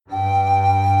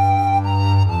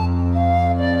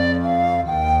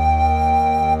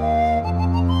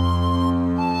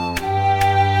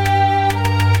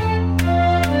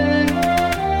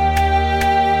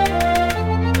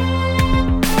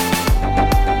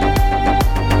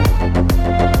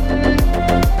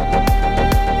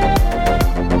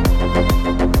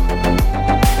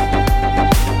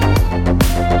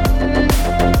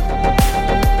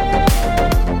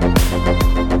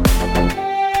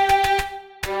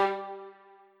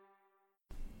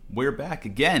We're back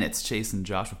again. It's Chase and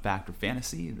Josh with Factor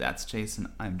Fantasy. That's Chase and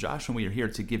I'm Josh, and we are here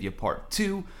to give you part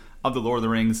 2 of The Lord of the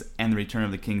Rings and the Return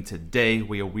of the King today.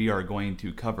 We are going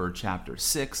to cover Chapter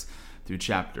 6 through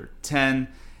Chapter 10.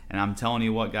 And I'm telling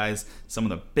you what, guys, some of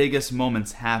the biggest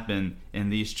moments happen in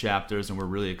these chapters, and we're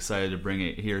really excited to bring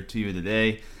it here to you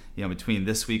today. You know, between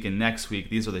this week and next week,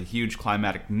 these are the huge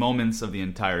climatic moments of the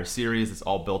entire series. It's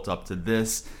all built up to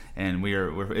this, and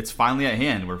it's finally at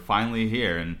hand. We're finally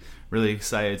here, and really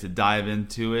excited to dive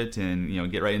into it and, you know,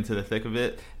 get right into the thick of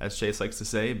it, as Chase likes to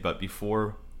say. But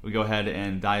before we go ahead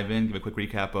and dive in, give a quick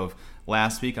recap of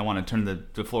last week, I want to turn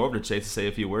the floor over to Chase to say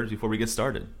a few words before we get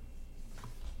started.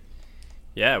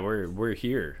 Yeah, we're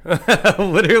here,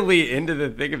 literally into the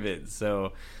thick of it.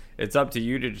 So it's up to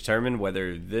you to determine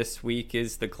whether this week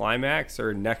is the climax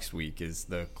or next week is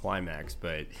the climax.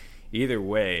 But either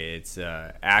way, it's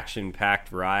an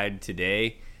action-packed ride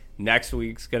today. Next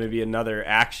week's going to be another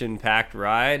action-packed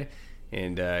ride,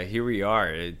 and here we are.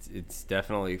 It's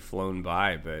definitely flown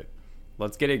by, but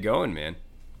let's get it going, man.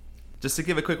 Just to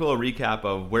give a quick little recap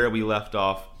of where we left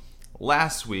off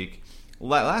last week.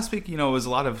 Last week, you know, was a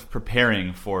lot of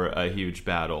preparing for a huge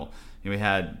battle. You know, we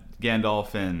had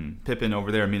Gandalf and Pippin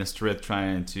over there in Minas Tirith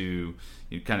trying to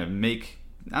kind of make,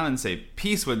 I wouldn't say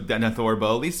peace with Denethor,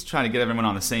 but at least trying to get everyone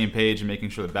on the same page and making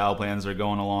sure the battle plans are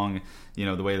going along, you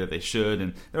know, the way that they should.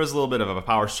 And there was a little bit of a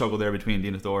power struggle there between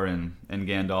Denethor and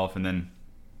Gandalf. And then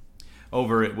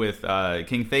over it with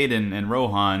King Theoden and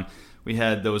Rohan, we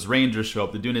had those rangers show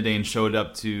up. The Dunedain showed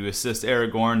up to assist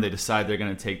Aragorn. They decide they're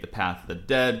going to take the path of the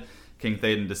dead. King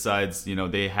Theoden decides, you know,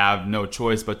 they have no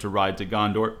choice but to ride to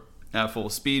Gondor at full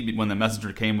speed when the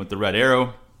messenger came with the red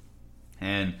arrow.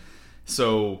 And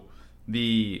so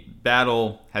the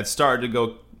battle had started to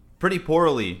go pretty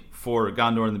poorly for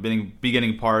Gondor in the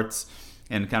beginning parts,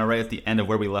 and kind of right at the end of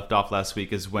where we left off last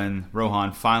week is when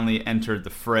Rohan finally entered the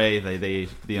fray. They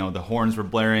you know, the horns were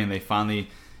blaring. They finally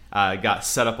got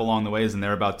set up along the ways, and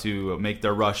they're about to make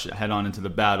their rush head on into the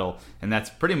battle. And that's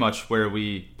pretty much where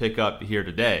we pick up here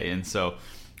today. And so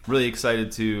really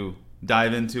excited to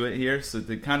dive into it here. So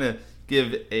to kind of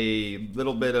give a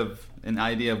little bit of an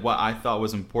idea of what I thought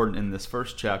was important in this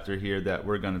first chapter here that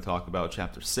we're going to talk about,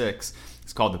 Chapter 6.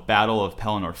 It's called the Battle of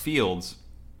Pelennor Fields.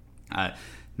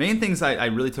 Main things I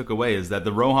really took away is that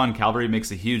the Rohan cavalry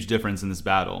makes a huge difference in this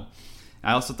battle.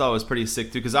 I also thought it was pretty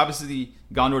sick too, because obviously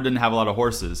Gondor didn't have a lot of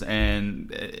horses,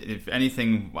 and if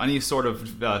anything, any sort of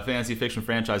fantasy fiction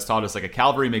franchise taught us, like, a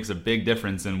cavalry makes a big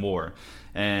difference in war.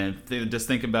 And just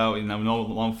think about, you know, no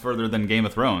long further than Game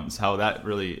of Thrones, how that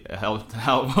really helped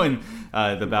out when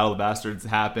the Battle of the Bastards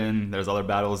happened. There's other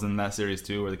battles in that series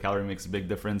too where the cavalry makes a big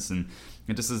difference, and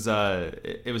it just is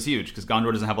it was huge because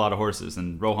Gondor doesn't have a lot of horses,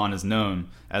 and Rohan is known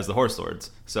as the Horse Lords.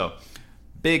 So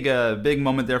big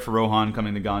moment there for Rohan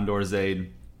coming to Gondor's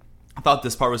aid. I thought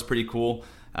this part was pretty cool.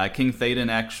 King Theoden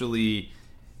actually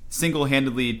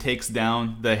single-handedly takes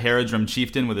down the Haradrim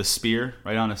chieftain with a spear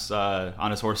right on his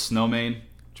horse Snowmane,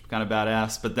 which is kind of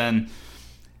badass. But then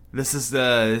this is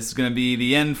going to be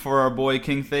the end for our boy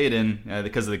King Theoden,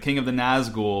 because of the King of the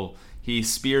Nazgul. He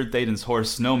speared Theoden's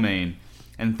horse Snowmane,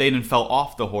 and Theoden fell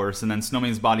off the horse, and then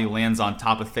Snowmane's body lands on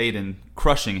top of Theoden,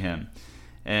 crushing him.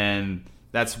 And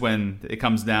that's when it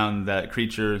comes down, that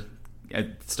creature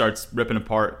starts ripping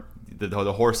apart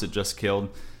the horse it just killed.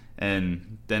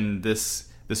 And then this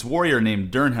warrior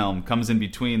named Dernhelm comes in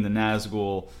between the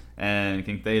Nazgul and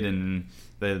King Theoden.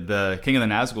 And the King of the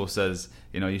Nazgul says,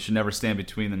 you know, you should never stand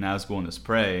between the Nazgul and his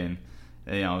prey. And,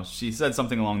 you know, she said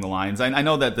something along the lines. I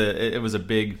know that it was a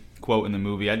big quote in the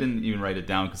movie. I didn't even write it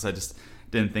down because I just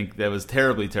didn't think that was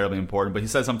terribly important, but he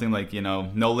said something like, you know,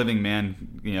 no living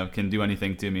man, you know, can do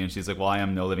anything to me. And she's like, well, I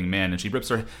am no living man. And she rips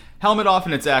her helmet off,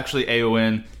 and it's actually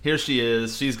Éowyn. Here she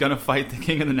is. She's gonna fight the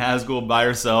King of the Nazgul by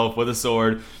herself with a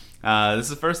sword. This is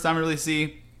the first time I really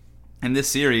see in this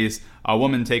series a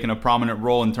woman taking a prominent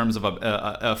role in terms of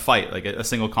a fight, like a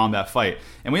single combat fight.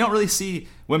 And we don't really see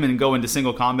women go into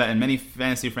single combat in many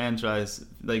fantasy franchise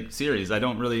like series. I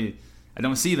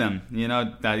don't see them, you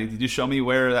know. You show me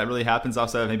where that really happens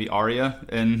outside of maybe Arya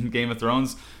in Game of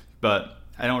Thrones, but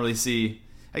I don't really see.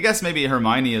 I guess maybe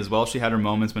Hermione as well. She had her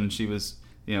moments when she was,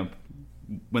 you know,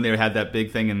 when they had that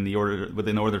big thing in the Order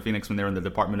of Phoenix when they were in the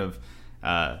Department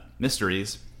of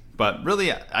Mysteries. But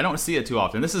really, I don't see it too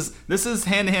often. This is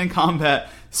hand-to-hand combat,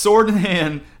 sword in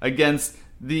hand, against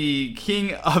the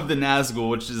King of the Nazgul,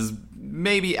 which is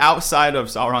maybe outside of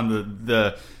Sauron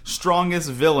the strongest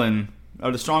villain,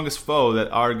 or the strongest foe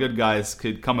that our good guys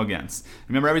could come against.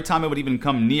 Remember, every time it would even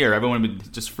come near, everyone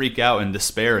would just freak out in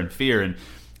despair and fear. And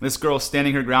this girl's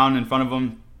standing her ground in front of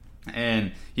him,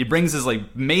 and he brings his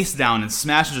like mace down and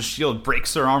smashes her shield,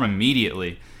 breaks her arm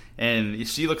immediately. and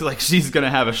she looks like she's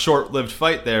gonna have a short-lived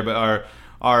fight there. But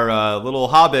our little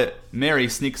hobbit Merry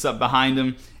sneaks up behind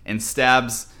him and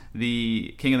stabs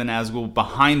the King of the Nazgul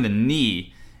behind the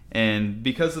knee. And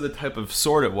because of the type of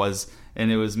sword it was,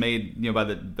 and it was made by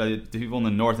the people in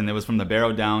the north, and it was from the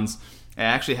Barrow Downs, it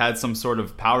actually had some sort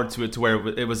of power to it, to where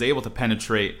it was able to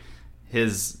penetrate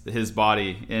his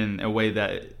body in a way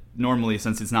that normally,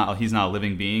 since he's not a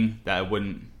living being, that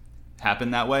wouldn't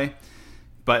happen that way.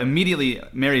 But immediately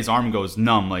Merry's arm goes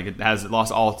numb, like it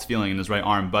lost all its feeling in his right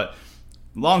arm. But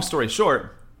long story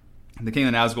short, the King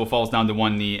of the Nazgul falls down to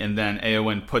one knee, and then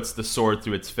Éowyn puts the sword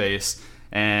through its face,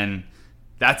 and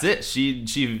that's it. She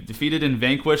defeated and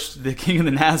vanquished the King of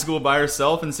the Nazgul by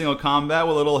herself in single combat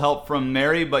with a little help from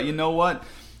Merry. But you know what?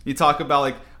 You talk about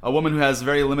like a woman who has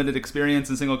very limited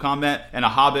experience in single combat and a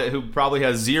hobbit who probably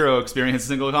has zero experience in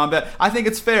single combat. I think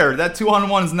it's fair. That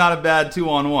 2-on-1 is not a bad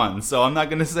 2-on-1. So I'm not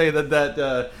going to say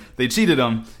that they cheated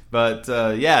him. But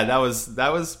yeah, that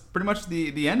was pretty much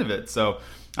the end of it. So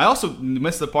I also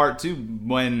missed the part too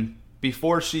when,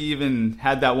 before she even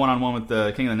had that 1-on-1 with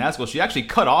the King of the Nazgul, she actually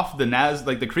cut off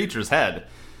the creature's head.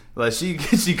 Like she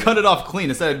cut it off clean.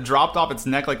 Instead, it dropped off its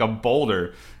neck like a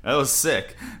boulder. That was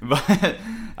sick. But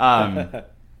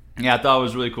yeah, I thought it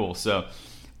was really cool. So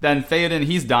then Theoden,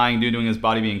 he's dying due to his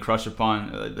body being crushed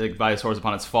upon by his horse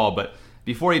upon its fall. But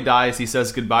before he dies, he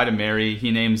says goodbye to Merry.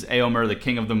 He names Éomer the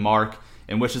King of the Mark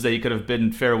and wishes that he could have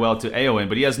bidden farewell to Éowyn.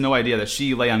 But he has no idea that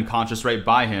she lay unconscious right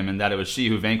by him, and that it was she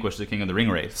who vanquished the King of the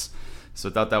Ringwraiths. So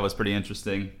I thought that was pretty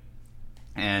interesting.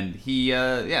 And he,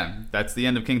 that's the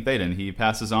end of King Theoden. He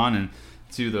passes on and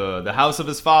to the house of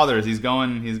his fathers. He's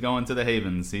going to the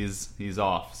Havens. He's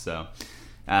off. So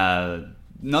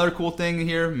another cool thing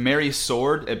here, Merry's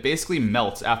sword, it basically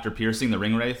melts after piercing the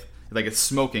Ringwraith. Like it's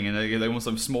smoking and like almost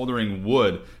like smoldering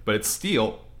wood, but it's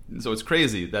steel. So it's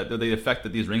crazy that the effect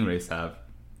that these Ringwraiths have.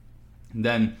 And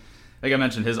then, like I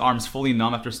mentioned, his arm's fully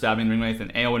numb after stabbing the Ringwraith,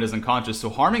 and Éowyn is unconscious. So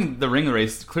harming the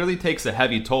Ringwraiths clearly takes a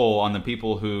heavy toll on the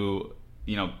people who,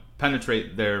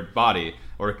 penetrate their body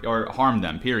or harm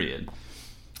them, period.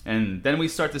 And then we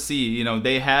start to see,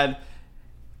 they had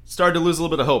started to lose a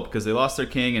little bit of hope because they lost their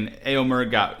king, and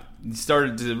Éomer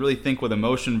started to really think with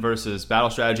emotion versus battle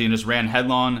strategy and just ran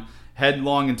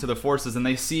headlong into the forces. And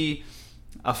they see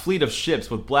a fleet of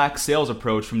ships with black sails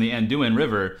approach from the Anduin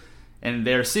River, and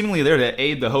they're seemingly there to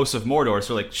aid the hosts of Mordor.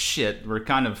 So like, shit, we're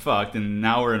kind of fucked, and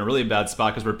now we're in a really bad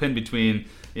spot because we're pinned between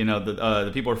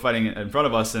the people who are fighting in front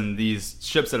of us and these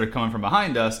ships that are coming from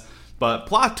behind us. But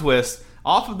plot twist,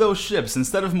 off of those ships,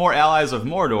 instead of more allies of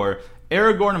Mordor,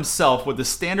 Aragorn himself, with the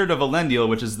standard of Elendil,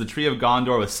 which is the tree of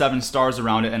Gondor with 7 stars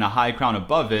around it and a high crown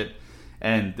above it.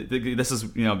 And this is,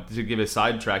 to give a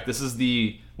sidetrack, this is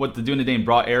what the Dunedain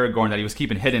brought Aragorn that he was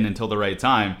keeping hidden until the right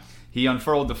time. He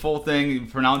unfurled the full thing,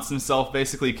 pronounced himself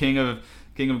basically king of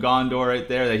Gondor right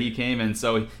there, that he came. And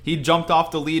so he jumped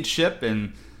off the lead ship,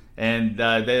 and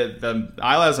the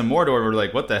allies of Mordor were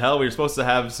like, what the hell? We were supposed to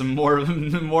have some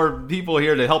more people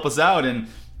here to help us out, and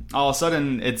all of a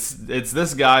sudden it's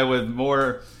this guy with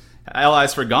more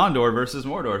allies for Gondor versus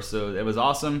Mordor. So it was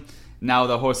awesome. Now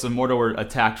the hosts of Mordor were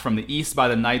attacked from the east by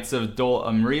the Knights of Dol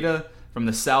Amrita, from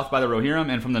the south by the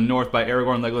Rohirrim, and from the north by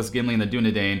Aragorn, Legolas, Gimli, and the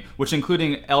Dunedain, which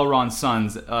including Elrond's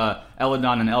sons,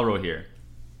 Elladan and Elrohir.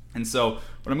 And so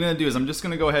what I'm going to do is I'm just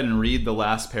going to go ahead and read the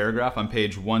last paragraph on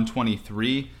page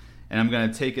 123, and I'm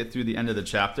going to take it through the end of the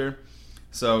chapter.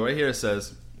 So right here it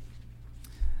says,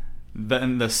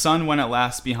 Then the sun went at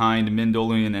last behind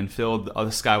Mindolluin and filled the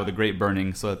sky with a great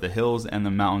burning, so that the hills and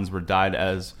the mountains were dyed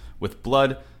as with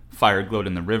blood. Fire glowed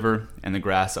in the river, and the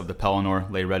grass of the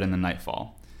Pelennor lay red in the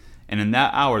nightfall. And in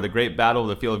that hour the great battle of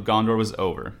the field of Gondor was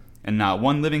over, and not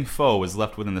one living foe was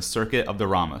left within the circuit of the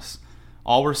Ramas.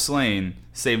 All were slain,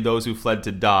 save those who fled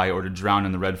to die or to drown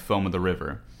in the red foam of the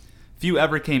river. Few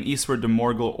ever came eastward to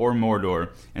Morgul or Mordor,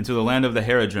 and to the land of the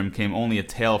Haradrim came only a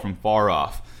tale from far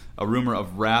off, a rumor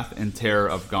of wrath and terror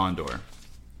of Gondor.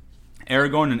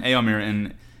 Aragorn and Éomer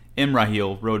and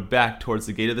Imrahil rode back towards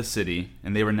the gate of the city,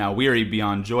 and they were now weary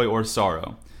beyond joy or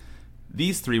sorrow.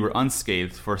 These 3 were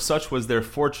unscathed, for such was their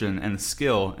fortune and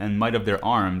skill and might of their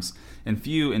arms, and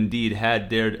few indeed had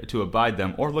dared to abide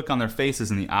them or look on their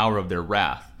faces in the hour of their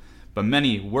wrath. But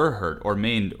many were hurt or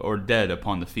maimed or dead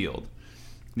upon the field.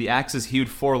 The axes hewed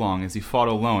Forlong as he fought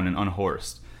alone and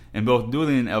unhorsed, and both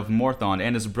Duilin of Morthond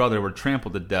and his brother were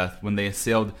trampled to death when they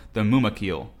assailed the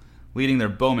Mumakil, leading their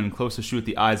bowmen close to shoot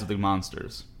the eyes of the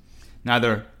monsters.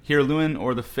 Neither Hirluin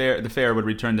or the fair would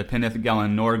return to Pinnith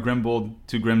Gelen, nor Grimbold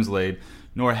to Grimslade,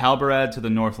 nor Halbarad to the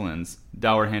Northlands,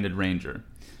 dour-handed ranger.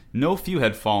 No few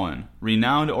had fallen,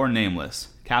 renowned or nameless,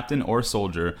 captain or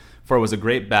soldier, For it was a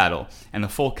great battle, and the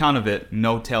full count of it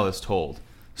no tale is told.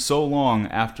 So long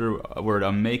afterward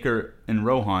a maker in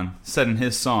Rohan said in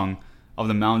his song of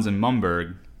the mountains in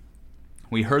Mumberg,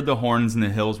 we heard the horns in the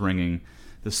hills ringing,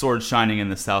 the sword shining in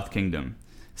the south kingdom.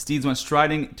 Steeds went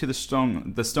striding to the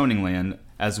stoning land,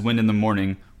 as wind in the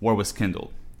morning war was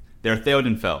kindled. There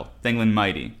Theoden fell, Thenglin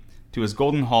mighty, to his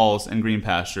golden halls and green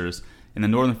pastures, in the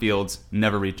northern fields,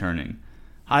 never returning.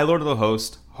 High lord of the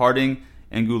host, Harding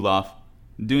and Gulaf,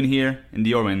 Dunhir and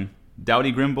Diorwin,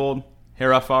 doughty Grimbold,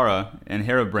 Herafara and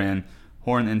Herabrand,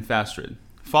 Horn and Fastred,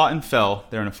 fought and fell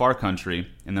there in a far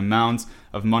country, in the mounds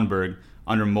of Mundberg,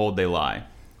 under mold they lie.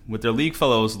 With their league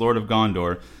fellows, Lord of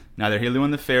Gondor, neither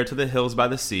Helion the fair to the hills by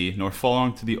the sea, nor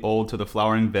Folong to the old to the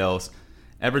flowering vales,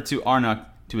 ever to Arnok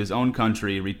to his own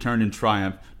country returned in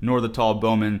triumph, nor the tall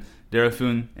bowmen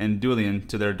Derefun and Dulian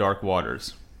to their dark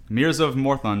waters. Mirza of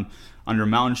Morthon under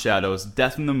mountain shadows,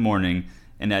 death in the morning,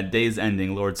 and at day's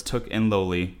ending lords took and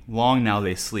lowly, long now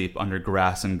they sleep under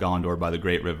grass in Gondor by the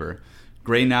great river.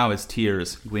 Grey now as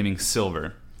tears, gleaming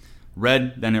silver.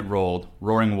 Red then it rolled,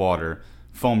 roaring water,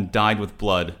 foam dyed with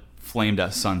blood, flamed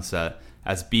at sunset,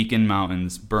 as beacon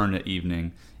mountains burned at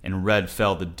evening, and red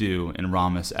fell the dew in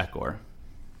Ramus Ecor.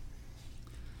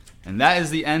 And that is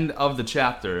the end of the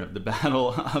chapter, the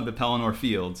Battle of the Pelennor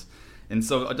Fields. And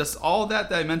so just all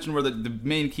that I mentioned were the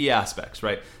main key aspects,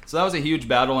 right? So that was a huge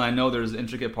battle, and I know there's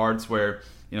intricate parts where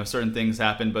certain things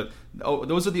happen, but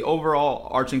those are the overall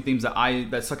arching themes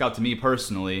that stuck out to me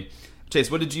personally. Chase,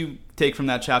 what did you take from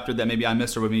that chapter that maybe I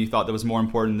missed or maybe you thought that was more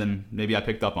important than maybe I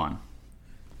picked up on?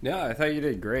 Yeah, I thought you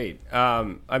did great. I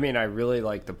really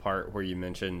like the part where you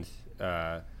mentioned,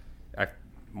 I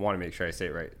want to make sure I say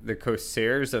it right, the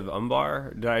Corsairs of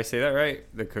Umbar. Did I say that right?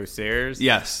 The Corsairs?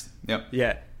 Yes. Yep.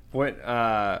 Yeah. What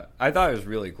I thought it was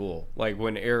really cool, like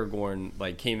when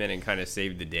Aragorn came in and kind of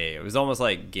saved the day. It was almost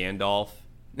like Gandalf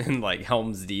and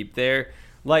Helm's Deep there.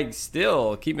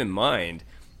 Still keep in mind,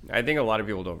 I think a lot of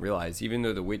people don't realize, even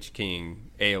though the Witch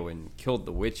King Eowyn killed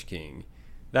the Witch King,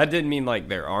 that didn't mean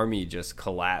their army just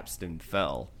collapsed and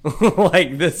fell.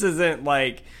 This isn't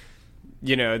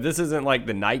this isn't like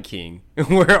the Night King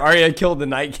where Arya killed the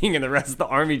Night King and the rest of the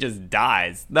army just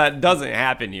dies. That doesn't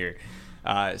happen here.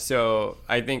 So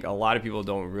I think a lot of people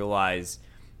don't realize,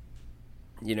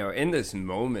 in this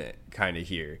moment kind of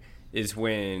here is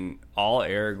when all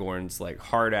Aragorn's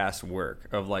hard-ass work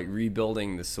of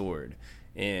rebuilding the sword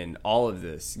and all of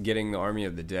this, getting the army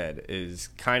of the dead, is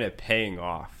kind of paying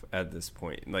off at this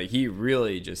point. He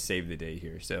really just saved the day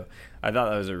here. So I thought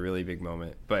that was a really big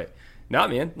moment. But now,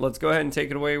 man, let's go ahead and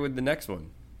take it away with the next one.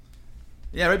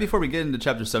 Yeah, right before we get into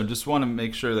Chapter 7, just want to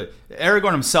make sure that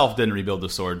Aragorn himself didn't rebuild the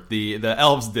sword. The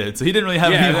elves did, so he didn't really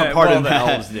have any part in that.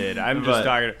 The elves did. I'm just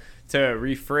talking to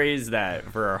rephrase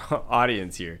that for our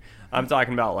audience here. I'm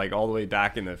talking about all the way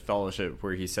back in the Fellowship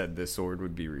where he said this sword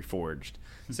would be reforged.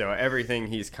 So everything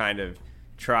he's kind of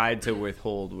tried to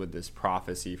withhold with this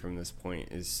prophecy from this point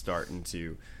is starting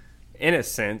to, in a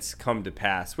sense, come to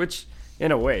pass, which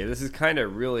in a way, this is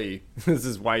this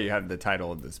is why you have the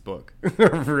title of this book,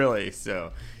 really.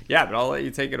 So, yeah, but I'll let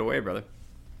you take it away, brother.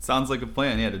 Sounds like a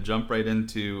plan, yeah, to jump right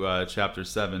into Chapter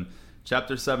 7.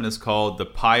 Chapter 7 is called The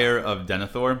Pyre of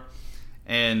Denethor.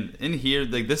 And in here,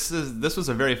 this was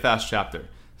a very fast chapter.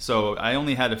 So I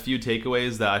only had a few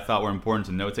takeaways that I thought were important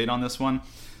to notate on this one.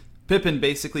 Pippin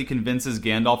basically convinces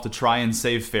Gandalf to try and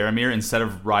save Faramir instead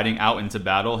of riding out into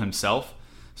battle himself.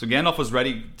 So Gandalf was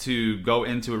ready to go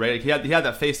into a raid. He had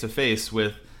that face-to-face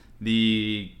with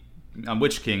the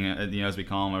Witch King, as we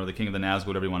call him, or the King of the Nazgul,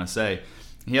 whatever you want to say.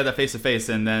 He had that face-to-face,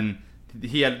 and then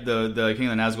he had the King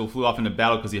of the Nazgul flew off into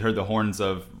battle because he heard the horns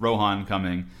of Rohan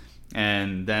coming.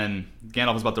 And then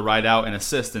Gandalf was about to ride out and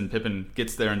assist, and Pippin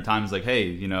gets there in time. He's like,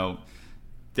 hey,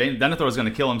 Denethor is going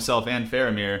to kill himself and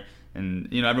Faramir.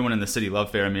 And, everyone in the city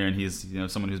loved Faramir, and he's,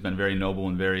 someone who's been very noble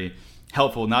and very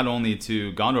helpful not only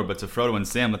to Gondor but to Frodo and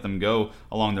Sam, let them go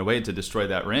along their way to destroy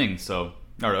that ring, so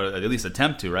or at least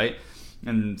attempt to, right?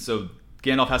 And so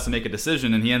Gandalf has to make a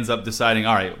decision, and he ends up deciding,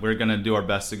 all right, we're gonna do our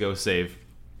best to go save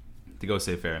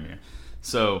Faramir.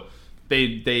 So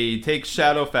they take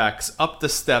Shadowfax up the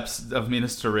steps of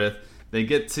Minas Tirith. They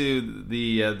get to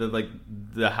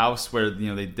the house where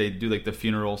they do the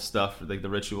funeral stuff, the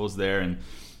rituals there, and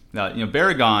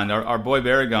Baragon, our boy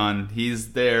Baragon,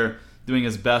 he's there doing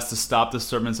his best to stop the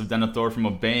servants of Denethor from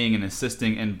obeying and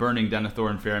assisting and burning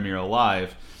Denethor and Faramir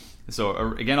alive. So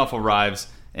Gandalf arrives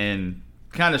and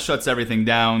kind of shuts everything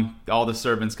down. All the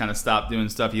servants kind of stop doing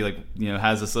stuff. He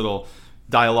has this little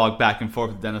dialogue back and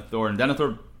forth with Denethor, and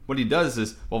Denethor what he does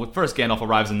is, well, first Gandalf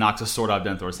arrives and knocks a sword out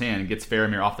of Denethor's hand and gets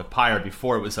Faramir off the pyre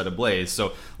before it was set ablaze.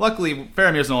 So luckily,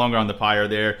 Faramir's no longer on the pyre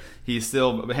there. He's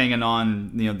still hanging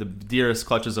on, the dearest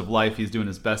clutches of life. He's doing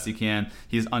as best he can.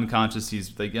 He's unconscious.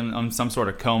 He's like in some sort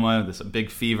of coma, this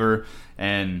big fever,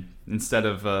 and instead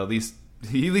of at least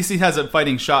he has a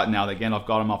fighting shot now that Gandalf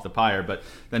got him off the pyre. But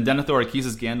then Denethor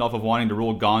accuses Gandalf of wanting to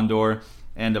rule Gondor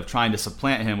and of trying to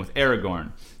supplant him with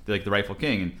Aragorn, the rightful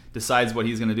king, and decides what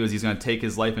he's going to do is he's going to take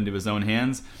his life into his own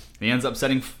hands. And he ends up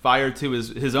setting fire to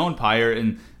his own pyre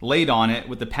and laid on it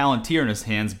with the Palantir in his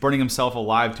hands, burning himself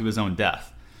alive to his own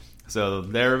death. So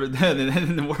there,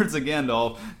 in the words of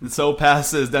Gandalf, so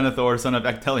passes Denethor, son of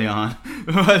Ectelion.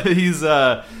 But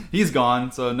he's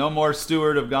gone, so no more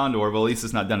steward of Gondor. Well, at least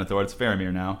it's not Denethor, it's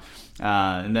Faramir now.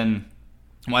 And then,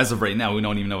 well, as of right now, we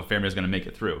don't even know if Faramir's going to make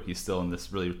it through. He's still in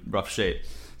this really rough shape.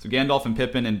 So Gandalf and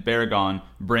Pippin and Baragon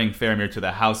bring Faramir to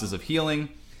the Houses of Healing,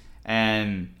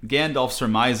 and Gandalf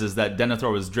surmises that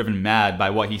Denethor was driven mad by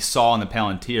what he saw in the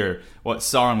Palantir, what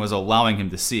Sauron was allowing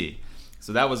him to see.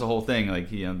 So that was the whole thing.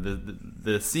 Like,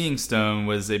 the Seeing Stone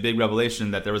was a big revelation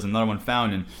that there was another one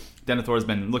found, and Denethor has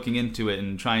been looking into it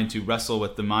and trying to wrestle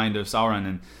with the mind of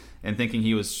Sauron and thinking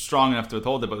he was strong enough to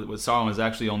withhold it, but Sauron was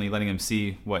actually only letting him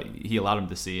see what he allowed him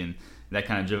to see, and that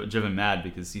kind of drove him mad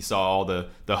because he saw all the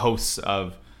hosts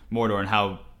of Mordor and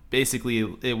how basically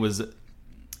it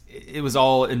was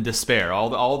all in despair.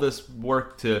 All this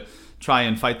work to try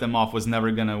and fight them off was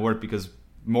never going to work because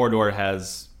Mordor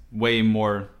has way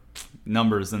more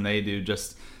numbers than they do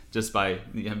just by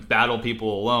battle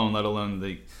people alone, let alone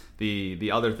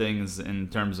the other things in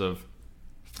terms of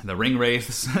the ring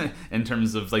wraiths, in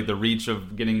terms of like the reach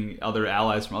of getting other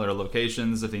allies from other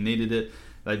locations if they needed it.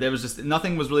 Like, there was just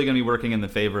nothing was really going to be working in the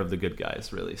favor of the good guys,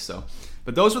 really. So,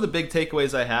 but those were the big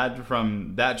takeaways I had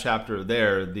from that chapter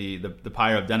there, the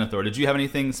Pyre of Denethor. Did you have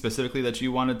anything specifically that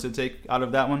you wanted to take out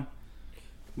of that one?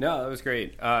 No, that was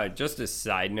great. Just a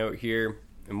side note here,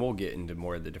 and we'll get into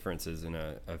more of the differences in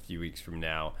a few weeks from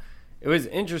now. It was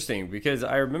interesting because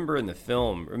I remember in the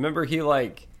film, he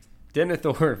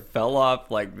Denethor fell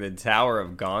off like the Tower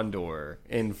of Gondor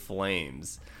in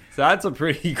flames. So that's a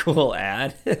pretty cool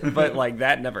ad, but like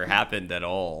that never happened at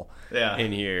all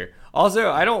in here.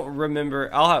 Also, I don't remember.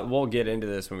 We'll get into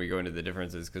this when we go into the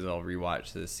differences because I'll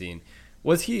rewatch this scene.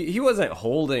 Was he wasn't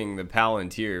holding the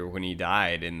Palantir when he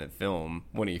died in the film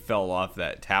when he fell off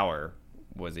that tower,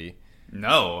 was he?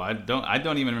 No, I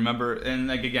don't even remember. And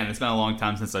like, again, it's been a long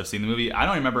time since I've seen the movie. I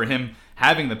don't remember him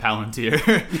having the Palantir.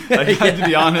 To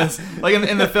be honest, like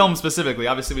in the film specifically.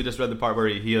 Obviously, we just read the part where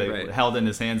he held it in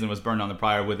his hands and was burned on the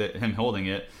pyre with him holding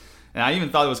it. And I even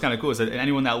thought it was kind of cool. Is that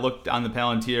anyone that looked on the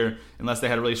Palantir, unless they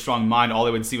had a really strong mind, all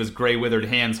they would see was gray, withered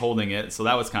hands holding it. So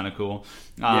that was kind of cool.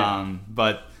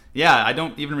 But yeah, I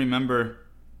don't even remember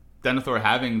Denethor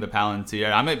having the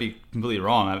Palantir. I might be completely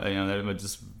wrong. I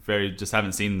just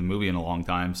haven't seen the movie in a long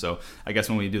time. So I guess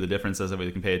when we do the differences,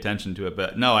 we can pay attention to it.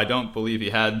 But no, I don't believe he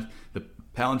had the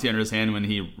Palantir in his hand when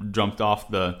he jumped off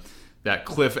that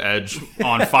cliff edge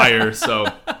on fire. So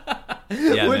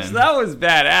yeah, which man. That was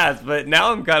badass. But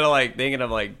now I'm kind of like thinking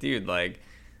of like, dude, like,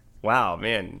 wow,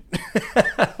 man,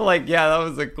 like, yeah, that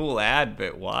was a cool ad,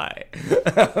 but why?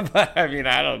 But I mean,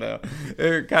 I don't know.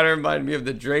 It kind of reminded me of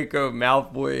the Draco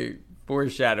Malfoy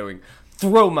foreshadowing.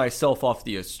 Throw myself off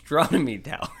the astronomy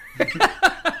tower.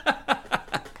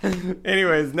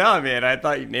 Anyways, no, man, I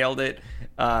thought you nailed it.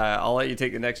 I'll let you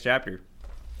take the next chapter.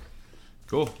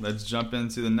 Cool. Let's jump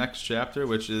into the next chapter,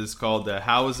 which is called the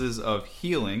Houses of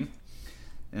Healing.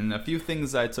 And a few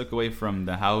things I took away from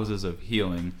the Houses of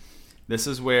Healing. This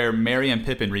is where Merry and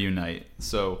Pippin reunite.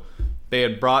 So they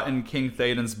had brought in King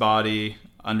Theoden's body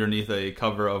underneath a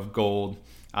cover of gold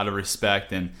out of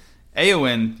respect, and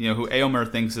Éowyn, who Éomer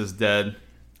thinks is dead,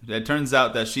 it turns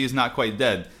out that she's not quite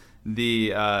dead.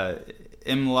 The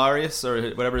Imlarius,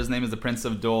 or whatever his name is, the Prince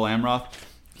of Dol Amroth,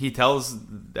 he tells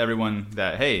everyone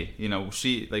that, hey,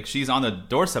 she's on the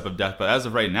doorstep of death, but as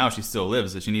of right now, she still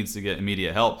lives, that she needs to get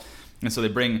immediate help. And so they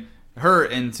bring her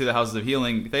into the Houses of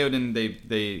Healing. Theoden,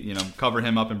 they cover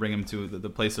him up and bring him to the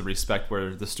place of respect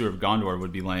where the Steward of Gondor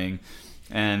would be laying.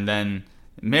 And then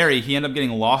Merry, he ended up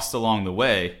getting lost along the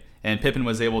way, and Pippin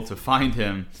was able to find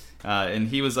him, and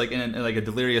he was like in a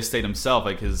delirious state himself.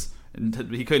 Like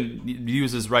he couldn't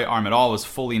use his right arm at all; it was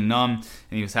fully numb,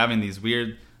 and he was having these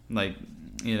weird,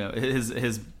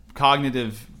 his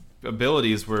cognitive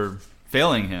abilities were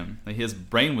failing him. Like his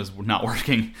brain was not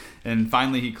working, and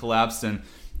finally he collapsed. And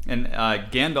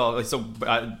Gandalf. So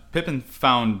Pippin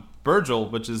found Virgil,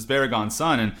 which is Baragon's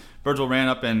son, and Virgil ran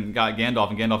up and got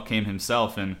Gandalf, and Gandalf came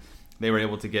himself, and they were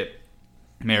able to get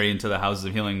Merry into the Houses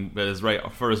of Healing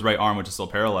for his right arm, which is still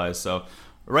paralyzed. So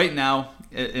right now,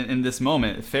 in this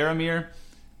moment, Faramir,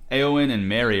 Éowyn, and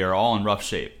Merry are all in rough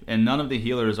shape, and none of the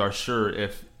healers are sure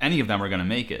if any of them are going to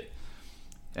make it.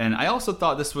 And I also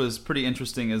thought this was pretty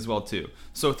interesting as well, too.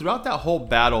 So throughout that whole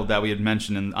battle that we had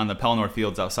mentioned on the Pelennor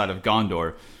Fields outside of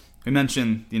Gondor, we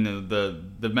mentioned,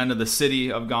 the men of the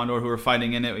city of Gondor who were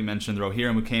fighting in it. We mentioned the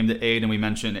Rohirrim who came to aid, and we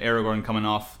mentioned Aragorn coming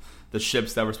off the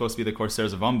ships that were supposed to be the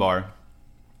Corsairs of Umbar.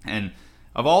 And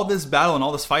of all this battle and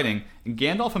all this fighting,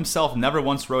 Gandalf himself never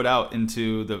once rode out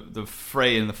into the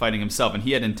fray and the fighting himself, and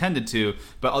he had intended to,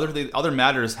 but other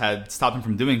matters had stopped him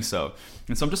from doing so.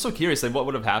 And so I'm just so curious, like, what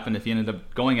would have happened if he ended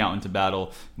up going out into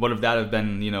battle? Would have that have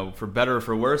been, for better or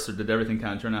for worse, or did everything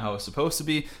kind of turn out how it was supposed to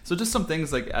be? So just some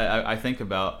things like I think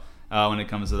about when it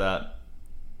comes to that.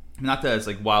 Not that it's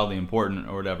like wildly important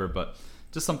or whatever, but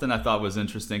just something I thought was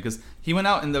interesting, because he went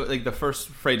out in the first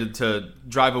fray to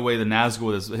drive away the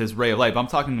Nazgul with his ray of light. But I'm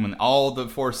talking when all the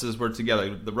forces were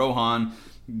together, the Rohan,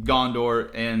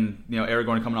 Gondor, and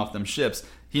Aragorn coming off them ships.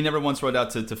 He never once rode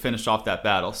out to finish off that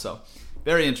battle. So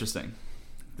very interesting.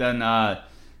 Then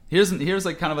here's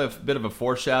like kind of a bit of a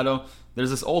foreshadow. There's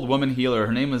this old woman healer.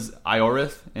 Her name is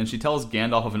Iorith, and she tells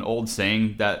Gandalf of an old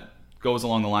saying that goes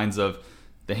along the lines of,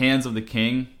 "The hands of the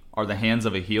king are the hands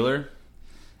of a healer."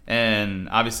 And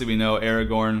obviously we know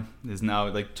Aragorn is now,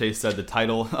 like Chase said, the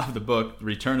title of the book,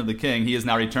 Return of the King. He has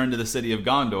now returned to the city of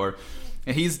Gondor.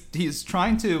 And he's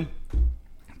trying to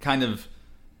kind of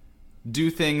do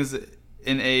things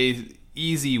in a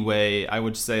easy way, I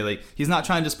would say. Like, he's not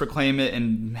trying to just proclaim it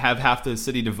and have half the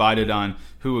city divided on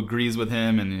who agrees with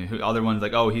him and who other ones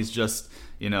like, oh, he's just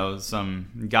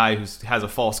some guy who has a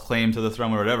false claim to the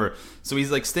throne or whatever. So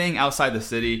he's like staying outside the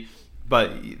city.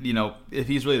 But if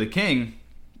he's really the king,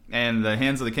 and the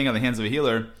hands of the king are the hands of a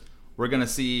healer, we're going to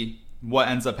see what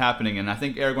ends up happening. And I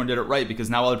think Aragorn did it right, because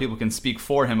now other people can speak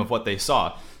for him of what they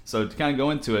saw. So to kind of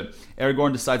go into it,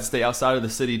 Aragorn decides to stay outside of the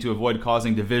city to avoid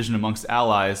causing division amongst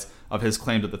allies of his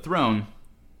claim to the throne.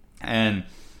 And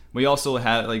we also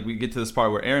we get to this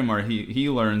part where Eomer, he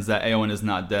learns that Éowyn is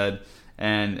not dead.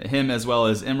 And him as well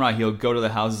as Imrahil go to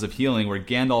the houses of healing, where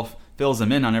Gandalf fills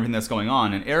him in on everything that's going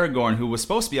on. And Aragorn, who was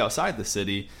supposed to be outside the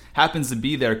city, happens to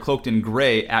be there cloaked in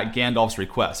gray at Gandalf's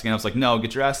request. Gandalf's like, no,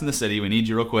 get your ass in the city. We need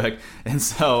you real quick. And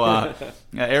so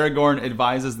Aragorn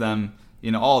advises them,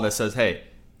 all that says, hey,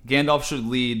 Gandalf should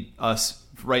lead us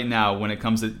right now when it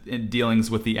comes to dealings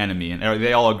with the enemy. And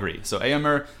they all agree. So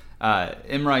Éomer,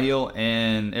 Imrahil,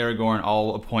 and Aragorn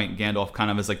all appoint Gandalf kind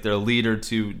of as like their leader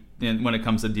when it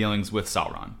comes to dealings with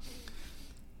Sauron.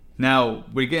 Now,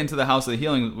 we get into the House of the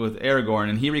Healing with Aragorn,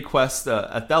 and he requests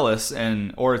a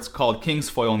Thelis, or it's called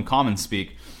Kingsfoil in common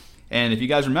speak. And if you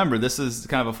guys remember, this is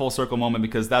kind of a full circle moment,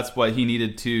 because that's what he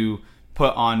needed to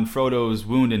put on Frodo's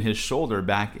wound in his shoulder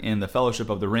back in the Fellowship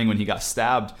of the Ring when he got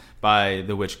stabbed by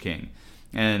the Witch King.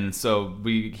 And so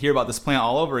we hear about this plant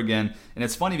all over again, and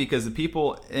it's funny because the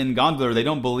people in Gondor, they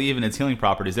don't believe in its healing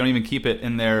properties. They don't even keep it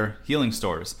in their healing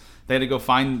stores. They had to go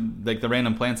find like the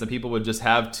random plants that people would just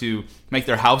have to make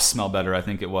their house smell better, I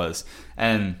think it was.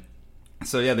 And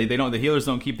so yeah, they don't. The healers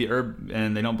don't keep the herb,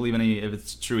 and they don't believe any of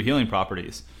its true healing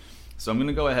properties. So I'm going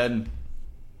to go ahead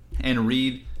and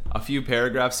read a few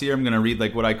paragraphs here. I'm going to read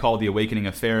like what I call the Awakening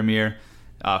of Faramir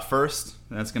first.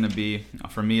 That's going to be,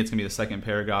 for me, it's going to be the second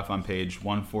paragraph on page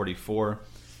 144.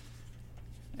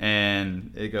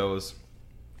 And it goes,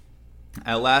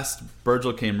 "At last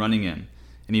Virgil came running in,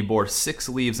 and he bore 6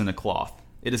 leaves in a cloth.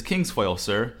 'It is Kingsfoil,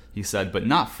 sir,' he said, 'but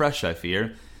not fresh, I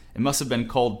fear. It must have been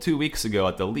culled 2 weeks ago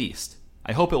at the least.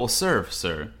 I hope it will serve,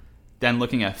 sir.' Then,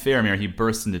 looking at Faramir, he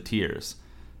burst into tears.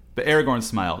 But Aragorn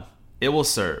smiled. 'It will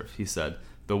serve,' he said.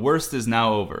 'The worst is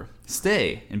now over.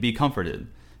 Stay, and be comforted.'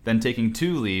 Then, taking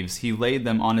 2 leaves, he laid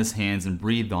them on his hands and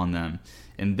breathed on them.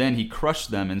 And then he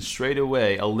crushed them, and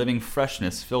straightway a living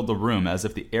freshness filled the room, as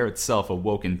if the air itself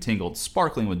awoke and tingled,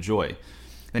 sparkling with joy.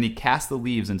 Then he cast the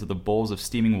leaves into the bowls of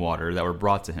steaming water that were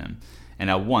brought to him, and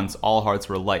at once all hearts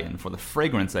were lightened, for the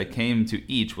fragrance that came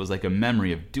to each was like a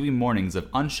memory of dewy mornings of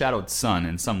unshadowed sun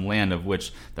in some land of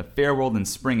which the fair world in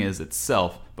spring is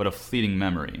itself but a fleeting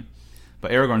memory.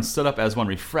 But Aragorn stood up as one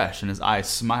refreshed, and his eyes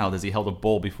smiled as he held a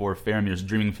bowl before Faramir's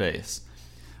dreaming face.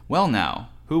 'Well now,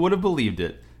 who would have believed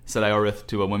it?' said Iorith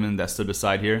to a woman that stood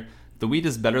beside her. 'The wheat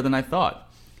is better than I thought.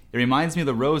 It reminds me of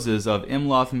the roses of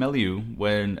Imloth Meliu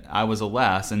when I was a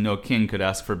lass and no king could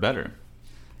ask for better.'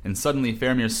 And suddenly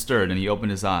Faramir stirred, and he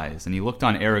opened his eyes, and he looked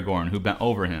on Aragorn, who bent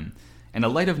over him, and a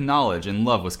light of knowledge and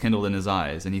love was kindled in his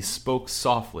eyes, and he spoke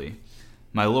softly.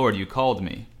 'My lord, you called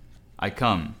me. I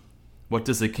come. What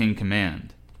does the king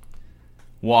command?'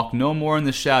 'Walk no more in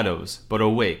the shadows, but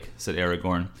awake,' said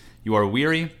Aragorn. 'You are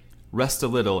weary? Rest a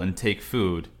little and take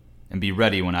food, and be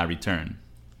ready when I return.'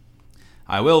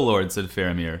 I will, lord, said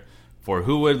Faramir, for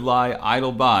who would lie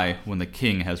idle by when the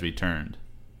king has returned?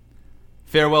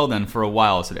 Farewell, then, for a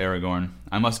while, said Aragorn.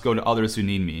 I must go to others who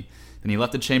need me. Then he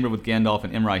left the chamber with Gandalf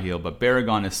and Imrahil, but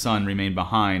Baragon, his son, remained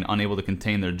behind, unable to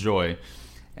contain their joy.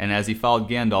 And as he followed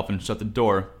Gandalf and shut the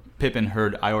door, Pippin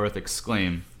heard Ioreth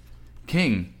exclaim,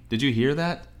 King, did you hear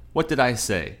that? What did I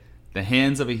say? The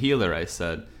hands of a healer, I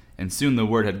said. And soon the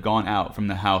word had gone out from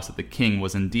the house that the king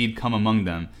was indeed come among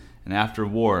them, and after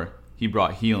war he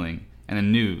brought healing, and the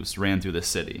news ran through the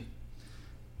city.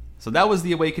 So that was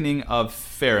the awakening of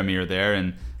Faramir there,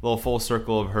 and a little full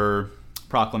circle of her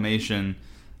proclamation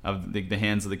of the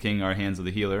hands of the king are hands of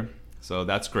the healer. So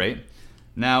that's great.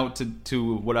 Now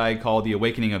to what I call the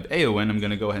awakening of Éowyn, I'm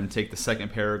going to go ahead and take the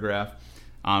second paragraph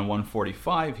on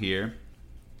 145 here.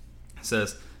 It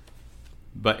says,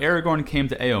 But Aragorn came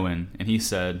to Éowyn, and he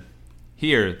said,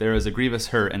 Here there is a grievous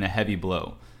hurt and a heavy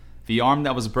blow. The arm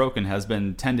that was broken has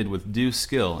been tended with due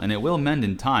skill, and it will mend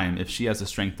in time if she has the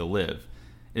strength to live.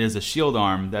 It is a shield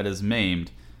arm that is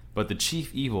maimed, but the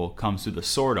chief evil comes through the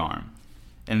sword arm.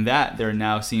 In that there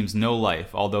now seems no life,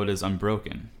 although it is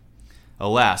unbroken.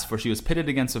 Alas, for she was pitted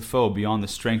against a foe beyond the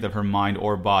strength of her mind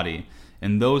or body,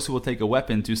 and those who will take a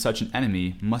weapon to such an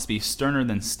enemy must be sterner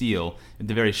than steel, if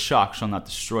the very shock shall not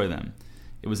destroy them.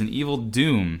 It was an evil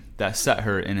doom that set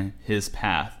her in his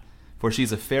path, for she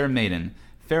is a fair maiden,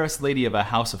 fairest lady of a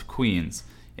house of queens,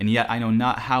 and yet I know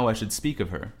not how I should speak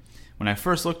of her. When I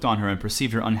first looked on her and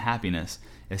perceived her unhappiness,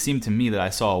 it seemed to me that I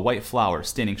saw a white flower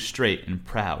standing straight and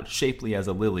proud, shapely as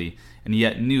a lily, and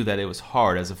yet knew that it was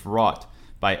hard as if wrought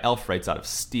by elf-wrights out of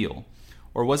steel.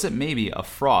 Or was it maybe a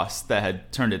frost that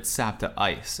had turned its sap to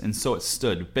ice, and so it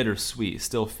stood, bitter-sweet,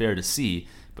 still fair to see,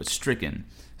 but stricken,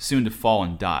 soon to fall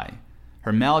and die?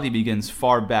 Her malady begins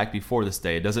far back before this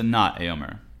day, does it not,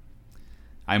 Éomer?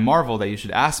 I marvel that you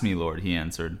should ask me, lord, he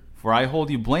answered, for I hold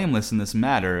you blameless in this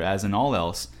matter as in all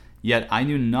else, yet I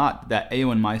knew not that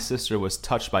Éowyn my sister was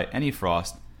touched by any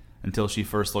frost until she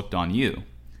first looked on you.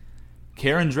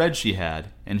 Care and dread she had,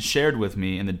 and shared with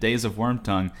me in the days of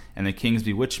Wormtongue and the king's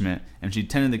bewitchment, and she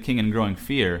tended the king in growing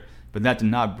fear, but that did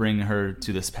not bring her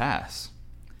to this pass.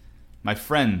 My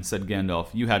friend, said Gandalf,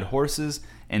 you had horses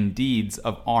and deeds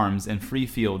of arms and free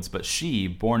fields, but she,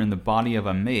 born in the body of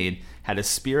a maid, had a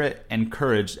spirit and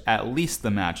courage at least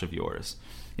the match of yours.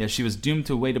 Yet she was doomed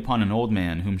to wait upon an old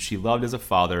man whom she loved as a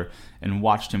father, and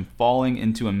watched him falling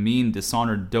into a mean,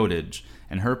 dishonored dotage,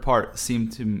 and her part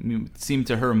seemed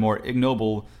to her more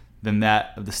ignoble than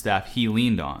that of the staff he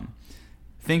leaned on.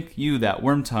 Think you that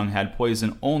Wormtongue had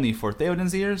poison only for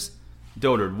Theoden's ears?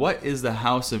 Dotard, what is the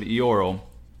house of Eorl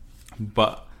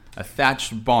but a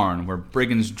thatched barn where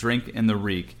brigands drink in the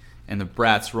reek, and the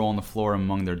brats roll on the floor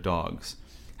among their dogs?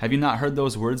 Have you not heard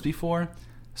those words before?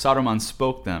 Saruman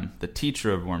spoke them, the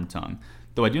teacher of Wormtongue,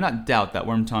 though I do not doubt that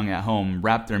Wormtongue at home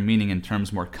wrapped their meaning in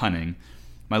terms more cunning.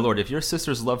 My lord, if your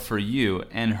sister's love for you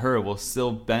and her will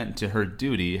still bent to her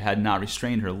duty had not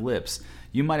restrained her lips,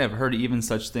 you might have heard even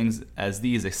such things as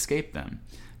these escape them.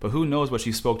 But who knows what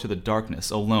she spoke to the darkness,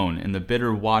 alone, in the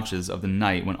bitter watches of the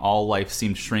night when all life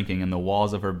seemed shrinking and the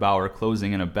walls of her bower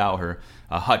closing in about her,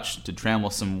 a hutch to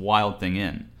trammel some wild thing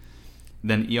in.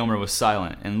 Then Éomer was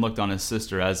silent, and looked on his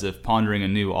sister as if pondering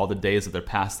anew all the days of their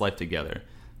past life together.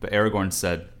 But Aragorn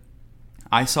said,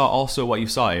 I saw also what you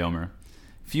saw, Éomer.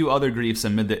 Few other griefs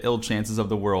amid the ill chances of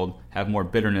the world have more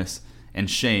bitterness and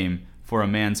shame for a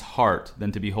man's heart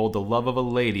than to behold the love of a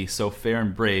lady so fair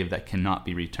and brave that cannot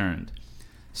be returned.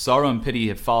 Sorrow and pity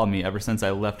have followed me ever since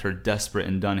I left her desperate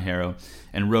in Dunharrow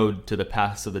and rode to the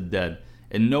paths of the dead,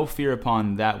 and no fear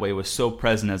upon that way was so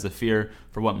present as the fear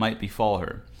for what might befall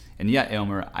her. And yet,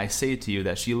 Éomer, I say to you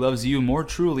that she loves you more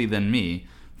truly than me,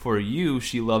 for you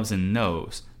she loves and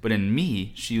knows, but in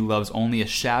me she loves only a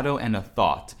shadow and a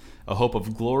thought, a hope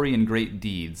of glory and great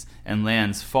deeds, and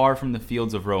lands far from the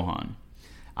fields of Rohan.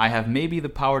 I have maybe the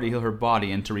power to heal her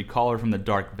body and to recall her from the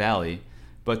dark valley,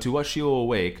 but to what she will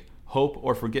awake, hope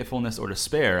or forgetfulness or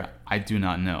despair, I do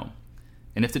not know.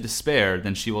 And if to despair,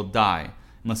 then she will die,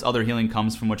 unless other healing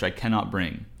comes from which I cannot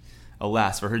bring.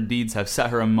 Alas, for her deeds have set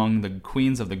her among the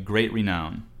queens of the great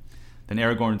renown. Then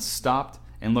Aragorn stopped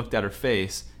and looked at her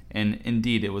face, and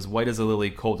indeed it was white as a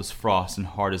lily, cold as frost, and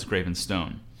hard as graven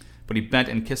stone. But he bent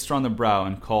and kissed her on the brow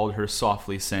and called her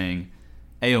softly, saying,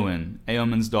 Éowyn,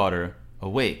 Éomen's daughter,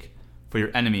 awake, for your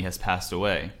enemy has passed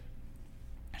away.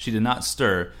 She did not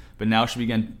stir, but now she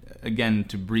began again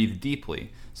to breathe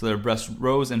deeply, so that her breast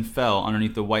rose and fell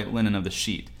underneath the white linen of the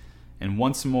sheet. And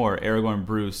once more Aragorn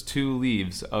bruised 2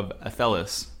 leaves of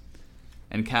Athelas,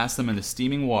 and cast them into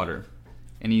steaming water,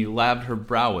 and he laved her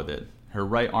brow with it, her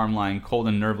right arm lying cold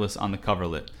and nerveless on the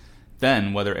coverlet.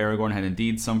 Then, whether Aragorn had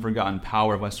indeed some forgotten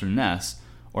power of Western Ness,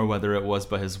 or whether it was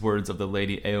but his words of the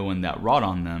Lady Eowyn that wrought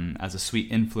on them, as a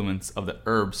sweet influence of the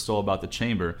herb stole about the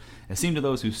chamber, it seemed to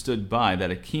those who stood by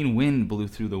that a keen wind blew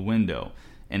through the window,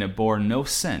 and it bore no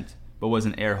scent, but was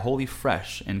an air wholly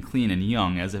fresh and clean and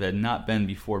young, as if it had not been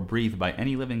before breathed by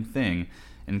any living thing,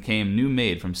 and came new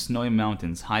made from snowy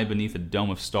mountains high beneath a dome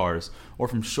of stars, or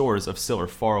from shores of silver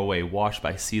far away, washed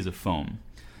by seas of foam.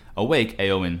 "Awake,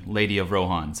 Eowyn, Lady of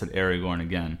Rohan," said Aragorn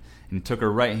again, and he took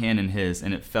her right hand in his,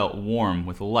 and it felt warm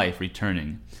with life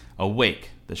returning. "Awake,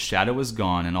 the shadow is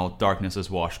gone, and all darkness is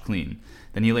washed clean."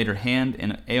 Then he laid her hand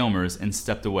in Eomer's and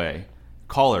stepped away.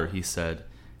 "Call her," he said,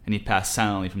 and he passed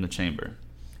silently from the chamber.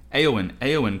 "Eowyn,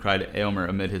 Eowyn," cried Eomer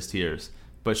amid his tears.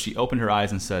 But she opened her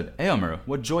eyes and said, "Eomer,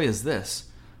 what joy is this?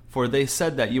 For they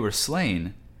said that you were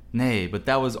slain. Nay, but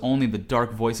that was only the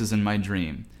dark voices in my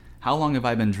dream. How long have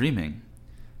I been dreaming?"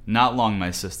 "Not long,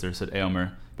 my sister," said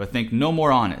Eomer, "but think no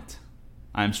more on it."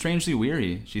 "I am strangely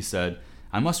weary," she said.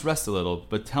 "I must rest a little,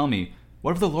 but tell me,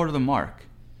 what of the Lord of the Mark?"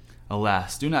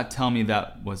 "Alas, do not tell me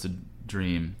that was a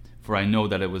dream, for I know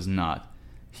that it was not.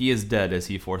 He is dead, as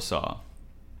he foresaw."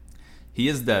 "He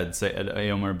is dead," said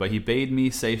Eomer, "but he bade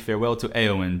me say farewell to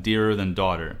Eowyn, dearer than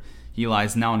daughter. He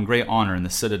lies now in great honor in the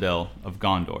citadel of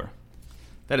Gondor."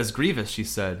 "That is grievous," she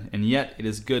said, "and yet it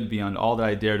is good beyond all that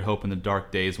I dared hope in the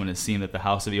dark days when it seemed that the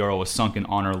house of Eorl was sunk in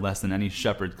honor less than any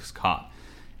shepherd's cot.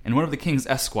 And what of the king's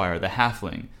esquire, the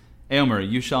halfling? Eomer,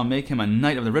 you shall make him a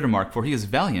knight of the Riddermark, for he is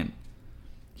valiant."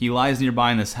 "He lies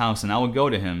nearby in this house, and I will go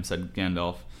to him," said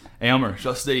Gandalf. "Eomer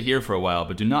shall stay here for a while,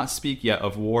 but do not speak yet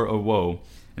of war or woe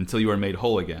until you are made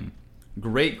whole again.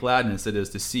 Great gladness it is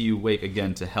to see you wake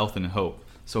again to health and hope,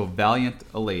 so valiant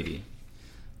a lady."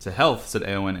 "To health," said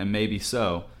Eowyn, "and may be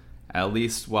so, at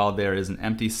least while there is an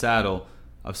empty saddle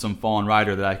of some fallen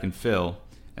rider that I can fill,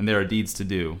 and there are deeds to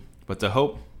do. But to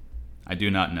hope, I do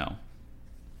not know."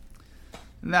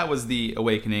 And that was the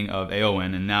awakening of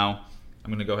Eowyn, and now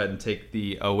I'm going to go ahead and take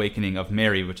the awakening of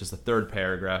Merry, which is the third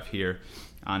paragraph here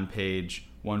on page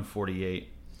 148,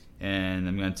 and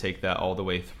I'm going to take that all the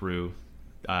way through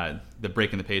the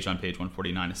break in the page on page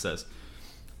 149. It says,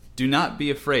 "Do not be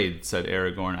afraid," said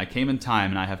Aragorn. "I came in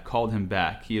time, and I have called him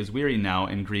back. He is weary now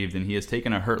and grieved, and he has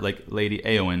taken a hurt like Lady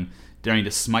Eowyn, daring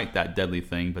to smite that deadly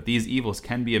thing. But these evils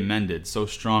can be amended, so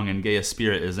strong and gay a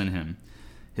spirit is in him.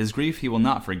 His grief he will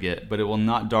not forget, but it will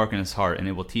not darken his heart, and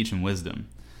it will teach him wisdom."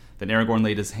 Then Aragorn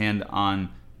laid his hand on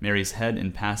Merry's head,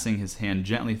 and passing his hand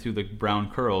gently through the brown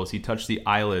curls, he touched the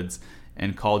eyelids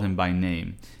and called him by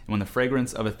name. And when the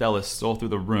fragrance of Ethelis stole through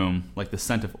the room, like the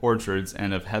scent of orchards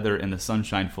and of heather in the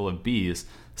sunshine full of bees,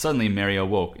 suddenly Merry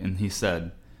awoke, and he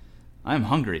said, "I am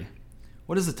hungry.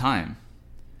 What is the time?"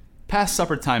 "Past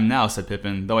supper time now," said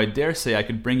Pippin, "though I dare say I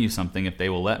could bring you something if they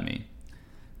will let me."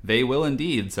 "They will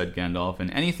indeed," said Gandalf,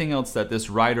 "and anything else that this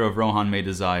rider of Rohan may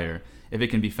desire, if it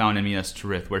can be found in Minas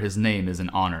Tirith, where his name is in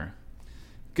honor."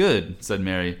 "Good," said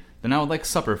Merry, "then I would like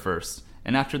supper first,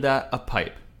 and after that a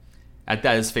pipe." At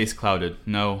that his face clouded.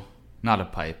 "No, not a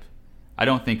pipe. I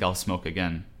don't think I'll smoke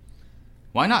again."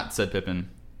 "Why not?" said Pippin.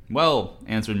 "Well,"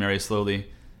 answered Merry slowly,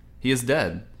 "he is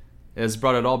dead. It has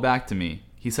brought it all back to me.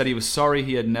 He said he was sorry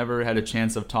he had never had a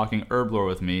chance of talking herb lore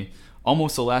with me,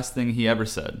 almost the last thing he ever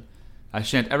said. I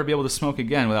shan't ever be able to smoke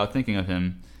again without thinking of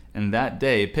him. And that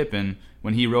day, Pippin,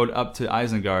 when he rode up to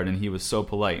Isengard and he was so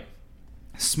polite."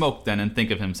 "Smoke then and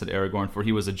think of him," said Aragorn, "for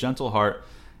he was a gentle heart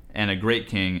and a great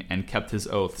king, and kept his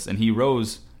oaths, and he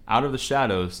rose out of the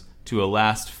shadows to a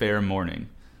last fair morning.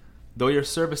 Though your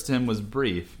service to him was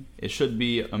brief, it should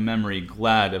be a memory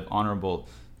glad of honorable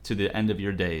to the end of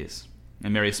your days."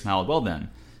 And Merry smiled. "Well then,"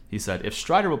 he said, "if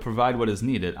Strider will provide what is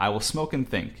needed, I will smoke and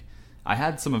think. I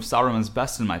had some of Sauron's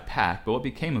best in my pack, but what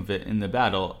became of it in the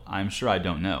battle, I am sure I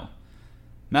don't know."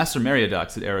 "Master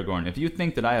Meriadoc," said Aragorn, "if you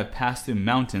think that I have passed through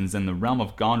mountains and the realm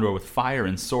of Gondor with fire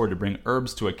and sword to bring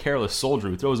herbs to a careless soldier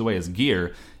who throws away his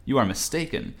gear, you are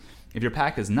mistaken. If your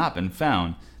pack has not been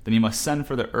found, then you must send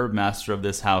for the herb master of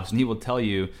this house, and he will tell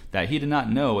you that he did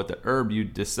not know what the herb you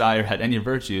desire had any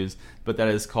virtues, but that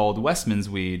it is called Westman's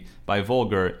weed by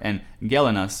vulgar, and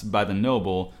Gelinus by the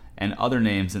noble, and other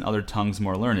names in other tongues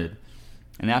more learned.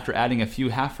 And after adding a few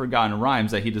half-forgotten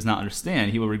rhymes that he does not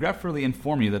understand, he will regretfully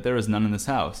inform you that there is none in this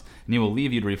house, and he will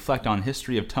leave you to reflect on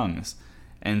history of tongues.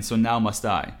 And so now must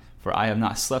I, for I have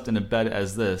not slept in a bed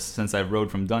as this since I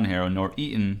rode from Dunharrow, nor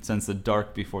eaten since the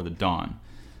dark before the dawn."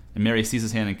 And Merry seized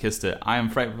his hand and kissed it. "I am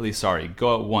frightfully sorry.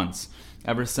 Go at once.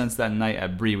 Ever since that night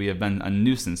at Bree we have been a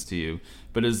nuisance to you,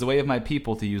 but it is the way of my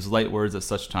people to use light words at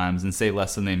such times and say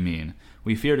less than they mean.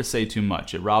 We fear to say too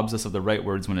much. It robs us of the right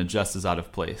words when a jest is out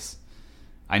of place."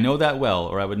 "I know that well,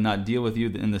 or I would not deal with you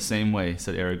in the same way,"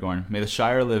 said Aragorn. "May the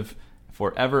Shire live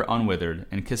forever unwithered."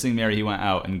 And kissing Merry, he went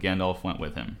out, and Gandalf went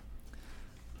with him.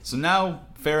 So now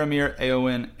Faramir,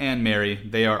 Éowyn, and Merry,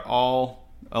 they are all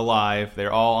alive.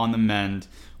 They're all on the mend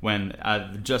when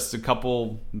just a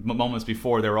couple moments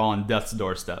before they were all on death's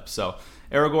doorstep. So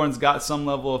Aragorn's got some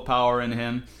level of power in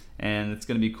him, and it's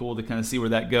going to be cool to kind of see where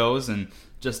that goes. And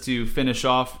just to finish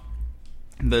off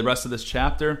the rest of this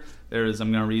chapter, I'm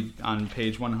going to read on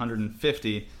page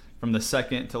 150 from the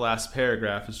second to last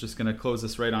paragraph. It's just going to close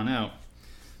this right on out.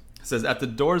 It says, "At the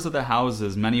doors of the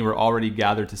houses many were already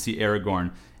gathered to see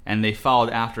Aragorn, and they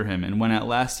followed after him. And when at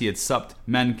last he had supped,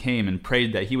 men came and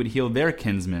prayed that he would heal their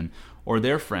kinsmen, or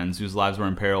their friends whose lives were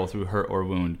in peril through hurt or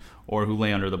wound, or who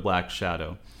lay under the black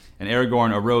shadow. And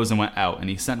Aragorn arose and went out, and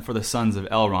he sent for the sons of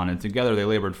Elrond, and together they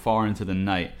labored far into the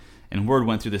night. And word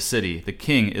went through the city, the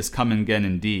king is come again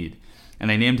indeed. And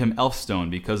they named him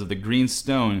Elfstone, because of the green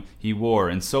stone he wore,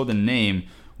 and so the name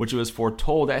which it was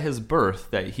foretold at his birth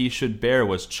that he should bear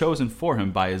was chosen for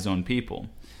him by his own people.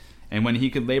 And when he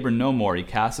could labor no more, he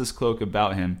cast his cloak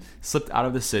about him, slipped out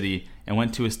of the city, and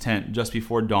went to his tent just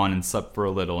before dawn and slept for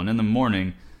a little. And in the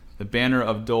morning, the banner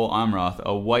of Dol Amroth,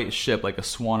 a white ship like a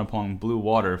swan upon blue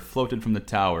water, floated from the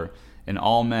tower, and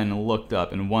all men looked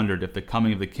up and wondered if the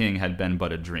coming of the king had been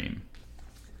but a dream."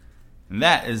 And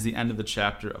that is the end of the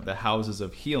chapter of the Houses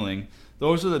of Healing.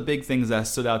 Those are the big things that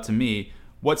stood out to me.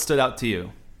 What stood out to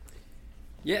you?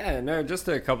 Yeah, no, just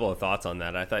a couple of thoughts on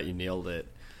that. I thought you nailed it.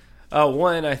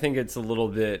 One, I think it's a little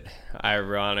bit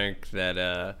ironic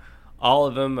that all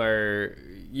of them are,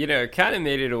 kind of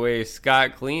made it away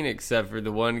scot clean, except for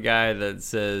the one guy that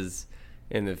says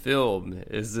in the film,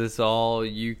 "Is this all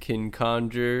you can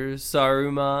conjure,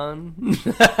 Saruman?"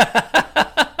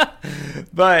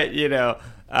 But,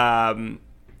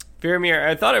 Faramir,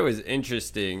 I thought it was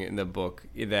interesting in the book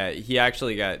that he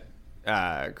actually got,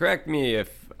 correct me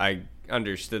if I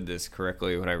understood this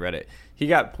correctly when I read it, he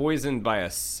got poisoned by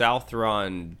a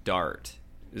Southron dart.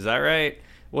 Is that right?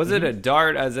 Was it a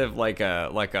dart as if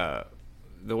the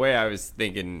way I was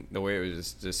thinking, the way it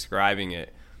was describing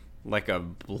it, like a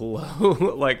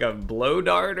blow, like a blow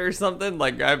dart or something?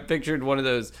 Like I pictured one of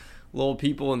those little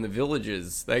people in the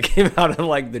villages that came out of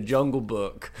like the Jungle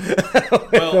Book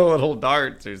with the little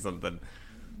darts or something.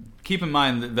 Keep in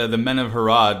mind that the men of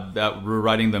Harad that were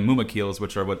riding the Mumakils,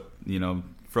 which are what,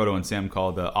 Frodo and Sam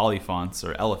call the Oliphants,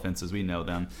 or elephants as we know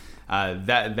them,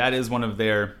 that is one of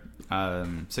their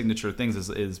signature things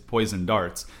is poison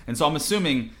darts. And so I'm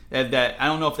assuming that I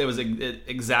don't know if it was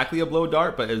exactly a blow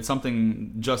dart, but it's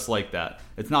something just like that.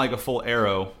 It's not like a full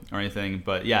arrow or anything,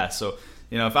 but yeah. So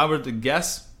if I were to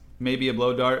guess, maybe a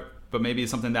blow dart, but maybe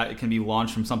something that it can be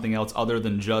launched from something else other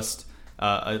than just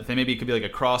maybe it could be like a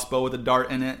crossbow with a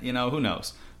dart in it. Who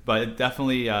knows? But it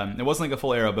definitely it wasn't like a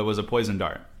full arrow, but it was a poison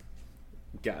dart.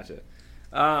 Gotcha.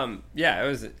 Yeah, it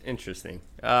was interesting.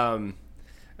 Kind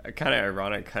of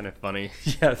ironic, kind of funny.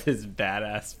 You have this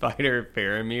badass fighter,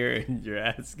 Faramir, and your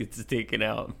ass gets taken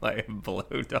out by a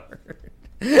blow dart.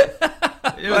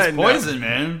 It was poison,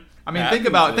 man. I mean, think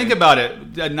about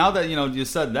it. Now that you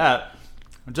said that,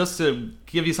 just to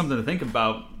give you something to think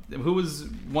about, who was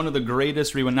one of the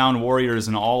greatest renowned warriors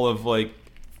in all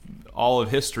of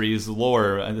history's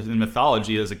lore and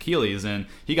mythology is Achilles, and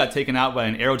he got taken out by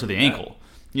an arrow to the ankle.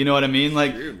 You know what I mean?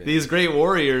 Like these great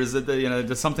warriors, that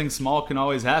just something small can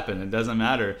always happen. It doesn't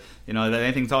matter. That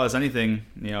anything taught us anything.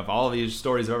 If all of these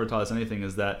stories have ever taught us anything,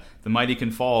 is that the mighty can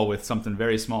fall with something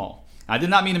very small. I did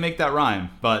not mean to make that rhyme,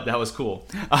 but that was cool.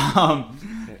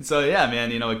 So yeah,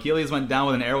 man. Achilles went down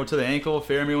with an arrow to the ankle.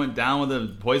 Faramir went down with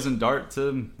a poison dart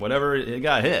to whatever it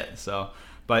got hit. So.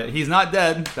 But he's not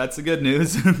dead. That's the good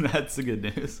news. That's the good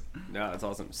news. No, that's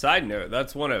awesome. Side note,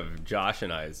 that's one of Josh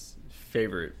and I's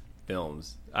favorite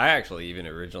films. I actually even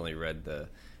originally read the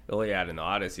Iliad and the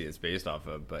Odyssey it's based off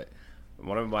of, but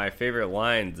one of my favorite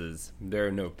lines is, "There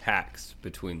are no pacts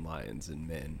between lions and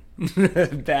men."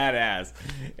 Badass.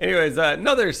 Anyways,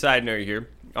 another side note here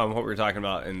on what we're talking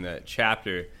about in the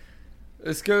chapter.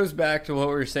 This goes back to what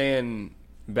we were saying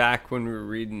back when we were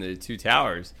reading the Two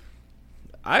Towers.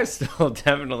 I still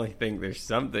definitely think there's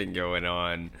something going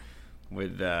on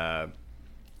with Éowyn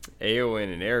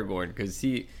and Aragorn, because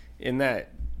in that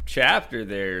chapter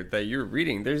there that you're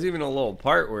reading, there's even a little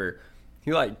part where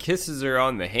he kisses her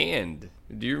on the hand.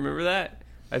 Do you remember that?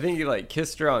 I think he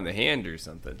kissed her on the hand or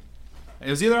something. It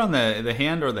was either on the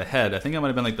hand or the head. I think it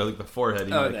might have been the forehead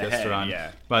he might have kissed her on.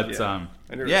 Yeah. But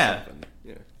yeah.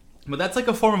 But that's like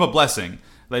a form of a blessing.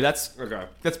 Like that's okay.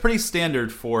 That's pretty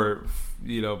standard for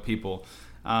people.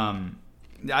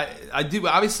 I do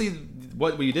obviously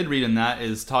what we did read in that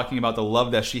is talking about the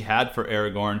love that she had for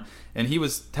Aragorn, and he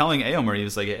was telling Éomer, he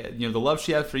was like, the love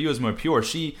she had for you is more pure.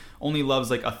 She only loves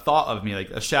like a thought of me,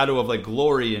 like a shadow of like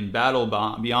glory and battle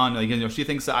beyond. Like, she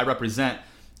thinks that I represent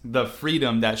the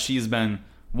freedom that she's been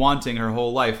wanting her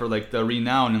whole life, or like the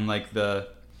renown and like the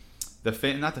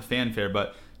not the fanfare,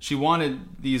 but she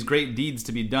wanted these great deeds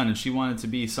to be done, and she wanted to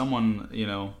be someone,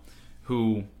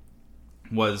 who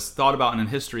was thought about in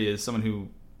history as someone who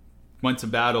went to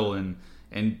battle and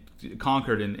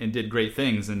conquered and did great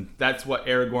things. And that's what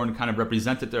Aragorn kind of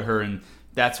represented to her, and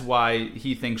that's why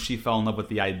he thinks she fell in love with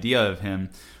the idea of him,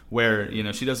 where,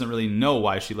 she doesn't really know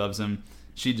why she loves him.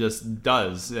 She just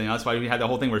does. That's why we had the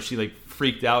whole thing where she like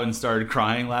freaked out and started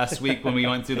crying last week when we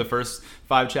went through the first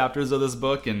 5 chapters of this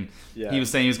book, and he was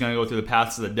saying he was going to go through the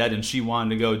paths of the dead, and she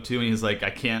wanted to go too, and he's like, I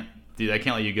can't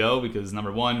let you go, because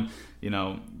number one,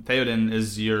 Theoden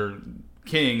is your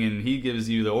king and he gives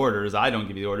you the orders. I don't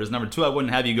give you the orders. Number two, I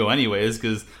wouldn't have you go anyways,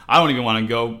 because I don't even want to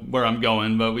go where I'm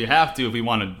going, but we have to if we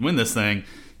want to win this thing.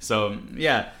 So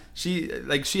yeah, she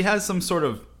has some sort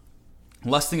of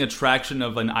lusting attraction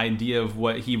of an idea of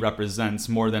what he represents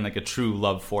more than like a true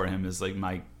love for him, is like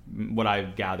what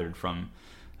I've gathered from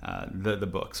the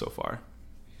book so far.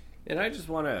 And I just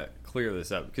want to clear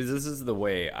this up, because this is the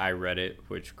way I read it,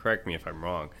 which, correct me if I'm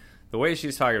wrong, the way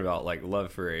she's talking about like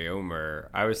love for Éomer,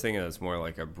 I was thinking it's more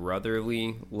like a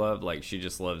brotherly love, like she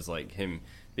just loves like him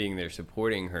being there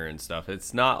supporting her and stuff.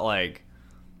 It's not like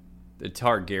the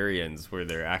Targaryens, where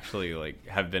they're actually like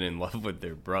have been in love with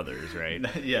their brothers, right?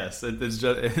 Yes, it's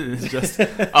just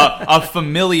a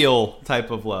familial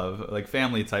type of love, like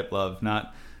family type love,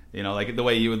 not like the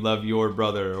way you would love your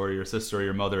brother or your sister or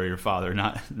your mother or your father,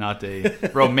 not a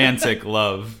romantic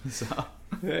love. So.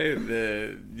 Hey,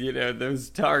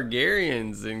 those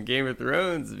Targaryens in Game of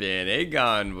Thrones, man.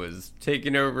 Aegon was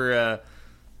taking over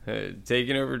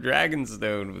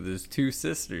Dragonstone with his 2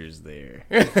 sisters there.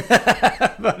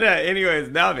 But anyways,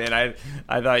 no, man,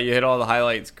 I thought you hit all the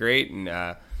highlights great, and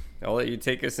I'll let you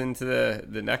take us into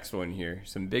the next one here.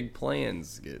 Some big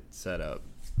plans get set up.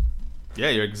 Yeah,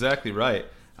 you're exactly right.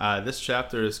 This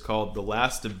chapter is called The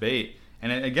Last Debate,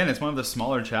 and again, it's one of the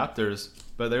smaller chapters,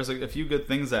 but there's a few good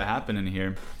things that happen in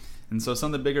here. And so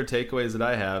some of the bigger takeaways that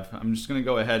I have, I'm just going to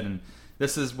go ahead, and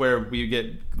this is where we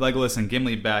get Legolas and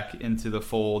Gimli back into the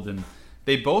fold, and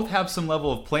they both have some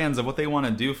level of plans of what they want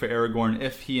to do for Aragorn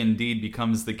if he indeed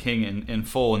becomes the king in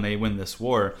full and they win this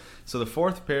war. So the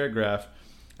 4th paragraph,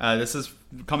 this is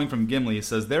coming from Gimli. He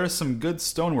says, "There is some good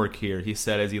stonework here," he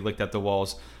said as he looked at the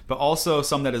walls, "but also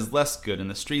some that is less good, and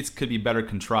the streets could be better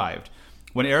contrived.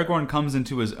 When Aragorn comes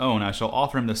into his own, I shall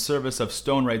offer him the service of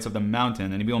stone wrights of the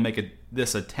mountain, and he will make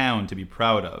this a town to be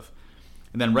proud of."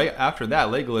 And then right after that,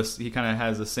 Legolas, he kind of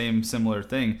has the similar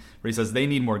thing, where he says, "They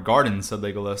need more gardens," said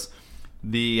Legolas.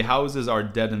 "The houses are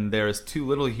dead, and there is too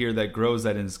little here that grows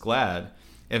that is glad.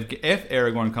 If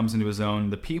Aragorn comes into his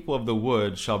own, the people of the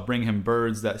wood shall bring him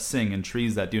birds that sing and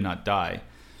trees that do not die."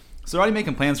 So they're already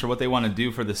making plans for what they want to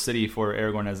do for the city for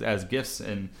Aragorn as gifts,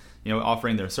 and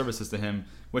offering their services to him,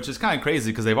 which is kind of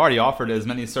crazy because they've already offered as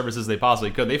many services as they possibly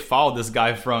could. They followed this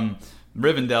guy from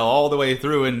Rivendell all the way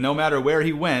through, and no matter where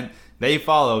he went, they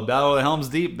followed. Battle of the Helm's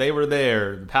Deep, they were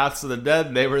there. The Paths of the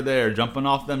Dead, they were there. Jumping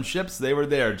off them ships, they were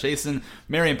there. Chasing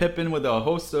Merry and Pippin with a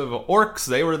host of orcs,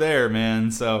 they were there, man.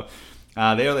 So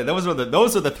those are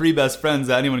the 3 best friends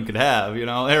that anyone could have.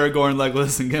 Aragorn,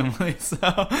 Legolas, and Gimli. So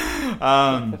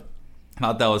I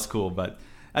thought that was cool.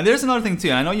 And there's another thing too.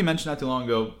 And I know you mentioned not too long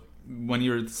ago when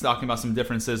you were talking about some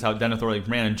differences, how Denethor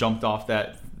ran and jumped off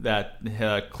that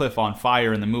cliff on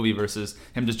fire in the movie versus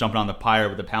him just jumping on the pyre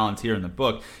with the Palantir in the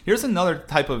book. Here's another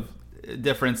type of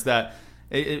difference that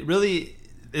it really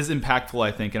is impactful,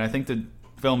 I think, and I think the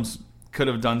films could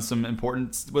have done some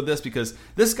importance with this, because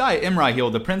this guy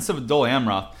Imrahil, the Prince of Dol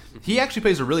Amroth, he actually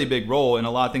plays a really big role in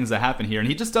a lot of things that happen here, and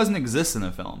he just doesn't exist in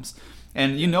the films.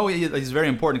 And he's very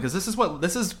important because this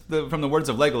is from the words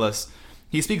of Legolas.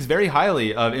 He speaks very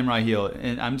highly of Imrahil,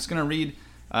 and I'm just going to read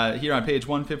here on page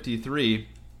 153.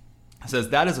 It says,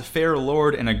 "That is a fair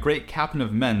lord and a great captain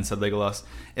of men," said Legolas.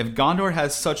 "If Gondor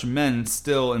has such men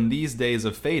still in these days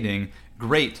of fading,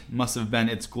 great must have been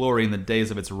its glory in the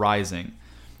days of its rising."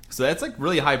 So that's like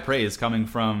really high praise coming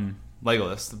from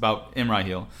Legolas about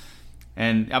Imrahil.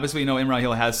 And obviously,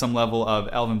 Imrahil has some level of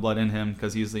elven blood in him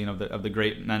because he's of the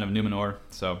great men of Numenor.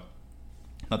 So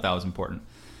I thought that was important.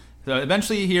 So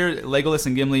eventually here, Legolas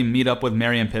and Gimli meet up with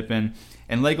Merry and Pippin,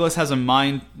 and Legolas has a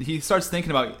mind. He starts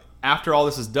thinking about, after all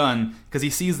this is done, because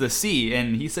he sees the sea,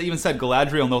 and he even said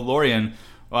Galadriel and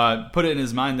Lothlorien put it in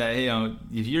his mind that, hey,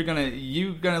 if you're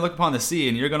gonna look upon the sea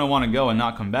and you're gonna want to go and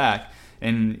not come back.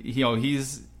 And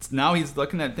he's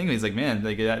looking at things. He's like, man,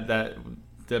 like that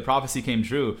the prophecy came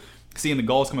true. Seeing the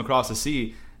gulls come across the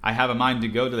sea, I have a mind to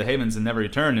go to the havens and never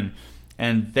return.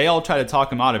 And they all try to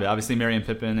talk him out of it. Obviously, Merry and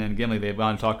Pippin and Gimli, they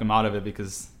want to talk him out of it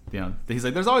because he's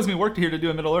like, there's always been work here to do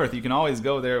in Middle Earth. You can always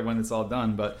go there when it's all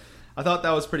done. But I thought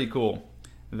that was pretty cool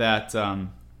that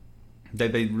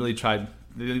they really tried.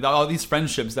 All these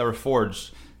friendships that were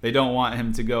forged, they don't want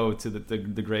him to go to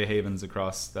the Grey Havens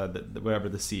across wherever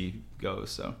the sea goes.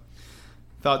 So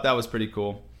thought that was pretty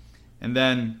cool. And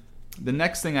then the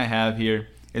next thing I have here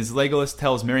is Legolas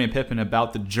tells Merry and Pippin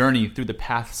about the journey through the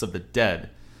paths of the dead.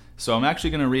 So I'm actually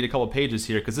going to read a couple pages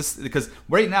here because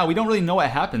right now we don't really know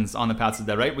what happens on the paths of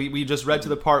the dead, right? We just read to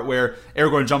the part where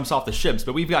Aragorn jumps off the ships,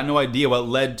 but we've got no idea what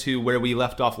led to where we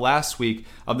left off last week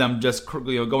of them just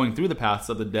going through the paths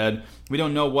of the dead. We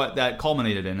don't know what that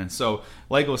culminated in. And so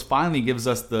Legolas finally gives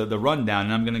us the rundown,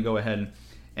 and I'm going to go ahead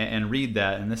and read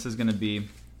that. And this is going to be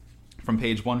from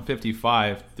page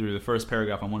 155 through the first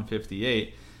paragraph on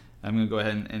 158. I'm going to go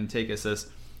ahead and take it. It says,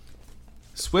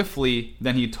 "Swiftly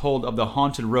then he told of the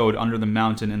haunted road under the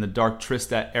mountain and the dark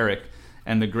tryst at Erech,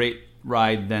 and the great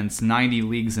ride thence 90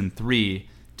 leagues and 3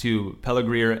 to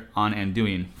Pelargir on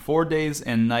Anduin. 4 days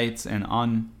and nights, and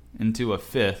on into a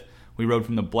fifth we rode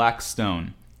from the Black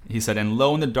Stone. He said, and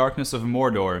lo, in the darkness of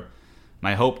Mordor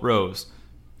my hope rose,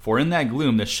 for in that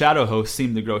gloom the shadow host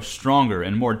seemed to grow stronger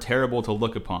and more terrible to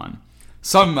look upon.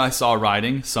 Some I saw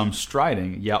riding, some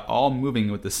striding, yet all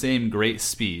moving with the same great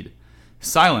speed.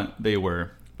 Silent they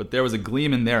were, but there was a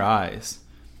gleam in their eyes.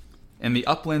 In the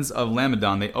uplands of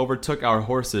Lamedon they overtook our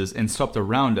horses and swept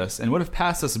around us, and would have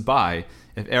passed us by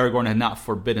if Aragorn had not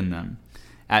forbidden them.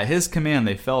 At his command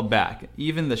they fell back.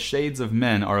 Even the shades of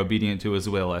men are obedient to his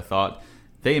will, I thought.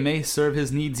 They may serve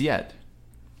his needs yet.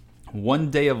 1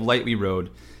 day of light we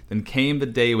rode, then came the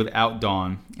day without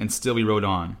dawn, and still we rode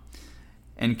on.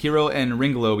 And Kiro and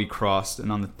Ringlo we crossed,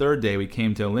 and on the 3rd day we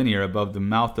came to Elinir above the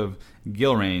mouth of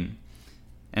Gilrain.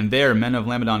 And there men of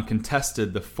Lamedon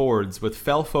contested the fords with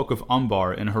fell folk of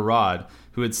Umbar and Harad,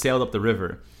 who had sailed up the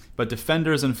river. But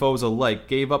defenders and foes alike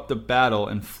gave up the battle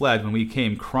and fled when we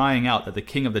came, crying out that the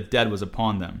king of the dead was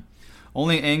upon them.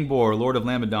 Only Angbor, lord of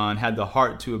Lamedon, had the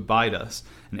heart to abide us,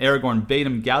 and Aragorn bade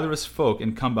him gather his folk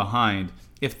and come behind,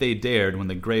 if they dared, when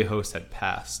the grey host had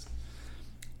passed.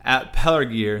 At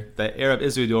Pelargir, the heir of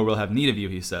Isildur will have need of you,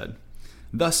 he said.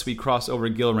 Thus we crossed over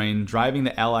Gilrain, driving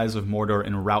the allies of Mordor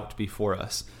in rout before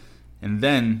us. And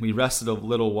then we rested a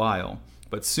little while.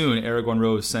 But soon Aragorn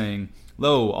rose, saying,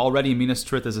 Lo, already Minas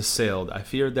Tirith is assailed. I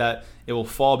fear that it will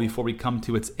fall before we come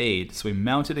to its aid. So we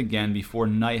mounted again before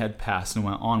night had passed, and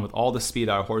went on with all the speed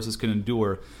our horses could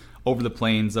endure over the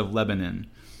plains of Lebanon.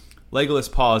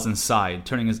 Legolas paused and sighed,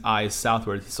 turning his eyes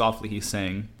southward. Softly he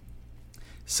sang,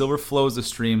 Silver flows the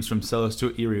streams from Selos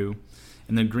to Eru,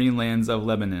 in the green lands of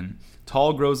Lebanon.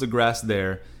 Tall grows the grass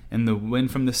there, and the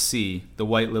wind from the sea, the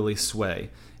white lilies sway.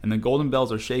 And the golden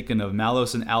bells are shaken of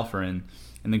Malos and Alpharin,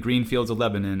 in the green fields of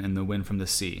Lebanon, and the wind from the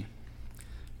sea.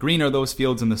 Green are those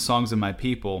fields in the songs of my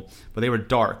people, but they were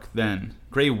dark then,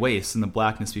 grey wastes in the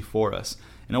blackness before us.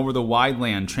 And over the wide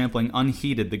land, trampling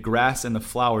unheeded the grass and the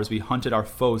flowers, we hunted our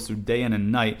foes through day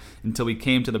and night, until we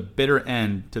came to the bitter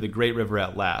end, to the great river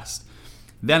at last.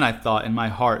 Then I thought in my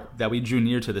heart that we drew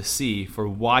near to the sea, for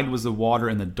wide was the water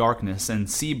and the darkness, and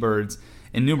sea-birds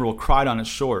innumerable cried on its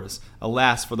shores.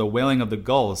 Alas, for the wailing of the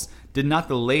gulls! Did not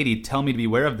the lady tell me to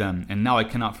beware of them, and now I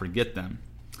cannot forget them?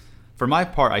 For my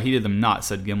part I heeded them not,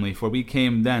 said Gimli, for we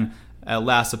came then at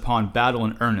last upon battle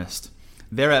in earnest.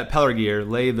 There at Pelargir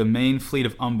lay the main fleet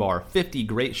of Umbar, 50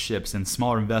 great ships and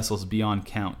smaller vessels beyond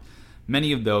count.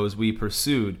 Many of those we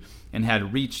pursued, and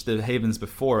had reached the havens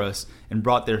before us, and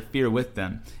brought their fear with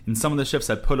them. And some of the ships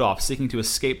had put off, seeking to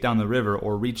escape down the river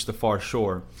or reach the far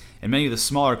shore. And many of the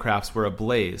smaller crafts were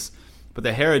ablaze. But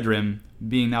the Haradrim,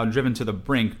 being now driven to the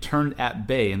brink, turned at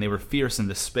bay, and they were fierce in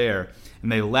despair.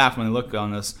 And they laughed when they looked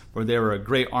on us, for they were a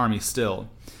great army still.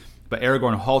 But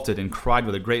Aragorn halted and cried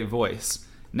with a great voice,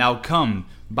 Now come,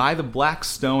 by the Black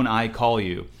Stone I call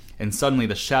you. And suddenly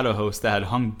the shadow host that had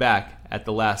hung back at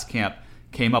the last camp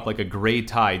came up like a grey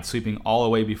tide, sweeping all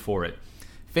away before it.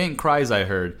 Faint cries I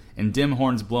heard, and dim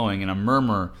horns blowing, and a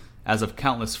murmur as of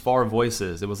countless far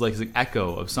voices. It was like the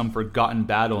echo of some forgotten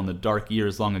battle in the dark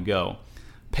years long ago.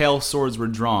 Pale swords were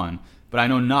drawn, but I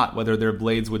know not whether their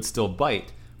blades would still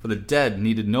bite, for the dead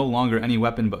needed no longer any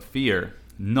weapon but fear.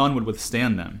 None would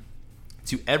withstand them.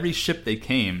 To every ship they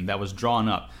came that was drawn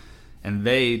up, and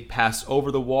they passed over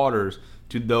the waters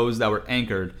to those that were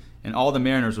anchored, and all the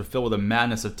mariners were filled with a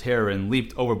madness of terror and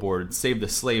leaped overboard, save the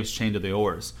slaves chained to the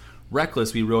oars.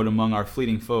 Reckless we rowed among our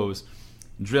fleeting foes,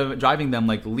 driving them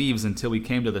like leaves until we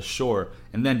came to the shore.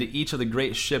 And then to each of the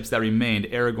great ships that remained,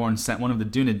 Aragorn sent one of the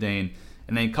Dunedain,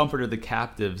 and they comforted the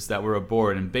captives that were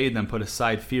aboard and bade them put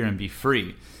aside fear and be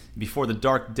free. Before the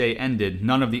dark day ended,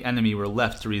 none of the enemy were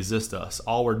left to resist us.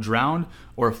 All were drowned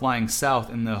or flying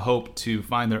south in the hope to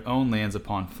find their own lands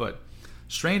upon foot.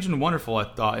 Strange and wonderful, I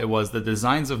thought it was, the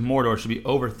designs of Mordor should be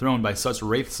overthrown by such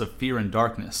wraiths of fear and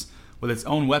darkness. With its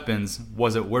own weapons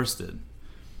was it worsted.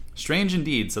 Strange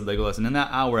indeed, said Legolas, and in that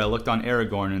hour I looked on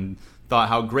Aragorn and thought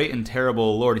how great and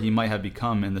terrible a lord he might have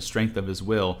become in the strength of his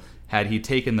will, had he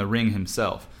taken the ring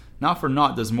himself. Not for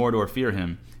naught does Mordor fear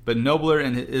him, but nobler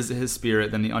is his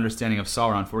spirit than the understanding of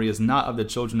Sauron, for he is not of the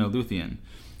children of Luthien.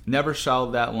 Never shall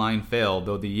that line fail,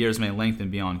 though the years may lengthen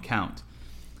beyond count.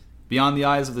 Beyond the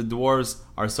eyes of the dwarves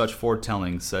are such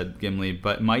foretellings, said Gimli,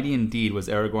 but mighty indeed was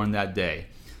Aragorn that day.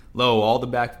 Lo, all the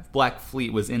black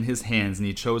fleet was in his hands, and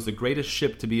he chose the greatest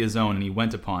ship to be his own, and he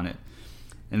went upon it.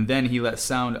 And then he let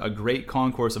sound a great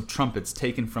concourse of trumpets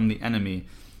taken from the enemy,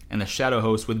 and the shadow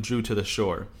host withdrew to the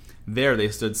shore. There they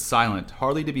stood silent,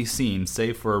 hardly to be seen,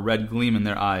 save for a red gleam in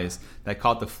their eyes that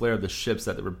caught the flare of the ships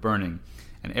that were burning.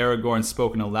 And Aragorn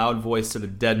spoke in a loud voice to the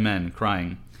dead men,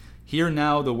 crying, Hear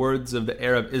now the words of the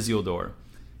heir of Isildur.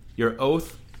 Your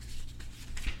oath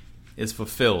is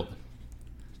fulfilled.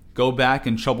 Go back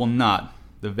and trouble not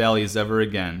the valleys ever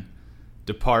again.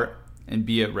 Depart and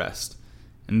be at rest.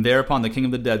 And thereupon the king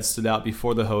of the dead stood out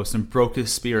before the host and broke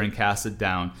his spear and cast it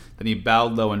down. Then he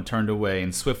bowed low and turned away,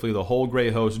 and swiftly the whole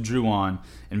grey host drew on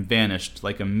and vanished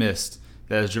like a mist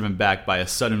that is driven back by a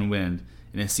sudden wind,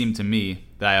 and it seemed to me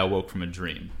that I awoke from a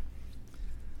dream.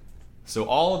 So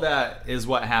all of that is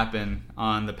what happened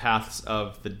on the paths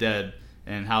of the dead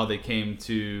and how they came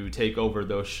to take over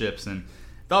those ships. And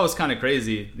I thought it was kind of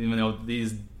crazy, even though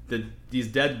these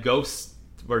dead ghosts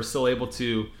were still able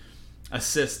to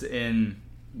assist in,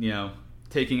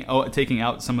 taking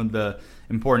out some of the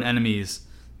important enemies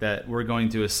that were going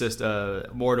to assist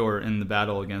Mordor in the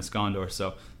battle against Gondor.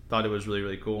 So thought it was really,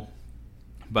 really cool.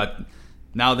 But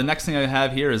now the next thing I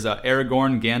have here is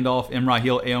Aragorn, Gandalf,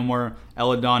 Imrahil, Eomer,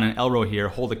 Eladon, and Elrohir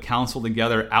hold a council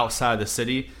together outside the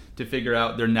city to figure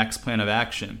out their next plan of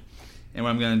action. And what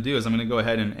I'm going to do is I'm going to go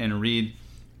ahead and read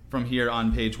from here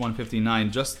on page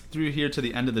 159 just through here to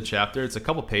the end of the chapter. It's a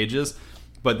couple pages,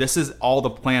 but this is all the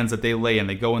plans that they lay, and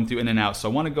they go in through in and out. So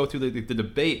I want to go through the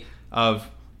debate of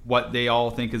what they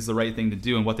all think is the right thing to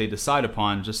do and what they decide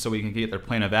upon, just so we can get their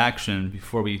plan of action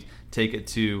before we take it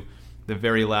to the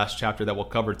very last chapter that we'll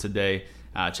cover today,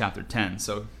 chapter 10.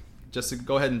 So just to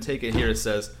go ahead and take it here, it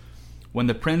says, When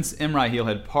the prince Imrahil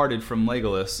had parted from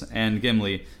Legolas and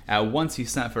Gimli, at once he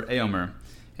sent for Eomer,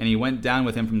 and he went down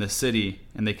with him from the city,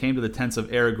 and they came to the tents of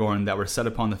Aragorn that were set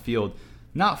upon the field,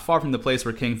 not far from the place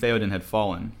where King Theoden had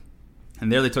fallen.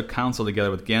 And there they took counsel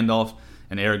together with Gandalf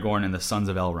and Aragorn and the sons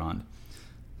of Elrond.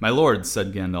 My lords,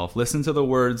 said Gandalf, listen to the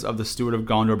words of the steward of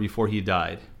Gondor before he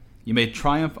died. You may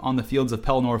triumph on the fields of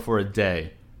Pelennor for a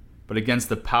day, but against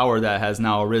the power that has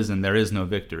now arisen there is no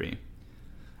victory.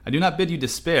 I do not bid you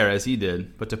despair, as he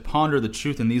did, but to ponder the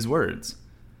truth in these words.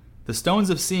 The stones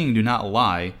of seeing do not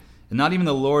lie, and not even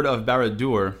the Lord of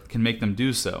Barad-dûr can make them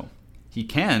do so. He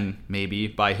can, maybe,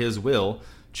 by his will,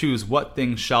 choose what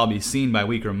things shall be seen by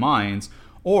weaker minds,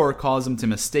 or cause them to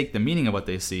mistake the meaning of what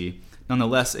they see.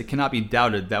 Nonetheless, it cannot be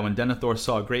doubted that when Denethor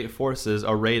saw great forces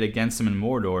arrayed against him in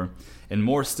Mordor, and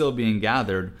more still being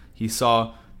gathered, he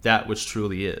saw that which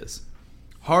truly is.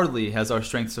 Hardly has our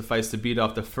strength sufficed to beat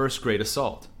off the first great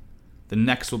assault. The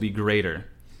next will be greater.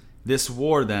 This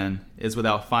war, then, is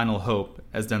without final hope,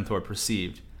 as Denethor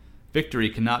perceived. Victory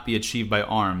cannot be achieved by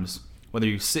arms, whether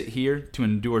you sit here to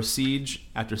endure siege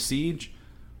after siege,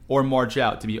 or march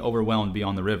out to be overwhelmed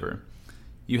beyond the river.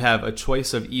 You have a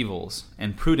choice of evils,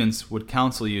 and prudence would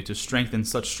counsel you to strengthen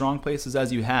such strong places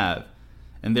as you have,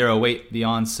 and there await the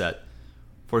onset,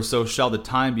 for so shall the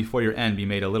time before your end be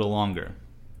made a little longer.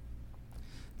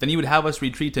 Then you would have us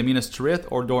retreat to Minas Tirith,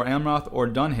 or Dor Amroth, or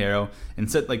Dunharrow, and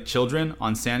sit like children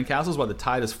on sandcastles while the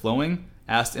tide is flowing?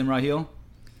 Asked Imrahil.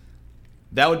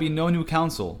 That would be no new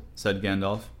counsel, said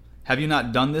Gandalf. Have you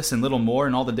not done this and little more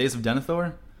in all the days of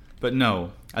Denethor? But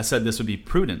no, I said this would be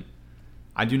prudent.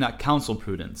 I do not counsel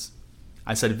prudence.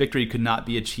 I said victory could not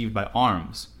be achieved by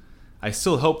arms. I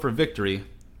still hope for victory,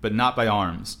 but not by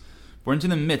arms. For into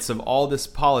the midst of all this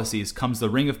policies comes the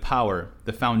ring of power,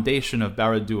 the foundation of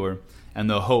Barad-dûr, and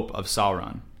the hope of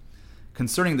Sauron.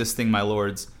 Concerning this thing, my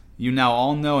lords, you now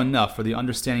all know enough for the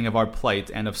understanding of our plight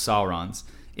and of Sauron's.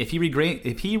 If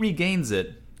he regains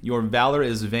it, your valor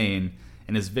is vain,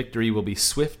 and his victory will be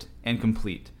swift and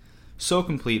complete. So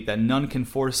complete that none can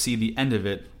foresee the end of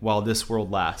it while this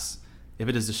world lasts. If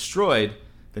it is destroyed,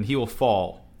 then he will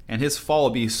fall, and his fall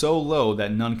will be so low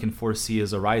that none can foresee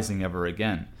his arising ever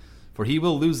again. For he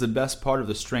will lose the best part of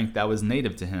the strength that was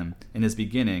native to him in his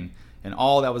beginning, and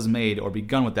all that was made or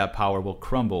begun with that power will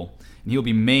crumble, and he will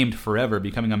be maimed forever,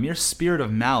 becoming a mere spirit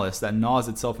of malice that gnaws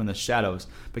itself in the shadows,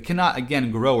 but cannot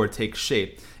again grow or take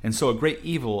shape, and so a great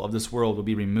evil of this world will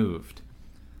be removed.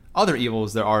 Other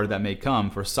evils there are that may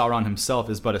come, for Sauron himself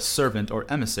is but a servant or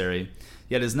emissary,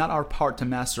 yet it is not our part to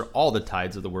master all the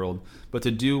tides of the world, but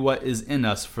to do what is in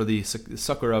us for the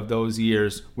succor of those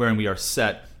years wherein we are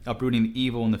set, uprooting the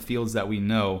evil in the fields that we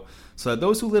know, so that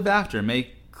those who live after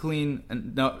may clean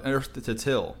earth to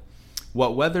till.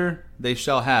 What weather they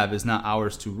shall have is not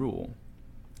ours to rule.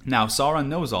 Now Sauron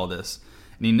knows all this,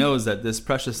 and he knows that this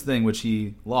precious thing which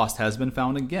he lost has been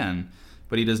found again,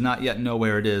 but he does not yet know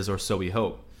where it is, or so we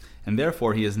hope. And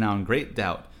therefore he is now in great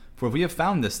doubt. For if we have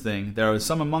found this thing, there are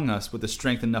some among us with the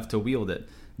strength enough to wield it.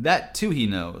 That too he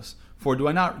knows. For do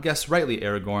I not guess rightly,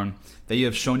 Aragorn, that you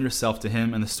have shown yourself to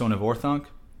him in the Stone of Orthanc?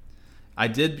 I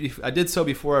did so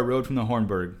before I rode from the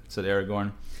Hornburg, said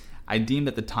Aragorn. I deemed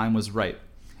that the time was ripe,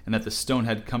 and that the stone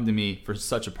had come to me for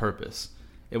such a purpose.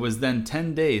 It was then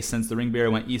 10 days since the ring-bearer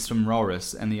went east from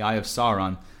Rhoris and the Eye of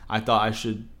Sauron. I thought I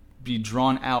should be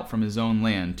drawn out from his own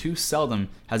land. Too seldom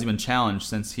has he been challenged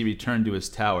since he returned to his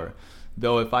tower,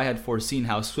 though if I had foreseen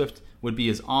how swift would be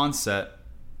his onset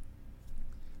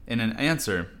in an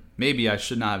answer, maybe I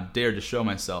should not have dared to show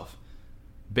myself.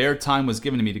 Bare time was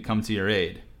given to me to come to your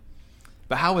aid.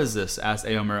 But how is this? Asked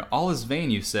Eomer. All is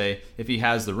vain, you say, if he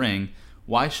has the ring.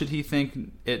 Why should he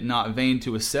think it not vain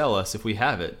to assail us if we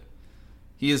have it?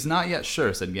 He is not yet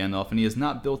sure, said Gandalf, and he has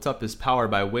not built up his power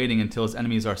by waiting until his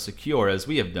enemies are secure, as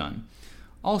we have done.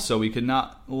 Also, we could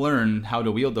not learn how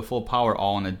to wield the full power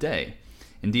all in a day.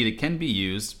 Indeed, it can be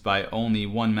used by only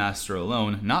one master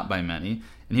alone, not by many,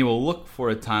 and he will look for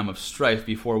a time of strife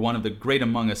before one of the great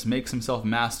among us makes himself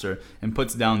master and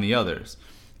puts down the others.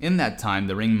 In that time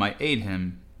the ring might aid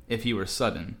him, if he were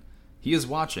sudden. He is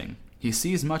watching. He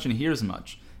sees much and hears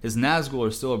much. His Nazgul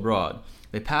are still abroad.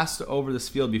 They passed over this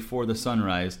field before the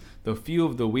sunrise, though few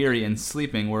of the weary and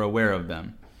sleeping were aware of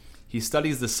them. He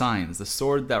studies the signs, the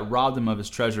sword that robbed him of his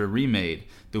treasure remade,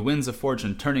 the winds of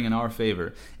fortune turning in our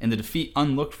favor, and the defeat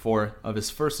unlooked for of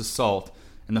his first assault,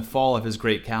 and the fall of his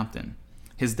great captain.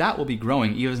 His doubt will be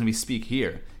growing even as we speak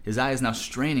here. His eye is now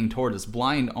straining toward us,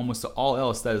 blind almost to all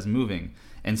else that is moving,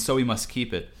 and so we must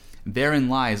keep it. Therein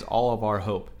lies all of our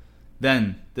hope.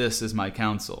 Then this is my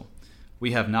counsel.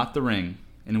 We have not the ring.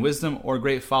 In wisdom or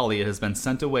great folly it has been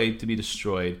sent away to be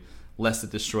destroyed, lest it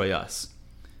destroy us.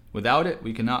 Without it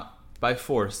we cannot by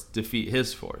force defeat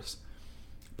his force.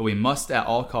 But we must at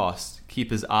all costs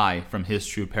keep his eye from his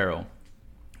true peril.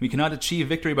 We cannot achieve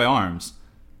victory by arms,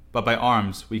 but by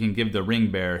arms we can give the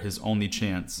ring-bearer his only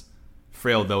chance,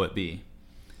 frail though it be.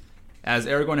 As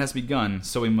Aragorn has begun,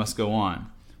 so we must go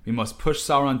on. We must push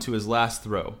Sauron to his last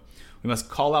throw. We must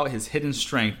call out his hidden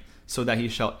strength so that he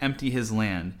shall empty his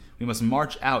land. We must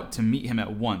march out to meet him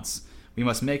at once. We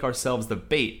must make ourselves the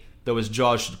bait, though his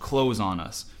jaws should close on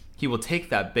us. He will take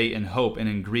that bait in hope and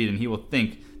in greed, and he will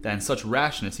think that in such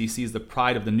rashness he sees the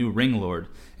pride of the new ring lord,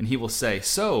 and he will say,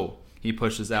 So, he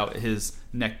pushes out his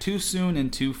neck too soon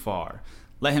and too far.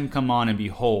 Let him come on, and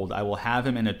behold, I will have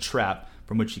him in a trap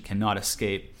from which he cannot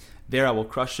escape. There I will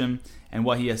crush him, and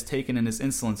what he has taken in his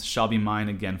insolence shall be mine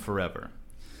again forever.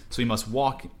 So we must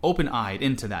walk open-eyed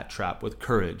into that trap with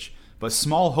courage, but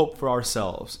small hope for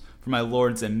ourselves. For my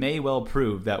lords, it may well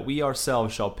prove that we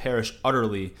ourselves shall perish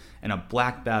utterly in a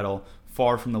black battle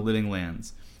far from the living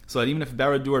lands, so that even if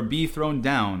Barad-dûr be thrown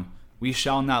down, we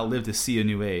shall not live to see a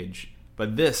new age.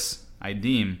 But this, I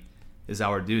deem, is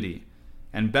our duty,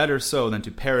 and better so than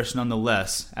to perish none the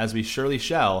less, as we surely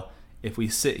shall, if we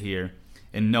sit here,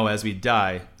 and know as we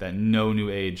die that no new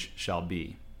age shall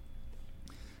be.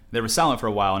 They were silent for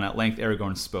a while, and at length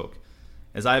Aragorn spoke.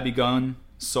 As I have begun,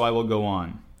 so I will go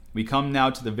on. We come now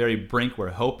to the very brink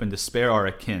where hope and despair are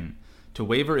akin. To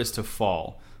waver is to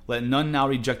fall. Let none now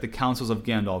reject the counsels of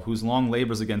Gandalf, whose long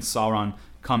labors against Sauron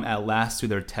come at last to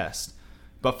their test.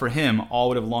 But for him, all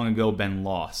would have long ago been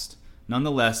lost.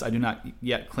 Nonetheless, I do not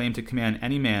yet claim to command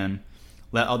any man.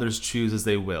 Let others choose as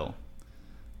they will.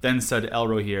 Then said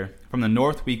Elrohir, From the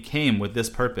north we came with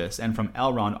this purpose, and from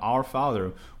Elrond our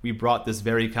father we brought this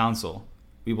very counsel.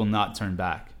 We will not turn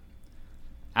back.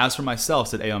 As for myself,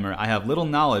 said Eomer, I have little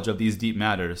knowledge of these deep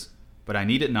matters, but I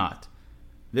need it not.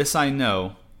 This I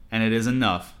know, and it is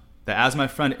enough, that as my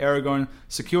friend Aragorn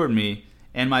secured me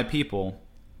and my people,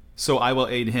 so I will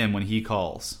aid him when he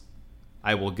calls.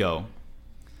 I will go.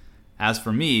 As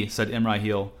for me, said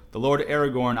Imrahil, the Lord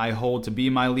Aragorn I hold to be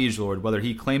my liege lord, whether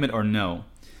he claim it or no.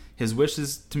 His wish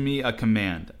is to me a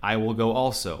command. I will go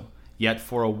also. Yet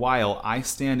for a while I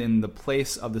stand in the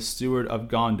place of the steward of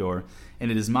Gondor,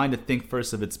 and it is mine to think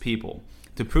first of its people.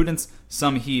 To prudence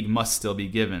some heed must still be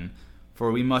given,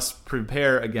 for we must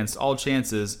prepare against all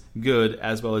chances, good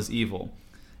as well as evil.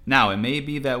 Now it may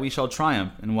be that we shall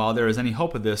triumph, and while there is any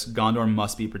hope of this, Gondor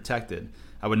must be protected.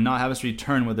 I would not have us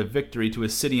return with a victory to a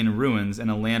city in ruins and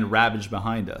a land ravaged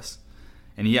behind us.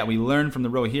 And yet we learn from the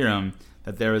Rohirrim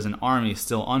that there is an army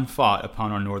still unfought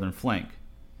upon our northern flank.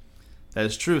 That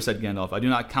is true, said Gandalf. I do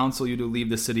not counsel you to leave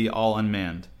the city all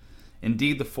unmanned.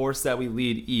 Indeed, the force that we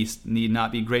lead east need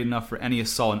not be great enough for any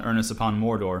assault in earnest upon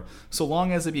Mordor, so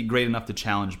long as it be great enough to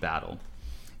challenge battle.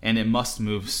 And it must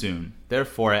move soon.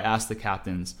 Therefore I ask the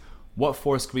captains, what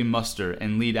force can we muster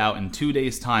and lead out in 2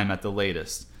 days' time at the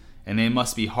latest? And they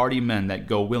must be hardy men that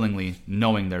go willingly,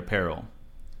 knowing their peril.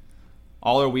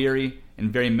 All are weary,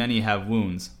 and very many have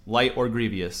wounds, light or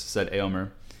grievous, said Eomer.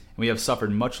 And we have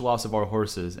suffered much loss of our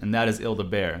horses, and that is ill to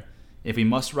bear. If we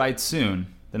must ride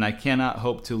soon, then I cannot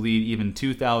hope to lead even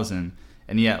 2,000,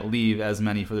 and yet leave as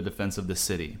many for the defense of the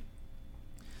city.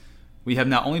 We have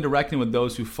not only to reckon with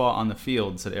those who fought on the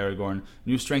field, said Aragorn.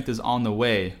 New strength is on the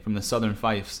way from the southern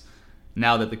fiefs,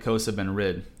 now that the coasts have been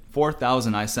rid.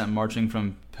 4,000 I sent marching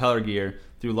from Pelargir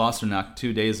through Losternack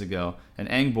 2 days ago, and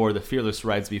Angbor the Fearless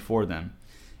rides before them.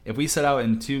 If we set out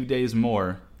in 2 days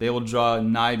more, they will draw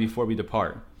nigh before we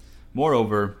depart.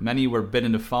 Moreover, many were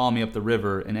bidden to follow me up the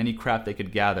river in any craft they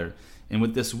could gather, and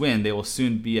with this wind they will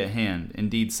soon be at hand.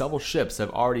 Indeed, several ships have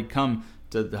already come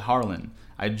to the Harlan.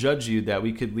 I judge you that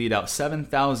we could lead out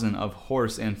 7,000 of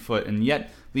horse and foot, and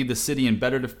yet leave the city in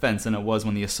better defense than it was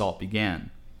when the assault began.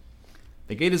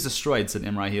 The gate is destroyed, said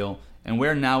Imrahil, and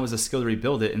where now is the skill to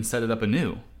rebuild it and set it up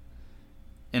anew?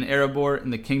 In Erebor, in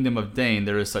the kingdom of Dane,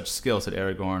 there is such skill, said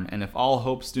Aragorn, and if all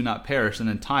hopes do not perish, then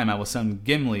in time I will send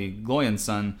Gimli, Gloin's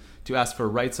son, to ask for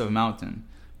rights of mountain.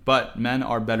 But men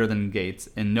are better than gates,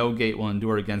 and no gate will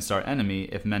endure against our enemy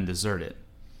if men desert it.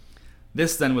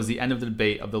 This then was the end of the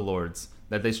debate of the lords,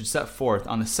 that they should set forth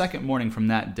on the second morning from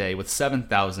that day with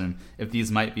 7,000, if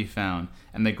these might be found,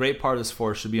 and the great part of this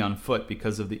force should be on foot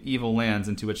because of the evil lands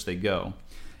into which they go.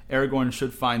 Aragorn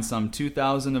should find some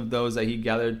 2,000 of those that he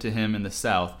gathered to him in the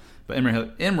south, but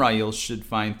Imrahil should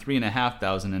find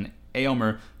 3,500, and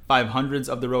Eomer 500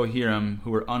 of the Rohirrim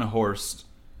who were unhorsed,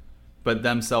 but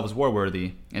themselves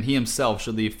war-worthy, and he himself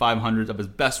should leave 500 of his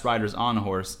best riders on a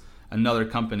horse. Another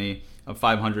company of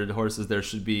 500 horses there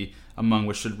should be, among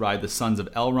which should ride the sons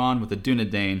of Elrond with the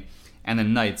Dunedain, and the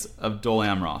knights of Dol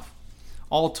Amroth.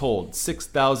 All told,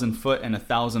 6,000 foot and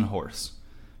 1,000 horse.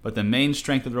 But the main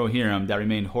strength of the Rohirrim that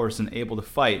remained horse and able to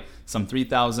fight, some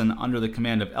 3,000 under the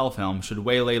command of Elfhelm, should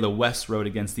waylay the west road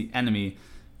against the enemy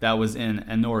that was in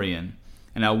Anorion.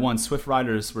 And at once swift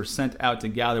riders were sent out to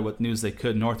gather what news they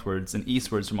could northwards and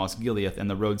eastwards from Osgiliath and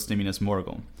the roads to Minas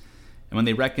Morgul. And when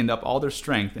they reckoned up all their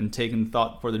strength and taken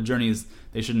thought for the journeys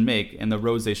they should make and the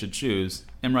roads they should choose,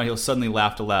 Imrahil suddenly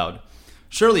laughed aloud.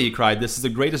 Surely, he cried, this is the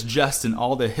greatest jest in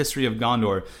all the history of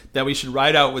Gondor, that we should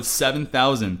ride out with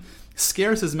 7,000,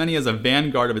 scarce as many as a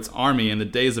vanguard of its army in the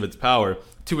days of its power,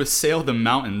 to assail the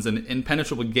mountains and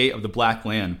impenetrable gate of the Black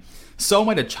Land. So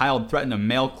might a child threaten a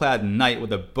mail-clad knight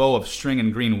with a bow of string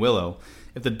and green willow.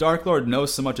 If the Dark Lord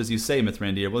knows so much as you say,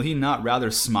 Mithrandir, will he not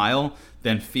rather smile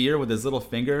than fear with his little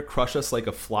finger crush us like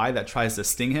a fly that tries to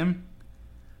sting him?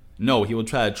 No, he will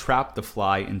try to trap the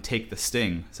fly and take the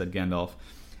sting, said Gandalf.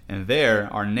 And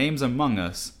there are names among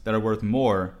us that are worth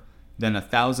more than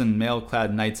 1,000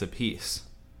 mail-clad knights apiece.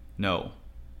 No,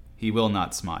 he will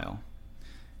not smile.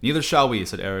 Neither shall we,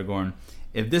 said Aragorn.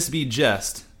 If this be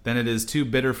jest, then it is too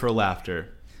bitter for laughter.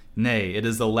 Nay, it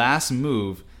is the last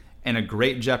move and a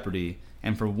great jeopardy,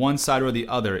 and for one side or the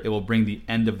other it will bring the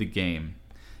end of the game.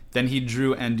 Then he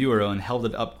drew Andúril and held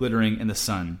it up glittering in the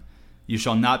sun. You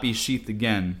shall not be sheathed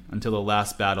again until the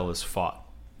last battle is fought,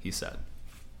 he said.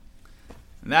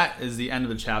 And that is the end of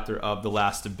the chapter of The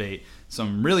Last Debate.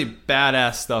 Some really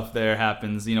badass stuff there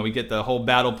happens. You know, we get the whole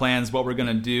battle plans, what we're going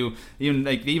to do.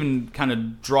 Even kind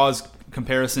of draws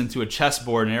comparison to a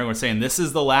chessboard, and everyone's saying this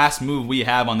is the last move we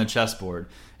have on the chessboard.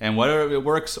 And whether it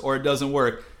works or it doesn't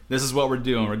work, this is what we're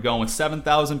doing. We're going with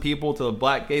 7,000 people to the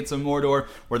Black Gates of Mordor,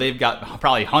 where they've got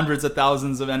probably hundreds of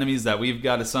thousands of enemies that we've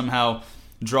got to somehow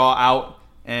draw out.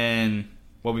 And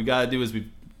what we've got to do is we've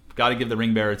got to give the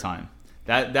ring bearer time.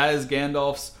 That is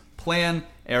Gandalf's plan.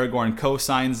 Aragorn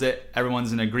co-signs it.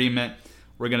 Everyone's in agreement.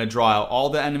 We're going to draw out all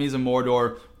the enemies of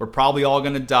Mordor. We're probably all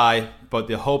going to die, but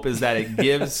the hope is that it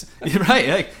gives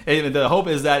right. The hope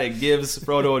is that it gives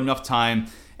Frodo enough time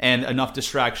and enough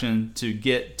distraction to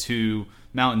get to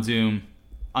Mount Doom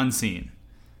unseen.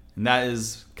 And that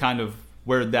is kind of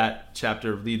where that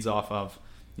chapter leads off of,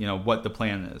 what the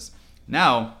plan is.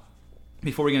 Now,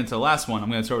 before we get into the last one, I'm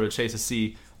going to throw it to Chase to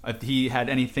see if he had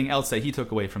anything else that he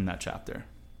took away from that chapter.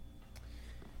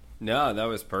 No, that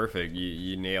was perfect.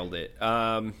 You nailed it.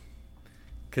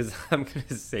 Because I'm going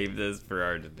to save this for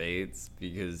our debates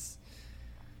because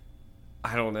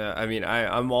I don't know. I mean,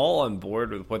 I'm all on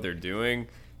board with what they're doing,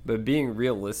 but being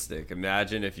realistic,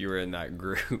 imagine if you were in that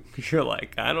group. You're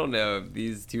like, I don't know if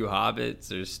these two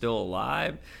hobbits are still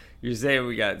alive. You're saying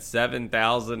we got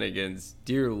 7,000 against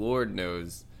dear Lord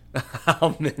knows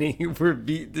how many were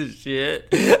beat to shit.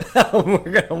 We're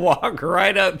going to walk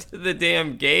right up to the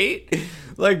damn gate.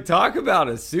 Like, talk about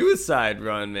a suicide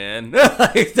run, man.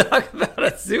 Like, talk about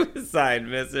a suicide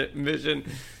mission.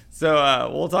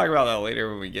 So we'll talk about that later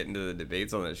when we get into the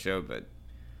debates on the show, but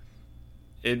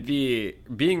it'd be,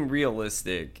 being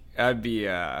realistic, I'd be,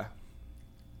 I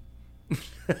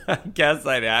guess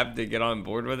I'd have to get on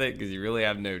board with it because you really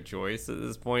have no choice at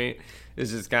this point.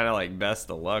 It's just kind of like best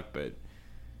of luck, but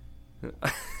it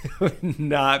would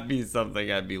not be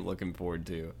something I'd be looking forward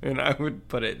to, and I would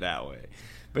put it that way.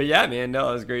 But yeah, man, no,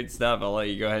 that was great stuff. I'll let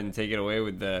you go ahead and take it away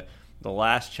with the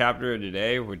last chapter of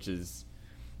today, which is,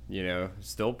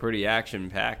 still pretty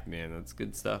action-packed, man. That's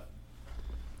good stuff.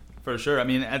 For sure. I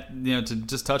mean, to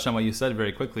just touch on what you said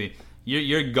very quickly,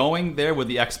 you're going there with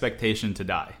the expectation to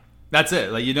die. That's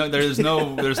it. Like, there's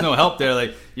no help there.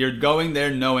 Like, you're going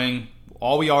there knowing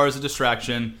all we are is a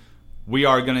distraction. We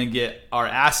are gonna get our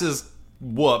asses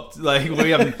whooped. Like,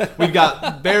 we've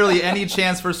got barely any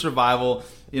chance for survival.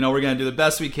 We're gonna do the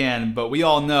best we can, but we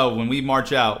all know when we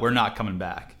march out, we're not coming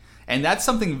back. And that's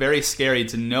something very scary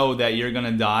to know that you're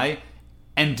gonna die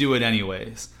and do it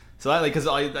anyways. So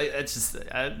it's just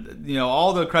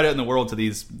all the credit in the world to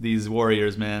these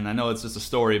warriors, man. I know it's just a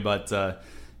story, but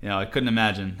I couldn't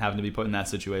imagine having to be put in that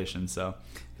situation. So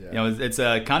it's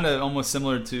kind of almost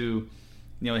similar to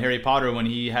Harry Potter when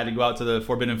he had to go out to the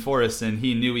Forbidden Forest and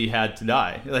he knew he had to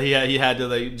die. He had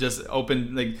to just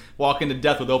walk into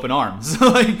death with open arms.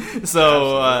 Very Let's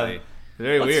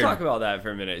weird. Let's talk about that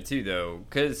for a minute too, though,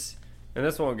 and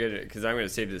this won't get it because I'm going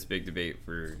to save this big debate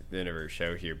for the end of our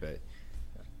show here. But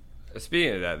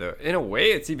speaking of that, though, in a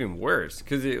way, it's even worse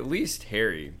because at least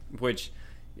Harry, which.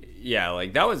 Yeah,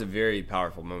 that was a very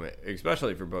powerful moment,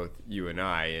 especially for both you and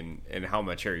I, and how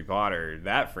much Harry Potter,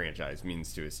 that franchise,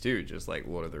 means to us too, just like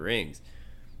Lord of the Rings.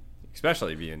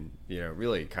 Especially being,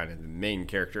 really kind of the main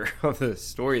character of the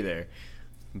story there.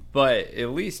 But at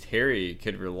least Harry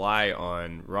could rely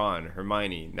on Ron,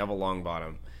 Hermione, Neville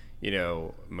Longbottom,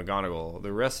 McGonagall,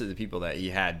 the rest of the people that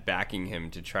he had backing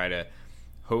him to try to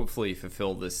hopefully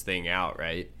fulfill this thing out,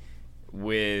 right?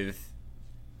 With...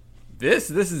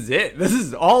 This is it. This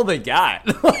is all they got.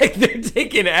 They're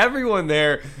taking everyone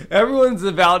there. Everyone's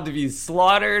about to be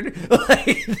slaughtered.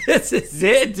 This is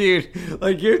it, dude.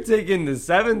 You're taking the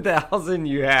 7,000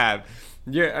 you have.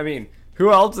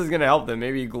 Who else is going to help them?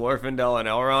 Maybe Glorfindel and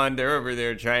Elrond. They're over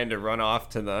there trying to run off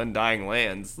to the Undying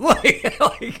Lands.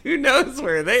 Who knows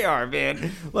where they are,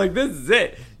 man? This is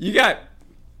it. You got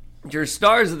your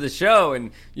stars of the show,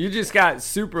 and you just got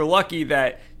super lucky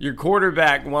that your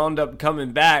quarterback wound up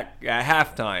coming back at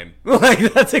halftime.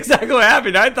 That's exactly what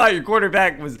happened. I thought your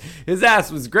quarterback his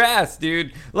ass was grass,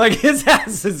 dude. His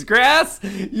ass is grass.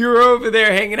 You were over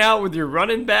there hanging out with your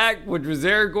running back, which was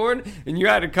Aragorn, and you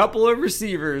had a couple of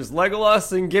receivers,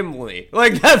 Legolas and Gimli.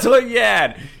 That's what you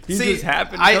had. He just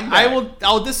happened to come back.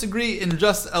 I'll disagree in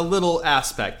just a little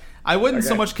aspect. I wouldn't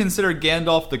so much consider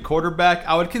Gandalf the quarterback.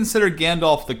 I would consider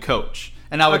Gandalf the coach,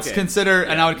 and I would consider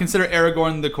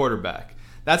Aragorn the quarterback.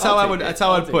 That's how I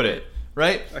would put it,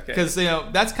 right? Because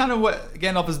that's kind of what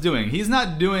Gandalf is doing. He's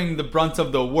not doing the brunt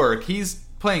of the work. He's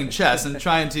playing chess and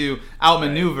trying to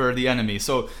outmaneuver the enemy.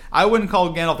 So I wouldn't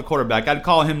call Gandalf the quarterback. I'd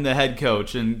call him the head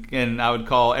coach, and I would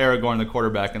call Aragorn the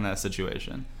quarterback in that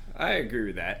situation. I agree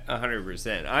with that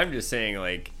 100%. I'm just saying,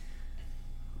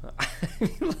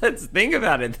 let's think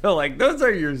about it though. Those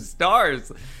are your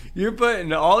stars. You're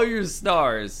putting all your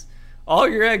stars, all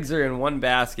your eggs are in one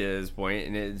basket at this point,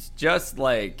 and it's just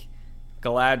like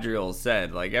Galadriel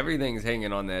said, everything's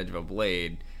hanging on the edge of a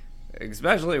blade.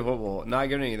 Especially what we'll not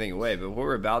giving anything away, but what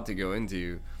we're about to go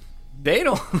into, they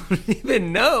don't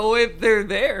even know if they're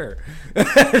there.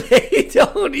 They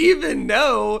don't even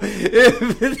know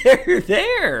if they're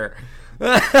there.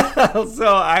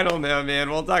 So I don't know, man.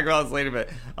 We'll talk about this later, but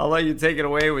I'll let you take it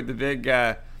away with the big.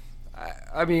 I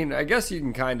guess you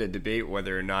can kind of debate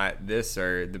whether or not this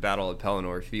or the Battle of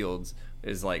Pelennor Fields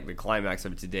is the climax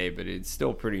of today, but it's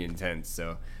still pretty intense.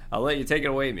 So I'll let you take it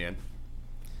away, man.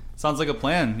 Sounds like a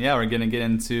plan. Yeah, we're gonna get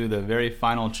into the very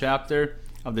final chapter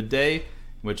of the day,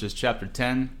 which is chapter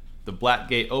 10. The Black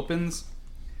Gate opens,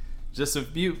 just a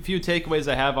few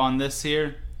takeaways I have on this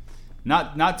here.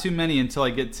 Not too many until I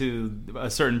get to a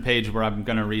certain page where I'm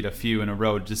going to read a few in a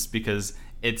row, just because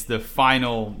it's the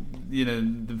final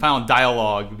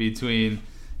dialogue between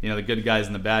the good guys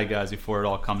and the bad guys before it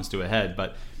all comes to a head.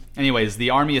 But anyways, the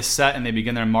army is set and they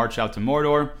begin their march out to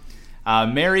Mordor.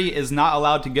 Merry is not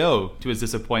allowed to go, to his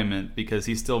disappointment, because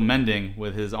he's still mending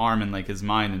with his arm and his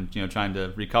mind, and trying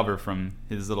to recover from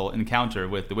his little encounter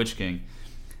with the Witch King.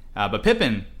 But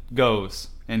Pippin goes,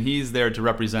 and he's there to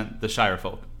represent the Shire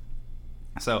folk.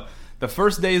 So the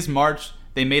first day's march,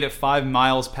 they made it 5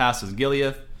 miles past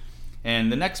Osgiliath. And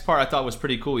the next part I thought was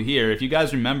pretty cool here. If you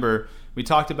guys remember, we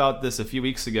talked about this a few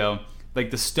weeks ago,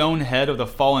 the stone head of the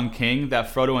fallen king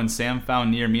that Frodo and Sam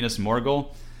found near Minas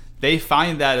Morgul. They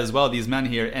find that as well, these men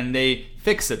here, and they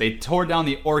fix it. They tore down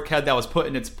the orc head that was put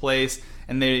in its place,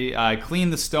 and they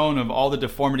cleaned the stone of all the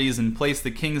deformities and placed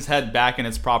the king's head back in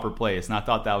its proper place. And I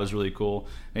thought that was really cool.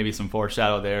 Maybe some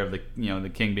foreshadow there of the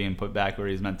king being put back where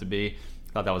he's meant to be.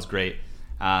 I thought that was great.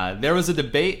 There was a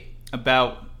debate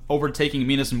about overtaking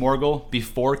Minas Morgul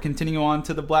before continuing on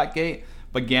to the Black Gate,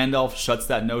 but Gandalf shuts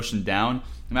that notion down.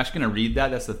 I'm actually going to read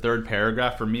that. That's the third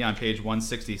paragraph for me on page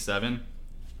 167.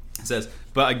 It says,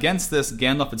 "But against this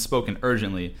Gandalf had spoken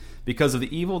urgently, because of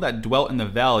the evil that dwelt in the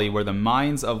valley where the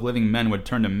minds of living men would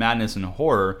turn to madness and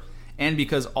horror, and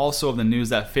because also of the news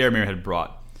that Faramir had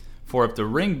brought. For if the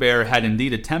Ring-Bearer had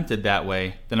indeed attempted that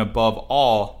way, then above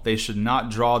all they should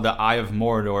not draw the eye of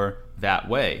Mordor that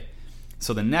way.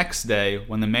 So the next day,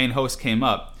 when the main host came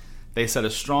up, they set a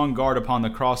strong guard upon the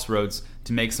crossroads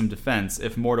to make some defense,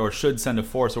 if Mordor should send a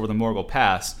force over the Morgul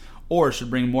Pass, or should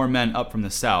bring more men up from the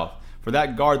south. For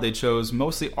that guard they chose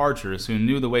mostly archers who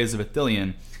knew the ways of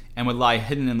Ithilien, and would lie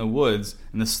hidden in the woods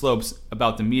and the slopes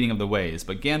about the meeting of the ways.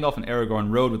 But Gandalf and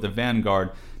Aragorn rode with the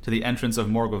vanguard to the entrance of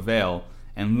Morgul Vale,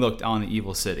 and looked on the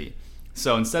evil city."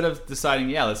 So instead of deciding,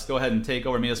 let's go ahead and take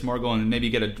over Minas Morgul and maybe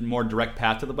get a more direct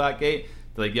path to the Black Gate,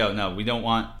 they're no, we don't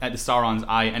want Sauron's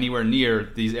eye anywhere near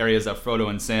these areas that Frodo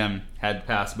and Sam had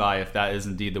passed by, if that is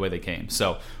indeed the way they came.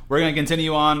 So we're going to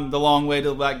continue on the long way to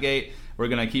the Black Gate. We're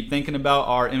going to keep thinking about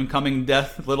our incoming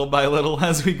death little by little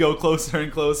as we go closer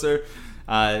and closer.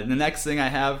 The next thing I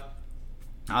have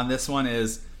on this one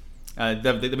is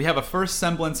we have a first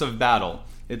semblance of battle.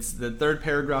 It's the third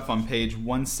paragraph on page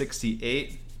 168.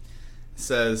 It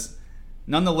says,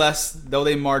 "Nonetheless, though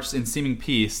they marched in seeming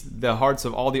peace, the hearts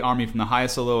of all the army from the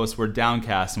highest to lowest were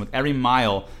downcast, and with every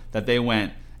mile that they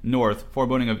went north,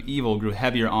 foreboding of evil grew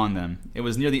heavier on them. It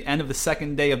was near the end of the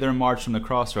second day of their march from the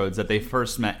crossroads that they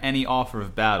first met any offer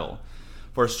of battle.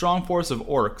 For a strong force of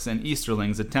orcs and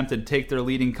Easterlings attempted to take their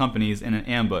leading companies in an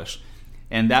ambush,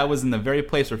 and that was in the very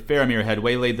place where Faramir had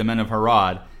waylaid the men of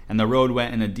Harad, and the road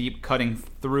went in a deep cutting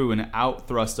through an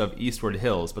outthrust of eastward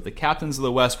hills. But the captains of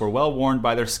the west were well warned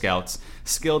by their scouts,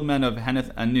 skilled men of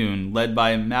Henneth Anun, led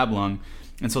by Mablung,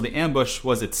 and so the ambush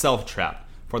was itself trapped.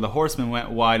 For the horsemen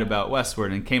went wide about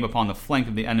westward, and came upon the flank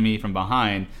of the enemy from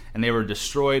behind, and they were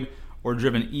destroyed or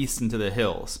driven east into the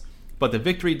hills. But the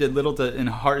victory did little to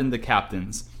enhearten the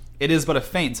captains. It is but a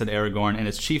feint, said Aragorn, and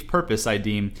its chief purpose, I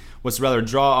deem, was to rather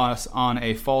draw us on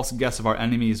a false guess of our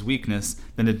enemy's weakness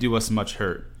than to do us much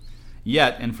hurt.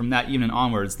 Yet, and from that evening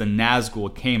onwards, the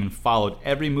Nazgul came and followed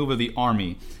every move of the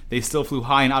army. They still flew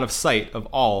high and out of sight of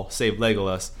all save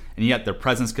Legolas, and yet their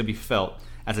presence could be felt,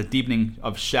 as a deepening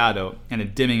of shadow and a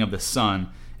dimming of the sun.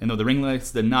 And though the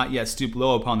ringlets did not yet stoop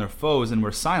low upon their foes and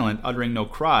were silent, uttering no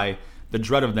cry, the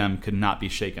dread of them could not be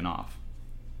shaken off.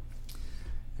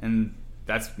 And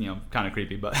that's, kind of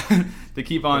creepy, but to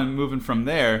keep on moving from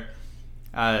there,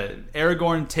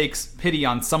 Aragorn takes pity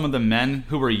on some of the men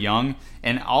who were young,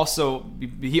 and also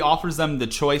he offers them the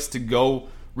choice to go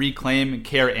reclaim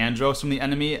Caer Andros from the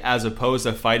enemy as opposed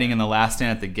to fighting in the last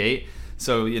stand at the gate.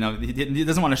 So, he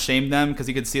doesn't want to shame them because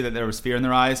he could see that there was fear in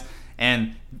their eyes.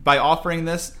 And by offering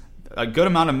this, a good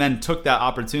amount of men took that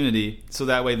opportunity so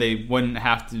that way they wouldn't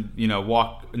have to,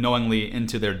 walk knowingly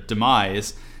into their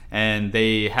demise. And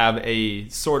they have a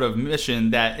sort of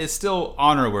mission that is still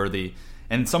honor-worthy.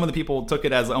 And some of the people took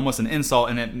it as almost an insult,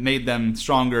 and it made them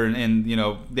stronger, and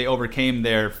they overcame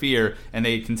their fear, and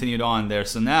they continued on there.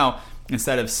 So now,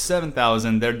 instead of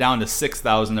 7,000, they're down to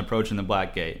 6,000 approaching the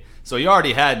Black Gate. So you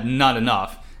already had not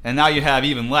enough, and now you have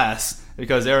even less,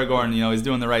 because Aragorn, is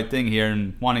doing the right thing here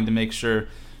and wanting to make sure,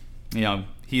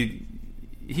 he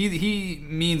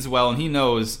means well, and he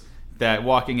knows that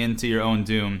walking into your own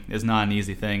doom is not an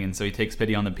easy thing, and so he takes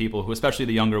pity on the people, who, especially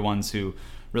the younger ones, who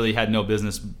really had no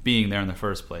business being there in the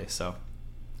first place. So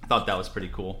I thought that was pretty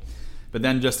cool. But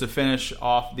then just to finish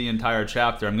off the entire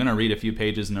chapter, I'm going to read a few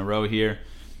pages in a row here.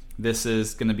 This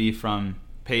is going to be from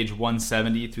page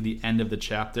 170 through the end of the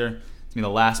chapter. It's going to be the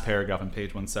last paragraph on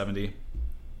page 170. It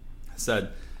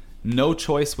said, "No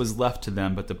choice was left to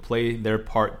them but to play their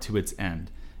part to its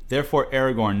end. Therefore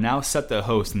Aragorn now set the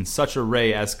host in such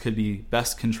array as could be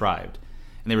best contrived.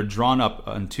 And they were drawn up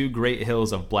on two great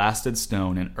hills of blasted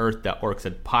stone and earth that orcs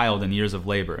had piled in years of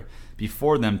labor.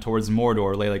 Before them towards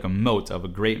Mordor lay like a moat of a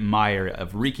great mire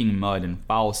of reeking mud and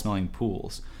foul-smelling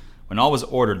pools. When all was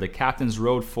ordered, the captains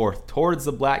rode forth towards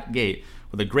the Black Gate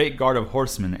with a great guard of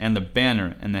horsemen and the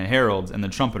banner and the heralds and the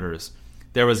trumpeters.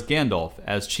 There was Gandalf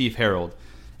as chief herald,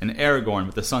 and Aragorn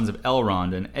with the sons of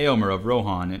Elrond and Eomer of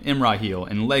Rohan and Imrahil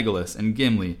and Legolas and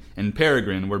Gimli and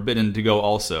Peregrine were bidden to go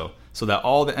also, so that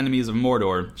all the enemies of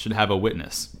Mordor should have a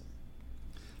witness.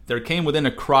 There came within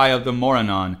a cry of the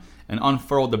Morannon, and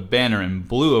unfurled the banner and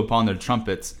blew upon their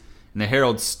trumpets, and the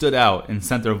heralds stood out and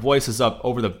sent their voices up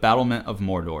over the battlement of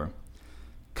Mordor.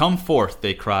 Come forth,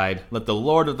 they cried, let the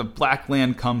Lord of the Black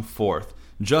Land come forth.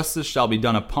 Justice shall be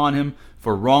done upon him,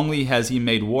 for wrongly has he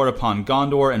made war upon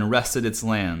Gondor and wrested its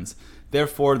lands.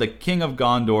 Therefore the king of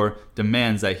Gondor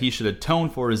demands that he should atone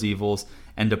for his evils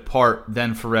and depart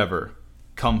then forever.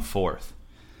 Come forth."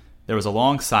 There was a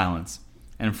long silence,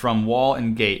 and from wall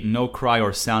and gate no cry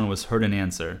or sound was heard in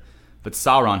answer. But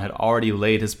Sauron had already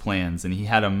laid his plans, and he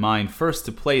had a mind first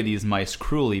to play these mice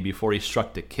cruelly before he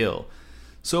struck to kill.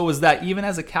 So it was that even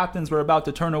as the captains were about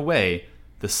to turn away,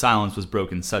 the silence was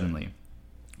broken suddenly.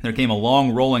 There came a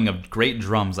long rolling of great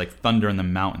drums like thunder in the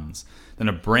mountains, then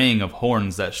a braying of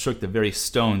horns that shook the very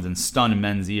stones and stunned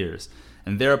men's ears.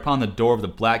 And thereupon the door of the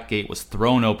Black Gate was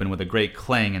thrown open with a great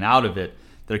clang, and out of it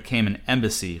there came an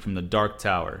embassy from the Dark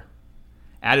Tower.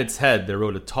 At its head there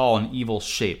rode a tall and evil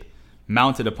shape,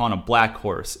 mounted upon a black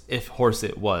horse, if horse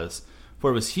it was,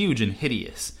 for it was huge and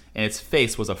hideous, and its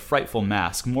face was a frightful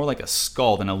mask, more like a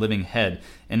skull than a living head,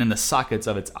 and in the sockets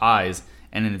of its eyes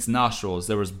and in its nostrils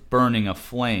there was burning a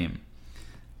flame.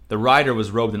 The rider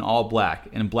was robed in all black,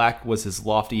 and black was his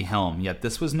lofty helm, yet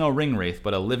this was no ringwraith,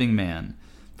 but a living man.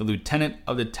 The lieutenant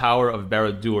of the Tower of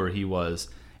Barad-dûr he was,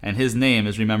 and his name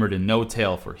is remembered in no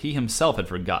tale, for he himself had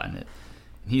forgotten it.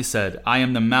 And he said, I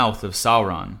am the mouth of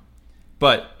Sauron.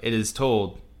 But it is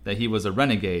told that he was a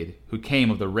renegade, who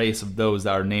came of the race of those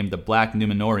that are named the Black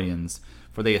Númenóreans,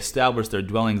 for they established their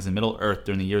dwellings in Middle-earth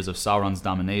during the years of Sauron's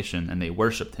domination, and they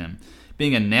worshipped him,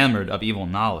 being enamored of evil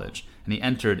knowledge. And he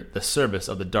entered the service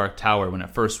of the Dark Tower when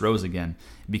it first rose again,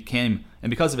 and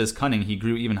because of his cunning he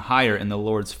grew even higher in the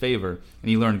Lord's favor, and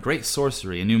he learned great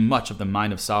sorcery, and knew much of the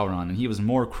mind of Sauron, and he was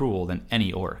more cruel than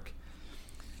any orc.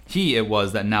 He it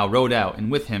was that now rode out,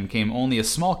 and with him came only a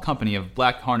small company of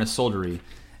black harnessed soldiery,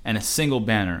 and a single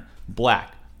banner,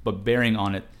 black, but bearing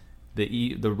on it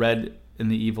the red in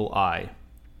the evil eye.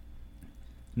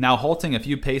 Now halting a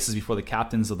few paces before the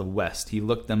captains of the west, he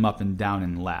looked them up and down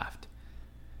and laughed.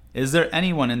 Is there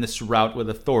anyone in this rout with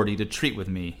authority to treat with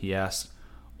me, he asked,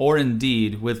 or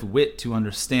indeed with wit to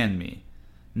understand me?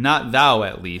 Not thou,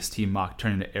 at least, he mocked,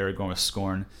 turning to Aragorn with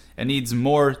scorn. It needs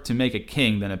more to make a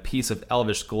king than a piece of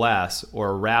elvish glass or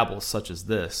a rabble such as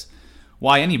this.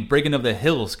 Why, any brigand of the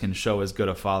hills can show as good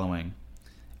a following.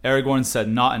 Aragorn said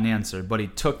not an answer, but he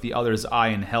took the other's eye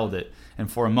and held it, and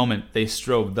for a moment they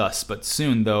strove thus, but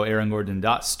soon, though Aragorn did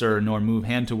not stir nor move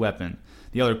hand to weapon,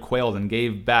 the other quailed and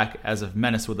gave back as if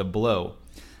menaced with a blow.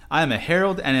 I am a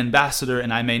herald and ambassador,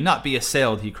 and I may not be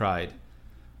assailed, he cried.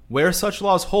 Where such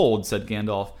laws hold, said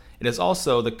Gandalf, it is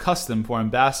also the custom for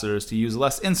ambassadors to use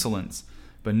less insolence.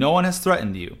 But no one has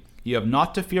threatened you. You have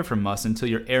naught to fear from us until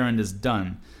your errand is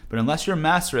done. But unless your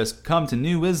master has come to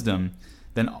new wisdom,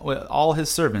 then with all his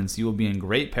servants you will be in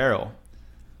great peril.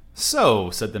 So,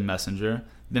 said the messenger,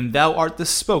 then thou art the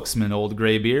spokesman, old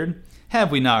greybeard.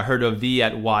 Have we not heard of thee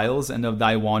at whiles and of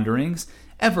thy wanderings,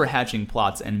 ever hatching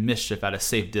plots and mischief at a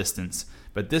safe distance?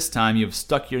 But this time you have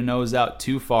stuck your nose out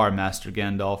too far, Master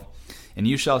Gandalf, and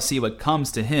you shall see what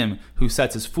comes to him who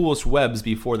sets his foolish webs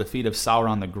before the feet of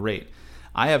Sauron the Great.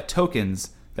 I have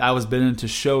tokens that I was bidden to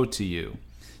show to you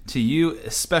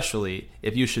especially,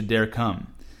 if you should dare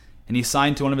come. And he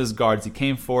signed to one of his guards. He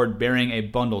came forward bearing a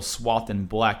bundle swathed in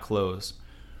black cloths.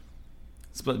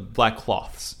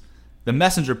 The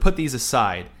messenger put these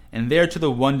aside, and there to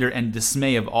the wonder and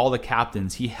dismay of all the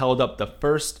captains, he held up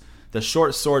the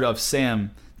short sword of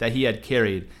Sam that he had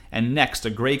carried, and next a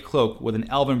grey cloak with an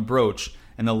elven brooch,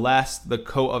 and the last the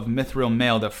coat of mithril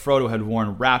mail that Frodo had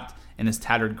worn wrapped in his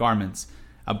tattered garments.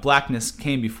 A blackness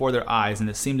came before their eyes, and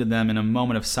it seemed to them in a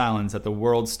moment of silence that the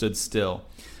world stood still.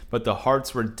 But the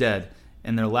hearts were dead,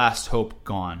 and their last hope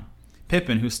gone.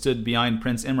 Pippin, who stood behind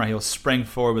Prince Imrahil, sprang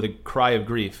forward with a cry of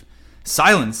grief.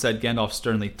 Silence, said Gandalf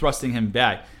sternly, thrusting him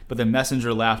back, but the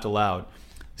messenger laughed aloud.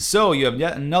 "So you have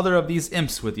yet another of these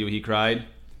imps with you," he cried.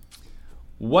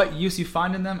 "What use you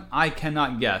find in them, I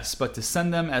cannot guess, but to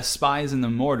send them as spies into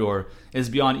Mordor is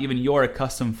beyond even your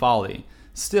accustomed folly.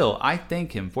 Still, I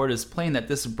thank him, for it is plain that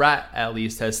this brat at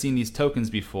least has seen these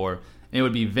tokens before, and it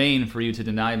would be vain for you to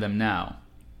deny them now."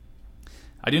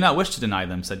 "I do not wish to deny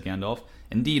them," said Gandalf.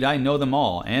 "Indeed, I know them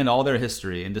all, and all their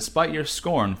history, and despite your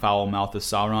scorn, foul mouth of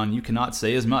Sauron, you cannot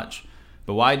say as much.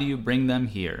 But why do you bring them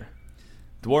here?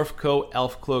 Dwarf coat,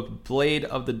 elf cloak, blade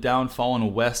of the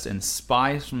downfallen west, and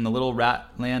spies from the little rat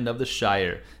land of the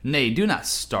Shire. Nay, do not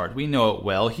start, we know it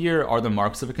well. Here are the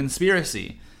marks of a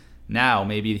conspiracy. Now,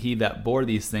 maybe he that bore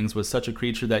these things was such a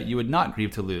creature that you would not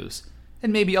grieve to lose.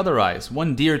 And maybe otherwise,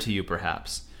 one dear to you,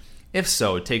 perhaps. If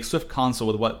so, take swift counsel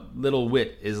with what little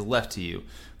wit is left to you,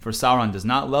 for Sauron does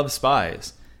not love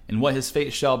spies, and what his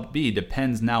fate shall be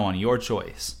depends now on your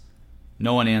choice."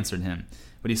 No one answered him,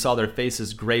 but he saw their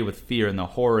faces gray with fear and the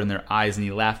horror in their eyes, and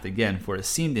he laughed again, for it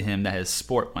seemed to him that his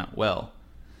sport went well.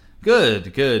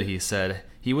 "Good, good," he said.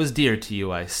 "He was dear to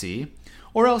you, I see.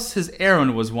 Or else his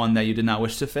errand was one that you did not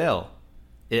wish to fail."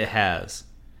 "It has.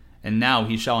 And now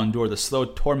he shall endure the slow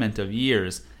torment of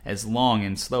years, as long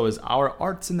and slow as our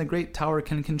arts in the great tower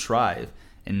can contrive,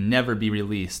 and never be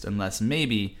released, unless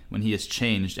maybe when he is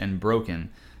changed and broken,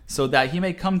 so that he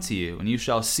may come to you, and you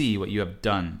shall see what you have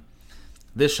done.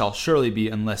 This shall surely be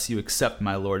unless you accept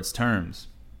my lord's terms."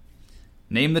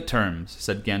 "Name the terms,"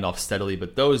 said Gandalf steadily,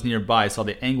 but those nearby saw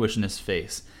the anguish in his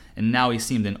face, and now he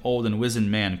seemed an old and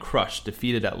wizened man, crushed,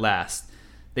 defeated at last.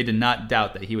 They did not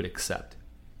doubt that he would accept.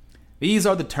 "These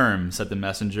are the terms," said the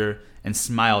messenger, and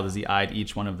smiled as he eyed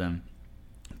each one of them.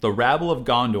 "The rabble of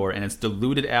Gondor and its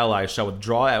deluded allies shall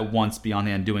withdraw at once beyond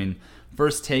the Anduin,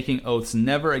 first taking oaths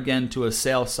never again to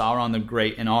assail Sauron the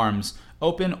Great in arms,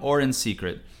 open or in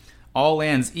secret. All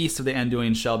lands east of the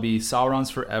Anduin shall be Sauron's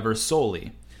forever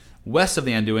solely. West of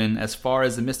the Anduin, as far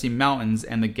as the Misty Mountains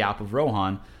and the Gap of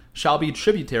Rohan, shall be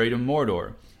tributary to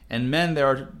Mordor, and men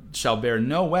there shall bear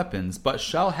no weapons, but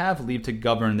shall have leave to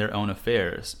govern their own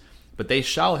affairs. But they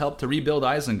shall help to rebuild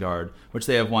Isengard, which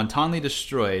they have wantonly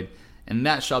destroyed, and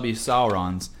that shall be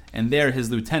Sauron's, and there his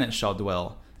lieutenant shall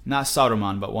dwell, not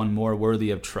Saruman, but one more worthy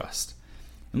of trust."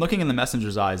 And looking in the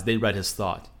messenger's eyes, they read his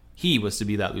thought. He was to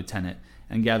be that lieutenant,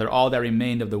 and gather all that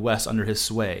remained of the West under his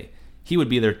sway. He would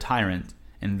be their tyrant,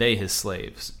 and they his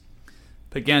slaves.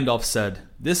 But Gandalf said,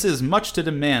 "This is much to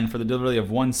demand for the delivery of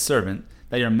one servant,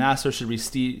 that your master should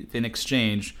receive in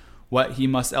exchange what he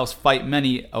must else fight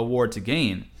many a war to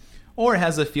gain. Or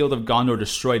has the field of Gondor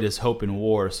destroyed his hope in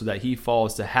war, so that he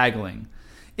falls to haggling?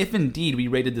 If indeed we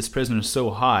rated this prisoner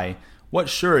so high, what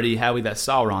surety have we that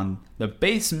Sauron, the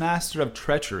base master of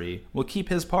treachery, will keep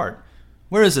his part?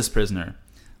 Where is this prisoner?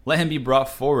 Let him be brought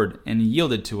forward and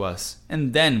yielded to us,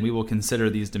 and then we will consider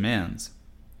these demands."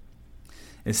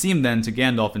 It seemed then to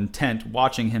Gandalf, intent,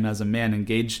 watching him as a man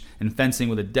engaged in fencing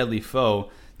with a deadly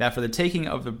foe, that for the taking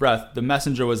of the breath the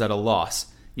messenger was at a loss.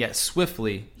 Yet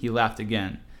swiftly he laughed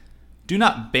again. "Do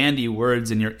not bandy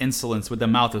words in your insolence with the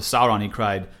mouth of Sauron," he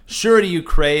cried. "Surety you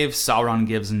crave, Sauron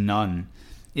gives none.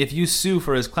 If you sue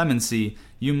for his clemency,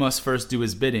 you must first do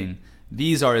his bidding.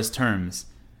 These are his terms.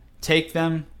 Take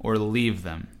them or leave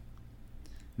them."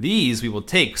 "These we will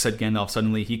take," said Gandalf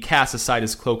suddenly. He cast aside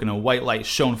his cloak, and a white light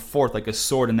shone forth like a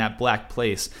sword in that black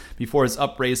place. Before his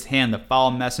upraised hand the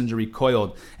foul messenger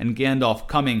recoiled, and Gandalf,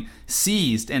 coming,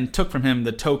 seized and took from him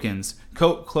the tokens,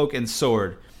 coat, cloak, and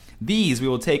sword. "These we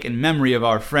will take in memory of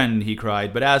our friend," he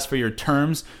cried, "but as for your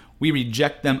terms, we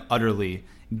reject them utterly.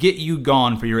 Get you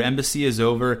gone, for your embassy is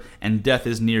over, and death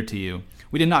is near to you.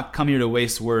 We did not come here to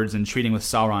waste words in treating with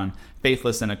Sauron,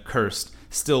 faithless and accursed,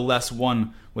 still less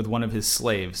one with one of his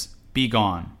slaves. Be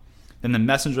gone." Then the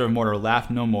messenger of Mordor laughed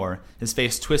no more, his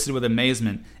face twisted with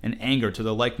amazement and anger to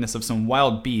the likeness of some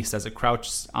wild beast as it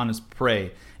crouches on its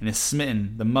prey and is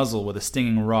smitten the muzzle with a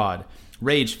stinging rod.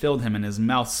 Rage filled him, and his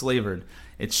mouth slavered.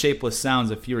 Its shapeless sounds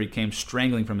of fury came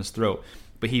strangling from his throat,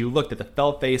 but he looked at the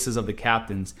fell faces of the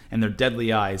captains and their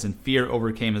deadly eyes, and fear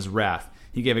overcame his wrath.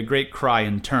 He gave a great cry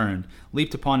and turned,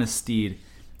 leaped upon his steed,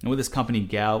 and with his company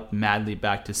galloped madly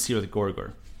back to Cirith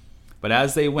Gorgor. But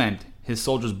as they went, his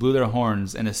soldiers blew their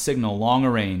horns in a signal long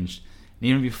arranged, and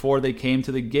even before they came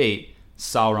to the gate,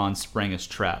 Sauron sprang his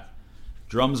trap.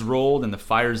 Drums rolled and the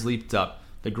fires leaped up.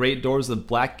 The great doors of the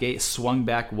black gate swung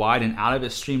back wide, and out of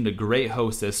it streamed a great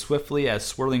host as swiftly as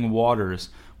swirling waters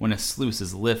when a sluice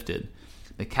is lifted.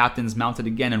 The captains mounted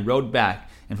again and rode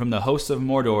back, and from the hosts of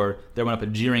Mordor there went up a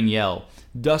jeering yell.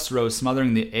 Dust rose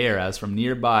smothering the air as from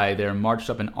nearby there marched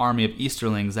up an army of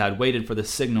Easterlings that had waited for the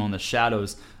signal in the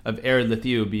shadows of Ered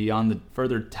Luthien beyond the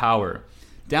further tower.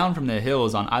 Down from the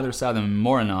hills on either side of the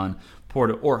Morannon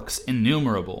poured orcs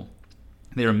innumerable.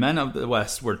 Their men of the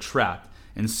west were trapped,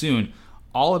 and soon,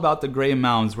 all about the gray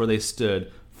mounds where they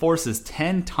stood, forces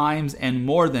 10 times and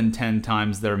more than 10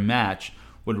 times their match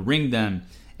would ring them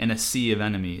in a sea of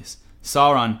enemies.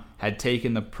 Sauron had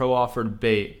taken the proffered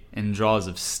bait in jaws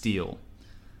of steel.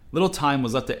 Little time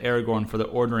was left to Aragorn for the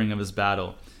ordering of his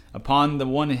battle. Upon the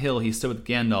one hill he stood with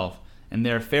Gandalf, and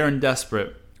there, fair and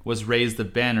desperate, was raised the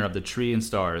banner of the tree and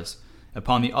stars.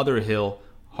 Upon the other hill,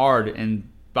 hard and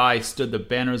by stood the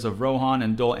banners of Rohan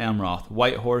and Dol Amroth,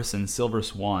 White Horse and Silver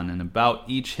Swan, and about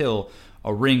each hill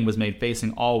a ring was made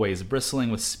facing always, bristling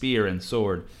with spear and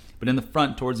sword. But in the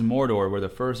front towards Mordor, where the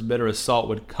first bitter assault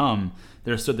would come,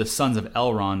 there stood the sons of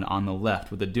Elrond on the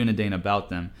left, with the Dunedain about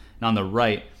them, and on the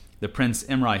right the Prince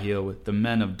Imrahil with the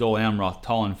men of Dol Amroth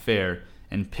tall and fair,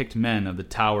 and picked men of the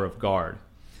Tower of Guard.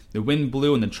 The wind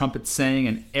blew and the trumpets sang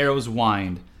and arrows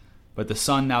whined, but the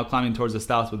sun now climbing towards the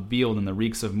south with Beeld and the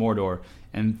reeks of Mordor,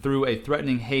 and through a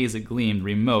threatening haze it gleamed,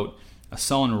 remote, a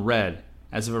sullen red,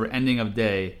 as if it were ending of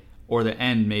day, or the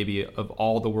end, maybe, of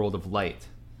all the world of light.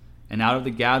 And out of the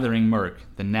gathering murk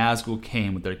the Nazgul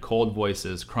came with their cold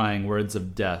voices, crying words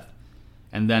of death,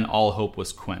 and then all hope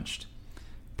was quenched.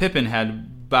 Pippin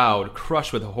had bowed,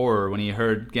 crushed with horror, when he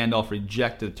heard Gandalf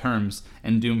reject the terms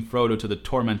and doom Frodo to the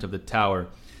torment of the tower.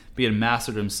 But he had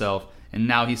mastered himself, and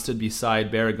now he stood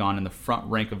beside Baragon in the front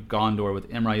rank of Gondor with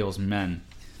Imrahil's men.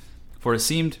 For it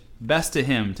seemed best to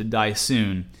him to die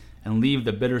soon, and leave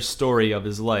the bitter story of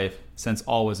his life, since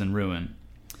all was in ruin.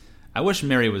 "I wish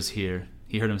Merry was here,"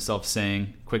 he heard himself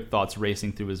saying, quick thoughts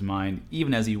racing through his mind,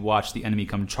 even as he watched the enemy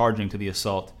come charging to the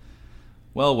assault.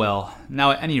 Well,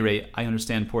 now at any rate I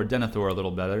understand poor Denethor a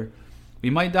little better. We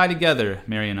might die together,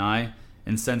 Merry and I,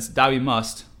 and since die we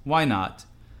must, why not?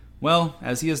 Well,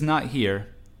 as he is not here,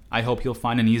 I hope he'll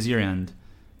find an easier end.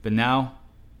 But now,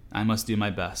 I must do my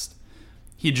best.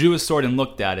 He drew his sword and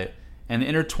looked at it, and the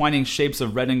intertwining shapes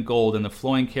of red and gold and the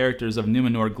flowing characters of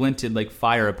Numenor glinted like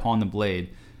fire upon the blade.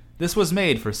 This was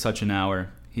made for such an hour,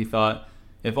 he thought.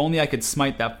 If only I could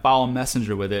smite that foul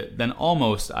messenger with it, then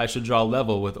almost I should draw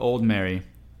level with old Merry.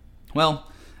 Well,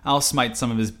 I'll smite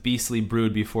some of his beastly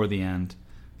brood before the end.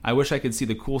 I wish I could see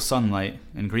the cool sunlight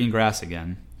and green grass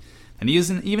again. And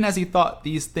even as he thought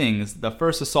these things, the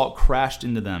first assault crashed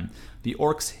into them. The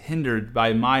orcs, hindered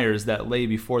by mires that lay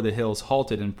before the hills,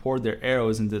 halted and poured their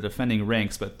arrows into the defending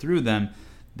ranks, but through them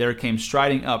there came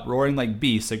striding up, roaring like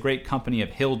beasts, a great company of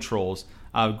hill trolls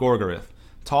out of Gorgoroth.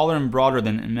 Taller and broader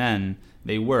than men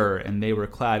they were, and they were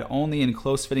clad only in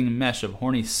close-fitting mesh of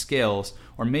horny scales,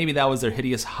 or maybe that was their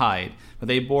hideous hide, but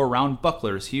they bore round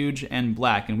bucklers, huge and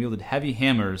black, and wielded heavy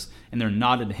hammers in their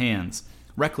knotted hands.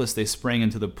 Reckless they sprang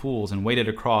into the pools and waded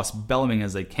across, bellowing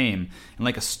as they came, and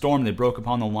like a storm they broke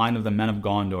upon the line of the men of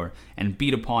Gondor, and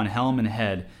beat upon helm and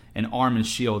head, and arm and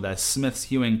shield, as smiths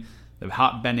hewing the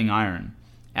hot-bending iron.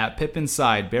 At Pippin's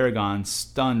side Baragon,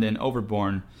 stunned and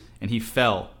overborne, and he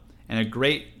fell, and a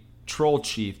great troll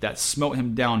chief that smote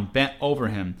him down bent over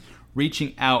him,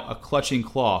 reaching out a clutching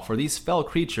claw, for these fell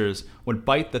creatures would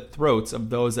bite the throats of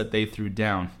those that they threw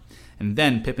down. And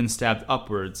then Pippin stabbed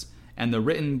upwards, and the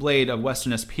written blade of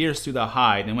Westerness pierced through the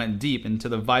hide and went deep into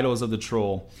the vitals of the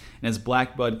troll, and his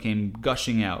black blood came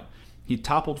gushing out. He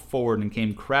toppled forward and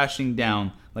came crashing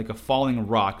down like a falling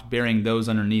rock, burying those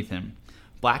underneath him.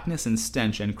 Blackness and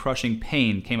stench and crushing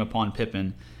pain came upon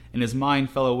Pippin, and his mind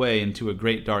fell away into a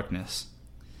great darkness.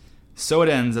 So it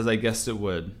ends as I guessed it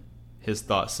would, his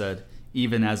thought said,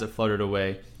 even as it fluttered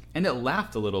away, and it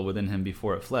laughed a little within him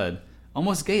before it fled.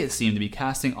 Almost gay it seemed to be,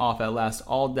 casting off at last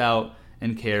all doubt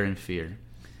and care and fear.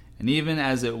 And even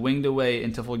as it winged away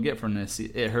into forgetfulness,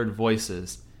 it heard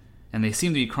voices, and they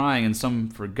seemed to be crying in some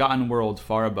forgotten world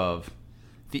far above.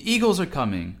 "The eagles are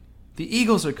coming! The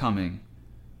eagles are coming!"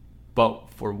 But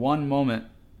for one moment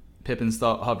Pippin's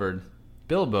thought hovered.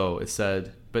 Bilbo, it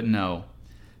said, but no.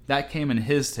 That came in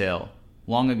his tale,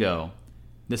 long ago.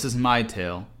 This is my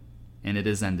tale, and it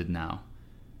is ended now.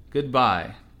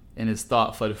 Goodbye, and his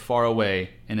thought fled far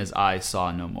away, and his eyes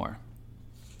saw no more.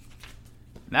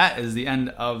 That is the end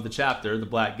of the chapter, The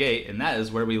Black Gate, and that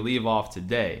is where we leave off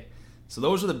today. So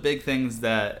those are the big things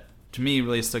that, to me,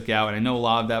 really stuck out, and I know a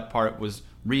lot of that part was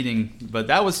reading, but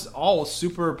that was all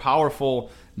super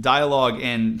powerful dialogue,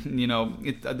 and,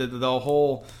 the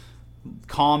whole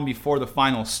calm before the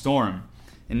final storm.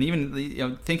 And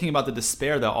even thinking about the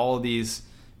despair that all of these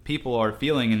people are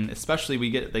feeling, and especially we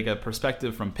get like a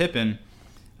perspective from Pippin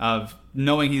of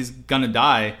knowing he's gonna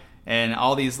die, and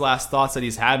all these last thoughts that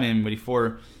he's having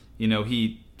before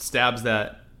he stabs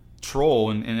that troll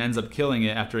and ends up killing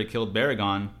it after it killed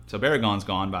Baragon. So Baragon's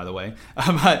gone, by the way.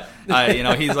 But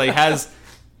he's like has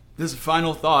this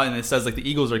final thought, and it says like the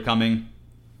eagles are coming.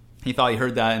 He thought he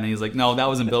heard that, and he's like, no, that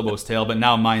was in Bilbo's tale, but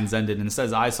now mine's ended. And it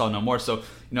says, I saw no more. So,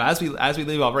 as we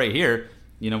leave off right here,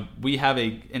 we have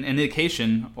an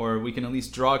indication, or we can at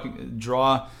least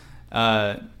draw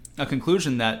a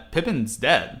conclusion that Pippin's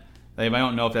dead. I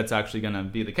don't know if that's actually going to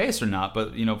be the case or not,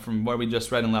 but, from where we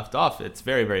just read and left off, it's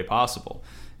very, very possible.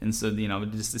 And so,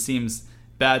 it seems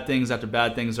bad things after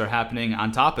bad things are happening.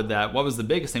 On top of that, what was the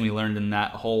biggest thing we learned in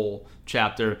that whole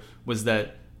chapter was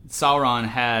that Sauron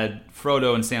had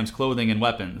Frodo and Sam's clothing and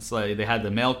weapons. Like, they had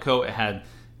the mail coat, it had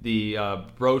the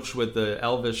brooch with the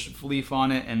elvish leaf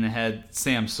on it, and it had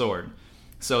Sam's sword.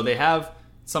 So they have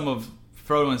some of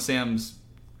Frodo and Sam's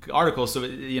articles.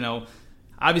 So,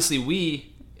 obviously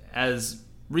we, as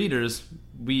readers,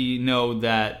 we know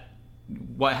that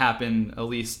what happened, at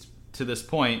least to this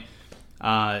point,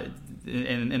 in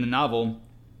the novel,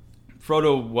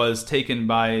 Frodo was taken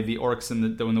by the orcs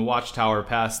in the Watchtower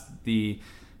past the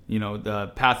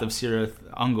path of Cirith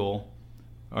Ungol,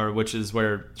 or which is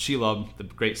where Shelob, the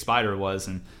great spider, was,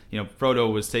 and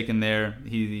Frodo was taken there.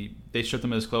 They stripped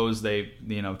him of his clothes. They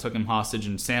took him hostage,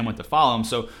 and Sam went to follow him.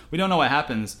 So we don't know what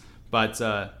happens, but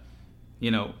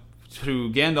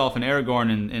through Gandalf and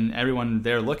Aragorn and everyone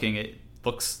there looking, it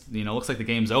looks like the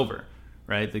game's over,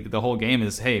 right? The whole game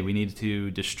is, hey, we need to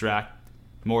distract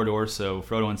Mordor so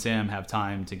Frodo and Sam have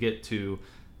time to get to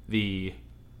the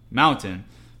mountain.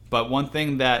 But one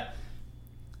thing that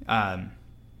I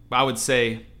would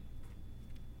say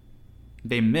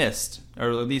they missed,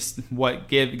 or at least what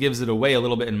gives it away a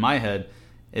little bit in my head,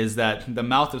 is that the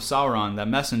mouth of Sauron, that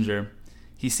messenger,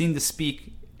 he seemed to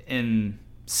speak in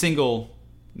singularly,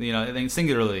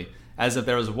 as if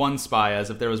there was one spy, as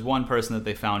if there was one person that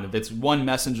they found. If this one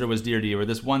messenger was dear to you, or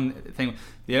this one thing,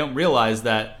 they don't realize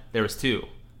that there was two,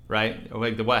 right? Or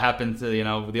like what happened to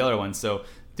the other one. So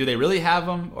do they really have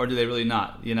them, or do they really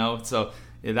not? So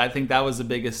I think that was the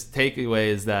biggest takeaway,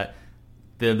 is that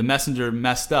the messenger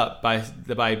messed up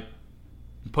by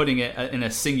putting it in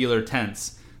a singular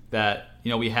tense. That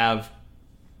we have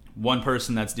one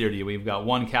person that's dear to you. We've got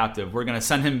one captive. We're going to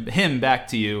send him back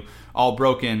to you, all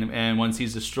broken, and once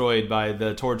he's destroyed by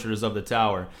the torturers of the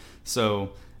tower.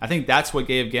 So I think that's what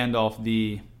gave Gandalf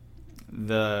the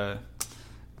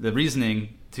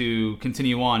reasoning to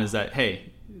continue on, is that,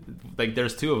 hey, like,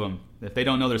 there's two of them. If they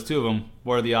don't know there's two of them,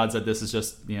 what are the odds that this is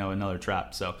just another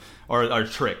trap? So, or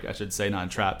trick, I should say, not a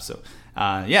trap. So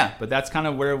but that's kind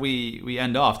of where we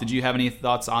end off. Did you have any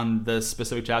thoughts on the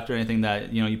specific chapter? Anything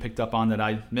that you picked up on that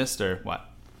I missed, or what?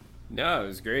 No, it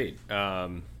was great.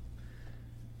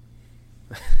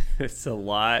 It's a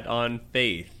lot on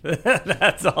faith.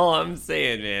 That's all I'm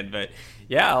saying, man. But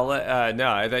yeah,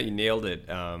 I thought you nailed it.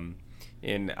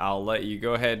 And I'll let you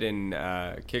go ahead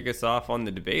and kick us off on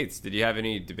the debates. Did you have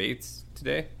any debates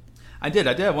today? I did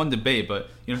have one debate, but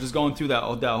just going through that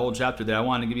whole chapter there, I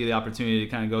wanted to give you the opportunity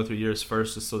to kind of go through yours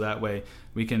first, just so that way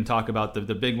we can talk about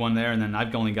the big one there, and then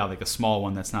I've only got like a small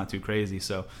one that's not too crazy.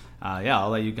 So I'll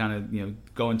let you kind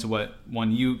of go into what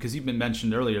one because you've been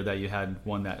mentioned earlier that you had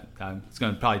one that it's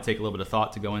going to probably take a little bit of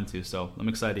thought to go into. So I'm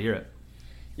excited to hear it.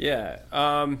 Yeah.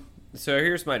 So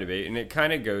here's my debate, and it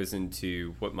kind of goes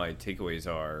into what my takeaways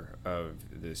are of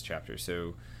this chapter.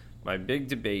 So my big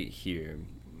debate here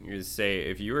is, say,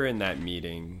 if you were in that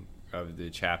meeting of the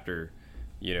chapter,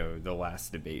 the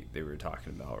last debate they were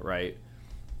talking about, right?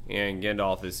 And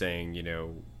Gandalf is saying,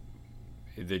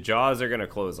 the jaws are going to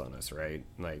close on us, right?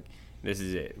 Like, this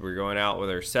is it. We're going out with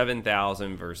our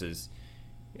 7,000 versus,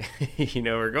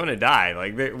 we're going to die.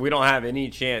 Like, we don't have any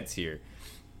chance here.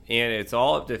 And it's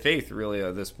all up to faith, really,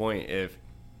 at this point, if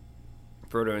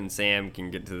Frodo and Sam can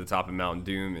get to the top of Mount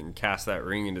Doom and cast that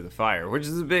ring into the fire, which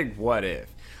is a big what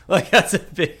if. Like, that's a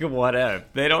big what if.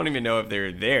 They don't even know if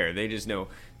they're there. They just know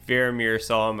Faramir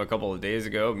saw him a couple of days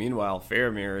ago. Meanwhile,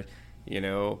 Faramir,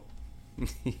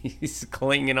 he's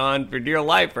clinging on for dear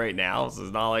life right now. So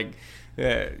it's not like,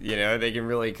 they can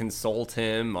really consult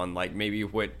him on, like, maybe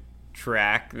what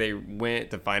track they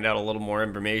went to find out a little more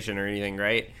information or anything,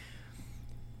 right?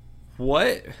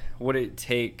 What would it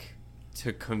take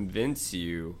to convince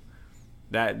you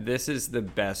that this is the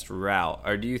best route?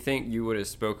 Or do you think you would have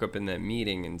spoke up in that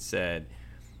meeting and said,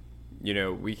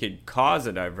 we could cause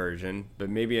a diversion,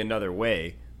 but maybe another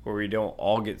way where we don't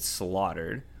all get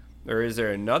slaughtered? Or is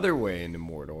there another way into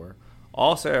Mordor?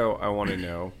 Also, I want to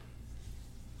know,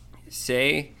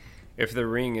 say if the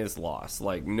ring is lost,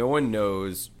 like no one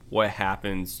knows what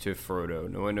happens to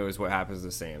Frodo, no one knows what happens to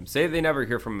Sam. Say they never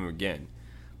hear from him again,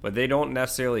 but they don't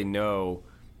necessarily know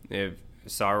if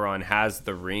Sauron has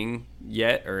the ring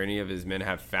yet, or any of his men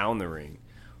have found the ring.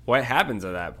 What happens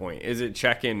at that point? Is it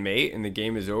check and mate and the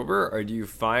game is over, or do you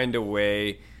find a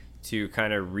way to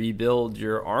kind of rebuild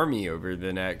your army over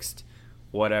the next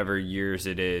whatever years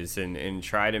it is, and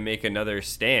try to make another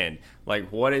stand? Like,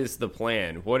 what is the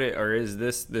plan? Or is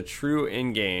this the true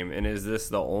end game, and is this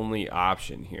the only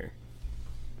option here?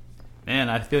 Man,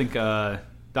 I think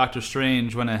Doctor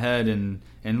Strange went ahead and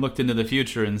looked into the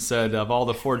future and said, of all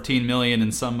the 14 million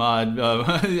and some odd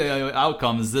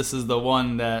outcomes, this is the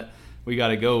one that we got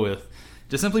to go with.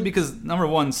 Just simply because, number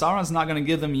one, Sauron's not going to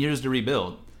give them years to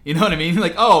rebuild. You know what I mean?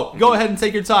 Like, oh, go ahead and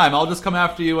take your time. I'll just come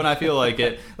after you when I feel like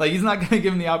it. Like, he's not going to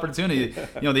give him the opportunity.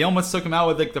 You know, they almost took him out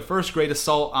with, like, the first great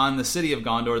assault on the city of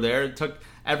Gondor there. It took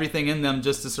everything in them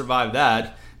just to survive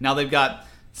that. Now they've got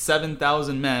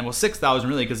 7,000 men. Well, 6,000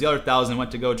 really, because the other 1,000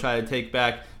 went to go try to take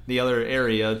back the other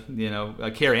area, you know,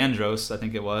 Caer Andros, I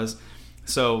think it was.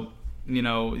 So, you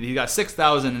know, you got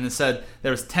 6,000, and it said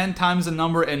there was 10 times the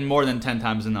number and more than 10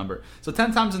 times the number. So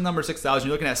 10 times the number, 6,000,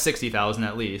 you're looking at 60,000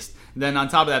 at least. Then on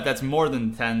top of that, that's more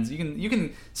than 10s. You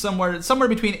can somewhere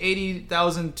between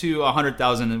 80,000 to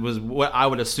 100,000 was what I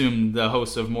would assume the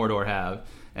hosts of Mordor have.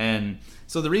 And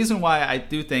so the reason why I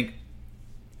do think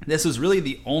this is really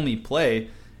the only play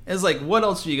is, like, what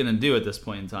else are you going to do at this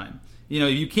point in time? You know,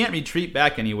 you can't retreat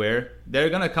back anywhere. They're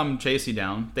going to come chase you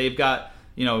down. They've got,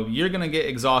 you know, you're going to get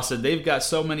exhausted. They've got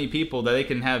so many people that they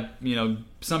can have, you know,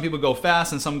 some people go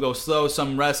fast and some go slow,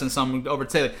 some rest and some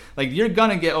overtake. Like, you're going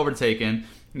to get overtaken.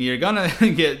 You're going to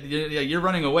you're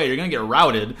running away. You're going to get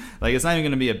routed. Like, it's not even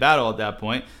going to be a battle at that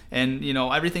point. And, you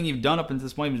know, everything you've done up until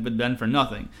this point has been done for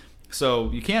nothing.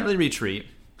 So you can't really retreat.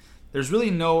 There's really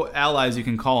no allies you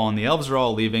can call on. The elves are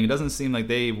all leaving. It doesn't seem like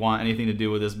they want anything to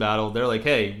do with this battle. They're like,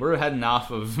 hey, we're heading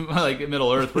off of like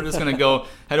Middle-earth. We're just going to go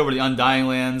head over to the Undying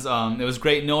Lands. It was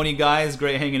great knowing you guys,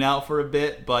 great hanging out for a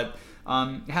bit, but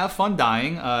have fun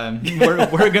dying.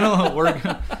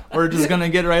 We're just gonna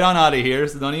get right on out of here,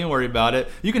 so don't even worry about it.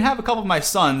 You can have a couple of my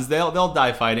sons. They'll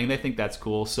die fighting. They think that's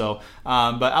cool. So,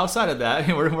 but outside of that,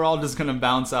 we're all just gonna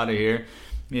bounce out of here.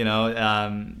 You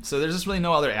know, so there's just really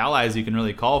no other allies you can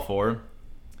really call for. And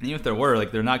even if there were,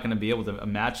 like, they're not going to be able to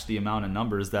match the amount of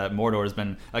numbers that Mordor has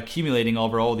been accumulating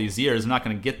over all these years. They're not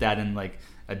going to get that in, like,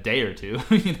 a day or two.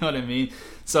 You know what I mean?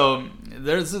 So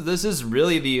this is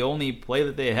really the only play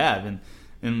that they have.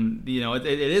 And you know, it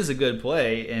is a good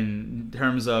play in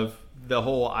terms of the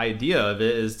whole idea of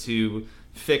it is to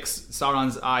fix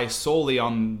Sauron's eye solely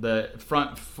on the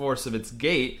front force of its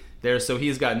gate there, so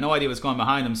he's got no idea what's going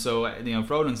behind him. So, you know,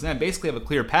 Frodo and Sam basically have a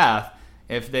clear path.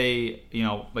 If they, you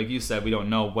know, like you said, we don't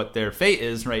know what their fate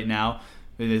is right now,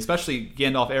 especially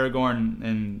Gandalf, Aragorn,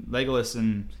 and Legolas,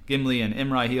 and Gimli, and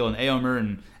Imrahil, and Éomer,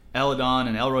 and Eladon,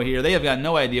 and Elrohir. They have got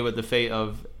no idea what the fate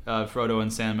of Frodo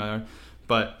and Sam are.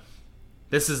 But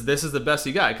this is the best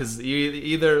you got, because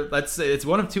either, let's say, it's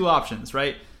one of two options,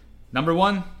 right? Number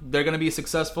one, they're going to be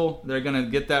successful. They're going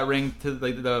to get that ring to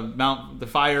the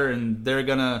fire, and they're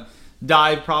going to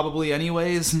die probably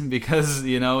anyways because,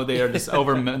 you know, they are just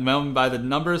overwhelmed by the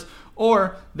numbers.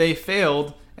 Or they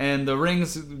failed, and the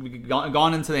ring's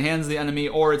gone into the hands of the enemy,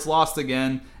 or it's lost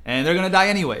again, and they're going to die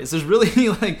anyways. There's really,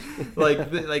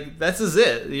 like this is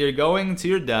it. You're going to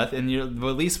your death, and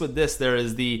at least with this, there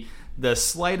is the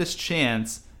slightest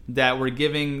chance that we're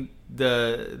giving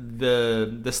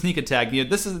the sneak attack. You know,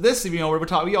 this is you know,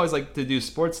 we always like to do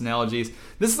sports analogies.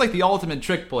 This is like the ultimate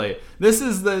trick play. This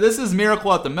is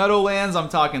Miracle at the Meadowlands. I'm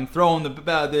talking throwing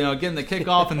getting the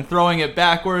kickoff and throwing it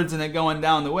backwards and it going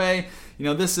down the way. You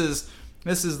know, this is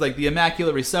like the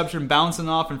Immaculate Reception, bouncing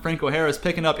off and Franco Harris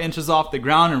picking up inches off the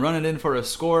ground and running in for a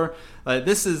score.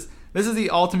 This is the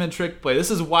ultimate trick play. This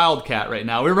is Wildcat right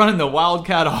now. We're running the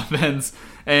Wildcat offense,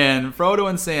 and Frodo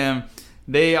and Sam,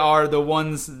 they are the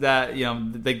ones that, you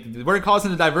know, we're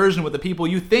causing a diversion with the people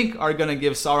you think are going to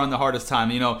give Sauron the hardest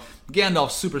time. You know,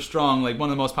 Gandalf's super strong, like one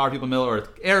of the most powerful people in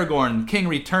Middle-earth. Aragorn, King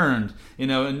Returned, you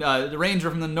know, and the Ranger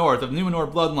from the North of Numenor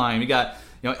bloodline. We got,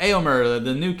 you know, Éomer,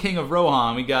 the new King of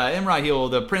Rohan. We got Imrahil,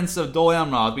 the Prince of Dol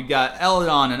Amroth. We got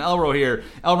Eladon and Elrohir,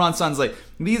 Elrond's sons. Like,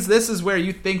 this is where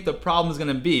you think the problem is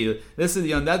going to be. This is,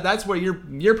 you know, that's where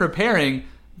you're preparing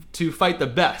to fight the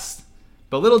best.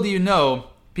 But little do you know,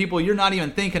 people you're not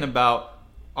even thinking about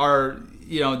are,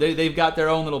 you know, they've got their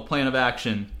own little plan of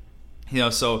action, you know.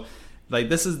 So, like,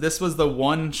 this was the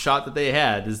one shot that they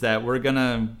had, is that we're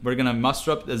gonna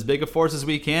muster up as big a force as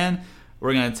we can.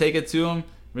 We're gonna take it to them.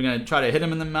 We're gonna try to hit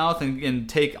him in the mouth and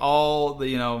take all the,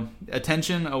 you know,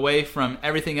 attention away from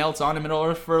everything else on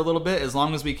Middle-earth for a little bit, as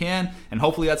long as we can, and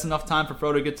hopefully that's enough time for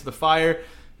Frodo to get to the fire.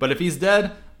 But if he's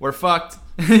dead, we're fucked.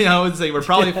 You know, it's like we're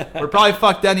probably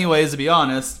fucked anyways, to be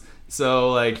honest.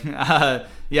 So, like,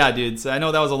 yeah, dude. So I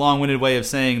know that was a long-winded way of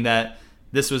saying that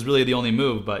this was really the only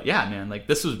move, but yeah, man, like,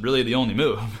 this was really the only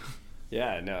move.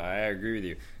 Yeah, no, I agree with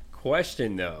you.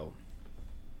 Question though.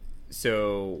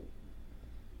 So,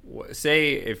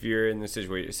 say if you're in the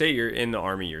situation, say you're in the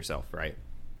army yourself, right?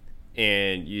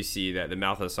 And you see that the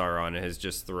Mouth of Sauron has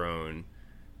just thrown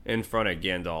in front of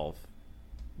Gandalf,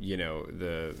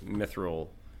 the mithril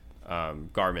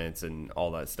garments and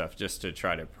all that stuff, just to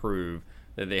try to prove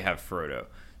that they have Frodo.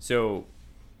 So,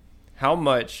 how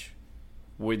much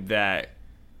would that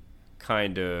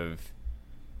kind of,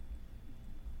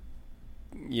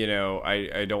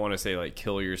 I don't want to say like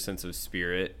kill your sense of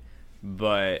spirit,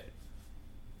 but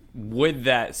would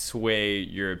that sway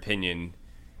your opinion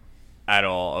at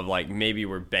all of like maybe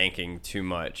we're banking too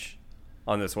much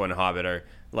on this one Hobbit? Or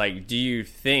like, do you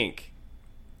think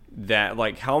that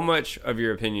like how much of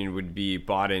your opinion would be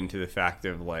bought into the fact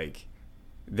of like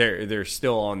they're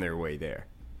still on their way there?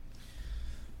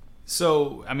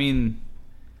 So, I mean,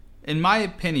 in my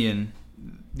opinion,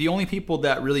 the only people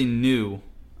that really knew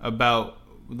about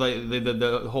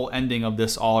the whole ending of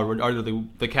this all are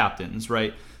the captains,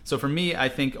 right? So for me, I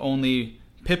think only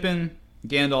Pippin,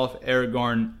 Gandalf,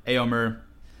 Aragorn, Éomer,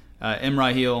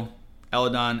 Imrahil,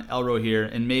 Eladon, Elrohir,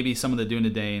 and maybe some of the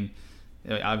Dunedain,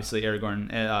 obviously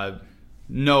Aragorn,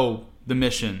 know the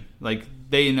mission. Like,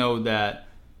 they know that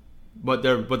what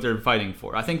they're fighting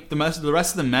for. I think the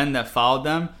rest of the men that followed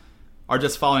them are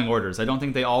just following orders. I don't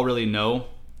think they all really know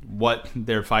what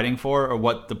they're fighting for or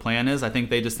what the plan is. I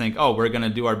think they just think, oh, we're going to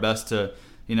do our best to,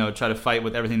 try to fight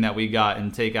with everything that we got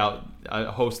and take out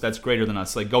a host that's greater than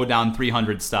us, like go down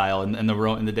 300 style in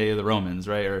the day of the Romans,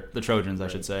 right? Or the Trojans, I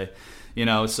should say.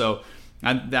 So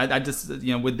I just,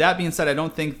 with that being said, I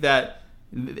don't think that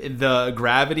the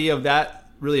gravity of that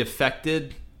really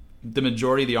affected the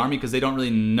majority of the army, because they don't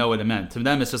really know what it meant. To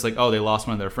them, it's just like, oh, they lost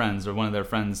one of their friends, or one of their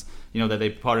friends, that they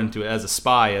brought into it as a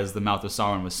spy, as the Mouth of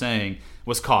Sauron was saying,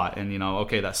 was caught. And,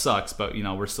 okay, that sucks, but,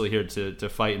 we're still here to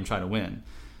fight and try to win.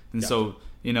 And so,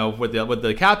 with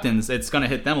the captains, it's going to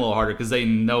hit them a little harder because they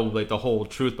know like the whole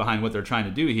truth behind what they're trying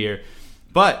to do here.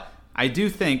 But I do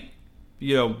think,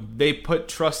 they put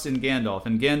trust in Gandalf,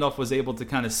 and Gandalf was able to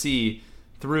kind of see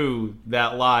through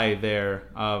that lie there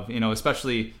of,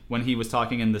 especially when he was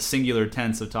talking in the singular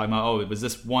tense of talking about, oh, was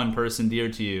this one person dear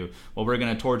to you? Well, we're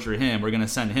going to torture him. We're going to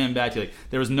send him back to you. Like,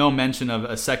 there was no mention of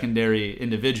a secondary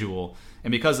individual. And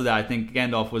because of that, I think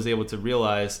Gandalf was able to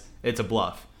realize it's a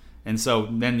bluff. And so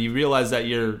then you realize that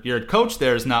your coach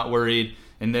there is not worried,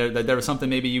 and that there was something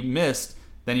maybe you missed.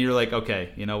 Then you're like, okay,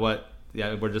 you know what?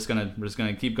 Yeah, we're just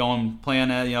gonna keep going,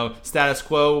 playing as status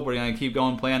quo. We're gonna keep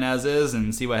going, playing as is,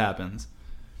 and see what happens.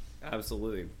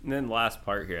 Absolutely. And then last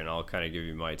part here, and I'll kind of give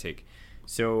you my take.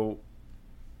 So,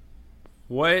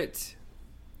 what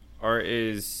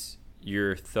is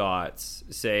your thoughts?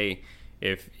 Say,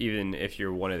 if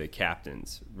you're one of the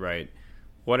captains, right?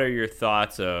 What are your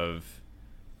thoughts of?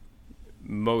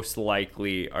 Most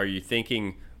likely, are you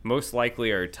thinking most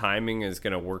likely our timing is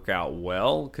going to work out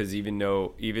well? Because even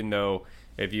though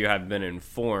if you have been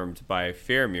informed by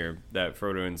Faramir that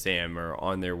Frodo and Sam are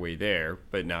on their way there,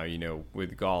 but now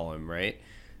with Gollum, right?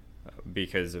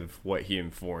 Because of what he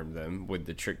informed them with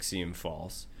the Trixium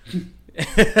Falls.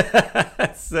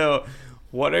 So,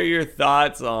 what are your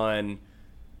thoughts on?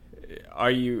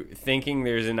 Are you thinking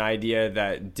there's an idea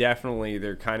that definitely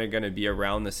they're kind of going to be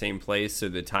around the same place, so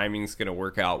the timing's going to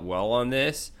work out well on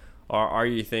this? Or are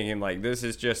you thinking like this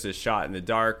is just a shot in the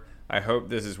dark? I hope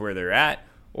this is where they're at.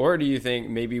 Or do you think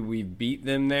maybe we beat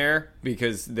them there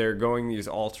because they're going these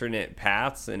alternate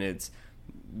paths and it's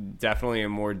definitely a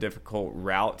more difficult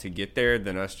route to get there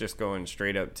than us just going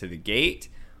straight up to the gate?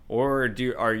 Or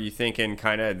are you thinking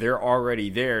kind of they're already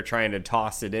there trying to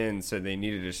toss it in, so they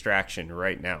need a distraction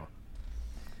right now?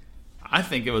 I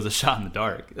think it was a shot in the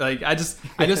dark. Like, I just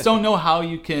don't know how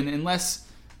you can, unless,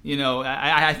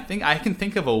 I think I can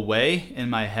think of a way in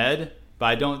my head, but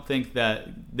I don't think that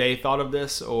they thought of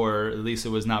this, or at least it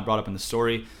was not brought up in the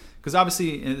story. Because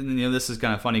obviously, this is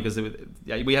kind of funny because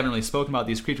we haven't really spoken about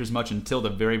these creatures much until the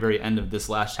very, very end of this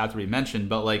last chapter we mentioned.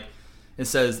 But like, it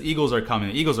says eagles are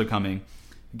coming.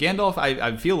 Gandalf,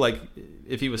 I feel like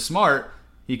if he was smart,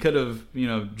 he could have,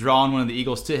 drawn one of the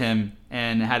eagles to him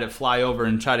and had it fly over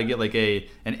and try to get like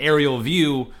an aerial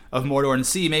view of Mordor and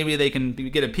see maybe they can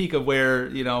get a peek of where,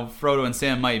 Frodo and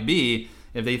Sam might be.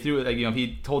 If they threw it, like, if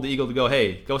he told the eagle to go,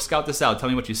 hey, go scout this out, tell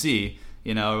me what you see,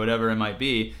 or whatever it might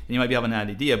be, and you might be having that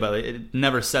idea, but it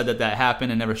never said that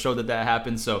happened and never showed that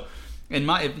happened. So, in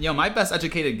my best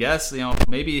educated guess,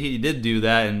 maybe he did do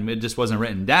that and it just wasn't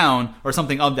written down or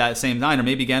something of that same line, or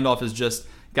maybe Gandalf has just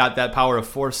got that power of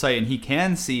foresight and he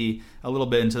can see a little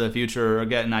bit into the future or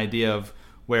get an idea of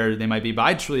where they might be. But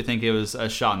I truly think it was a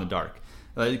shot in the dark,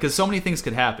 because so many things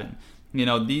could happen.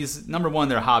 these, number one,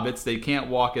 they're hobbits. They can't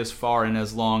walk as far and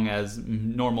as long as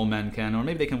normal men can, or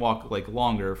maybe they can walk like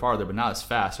longer or farther, but not as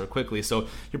fast or quickly. So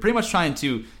you're pretty much trying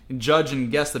to judge and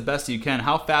guess the best you can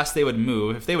how fast they would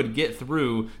move, if they would get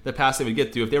through the pass they would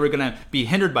get through, if they were going to be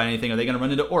hindered by anything. Are they going to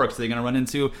run into orcs? Are they going to run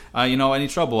into any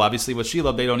trouble? Obviously, with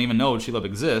Shelob, they don't even know Shelob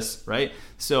exists, right?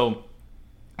 So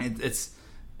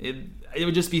it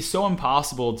would just be so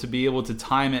impossible to be able to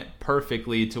time it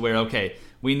perfectly to where, okay,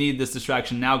 we need this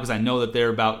distraction now because I know that they're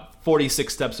about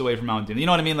 46 steps away from Mount Doom. You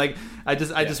know what I mean? Like, I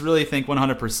just really think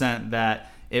 100%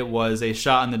 that it was a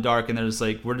shot in the dark, and they're just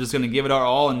like, we're just going to give it our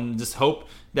all and just hope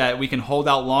that we can hold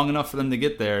out long enough for them to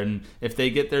get there. And if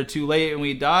they get there too late and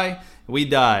we die, we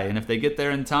die. And if they get there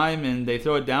in time and they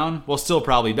throw it down, we'll still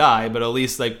probably die, but at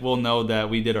least like we'll know that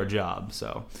we did our job.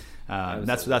 So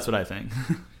that's what I think.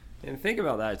 And think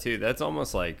about that too. That's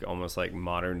almost like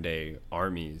modern day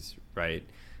armies, right?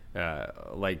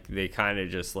 Like they kind of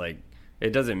just like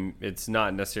it's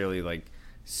not necessarily like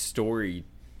story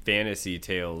fantasy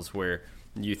tales where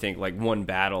you think like one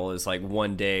battle is like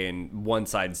one day and one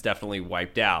side's definitely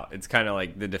wiped out. It's kind of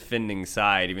like the defending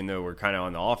side, even though we're kind of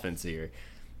on the offense here,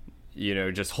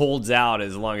 just holds out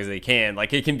as long as they can.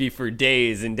 Like it can be for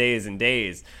days and days and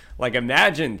days. Like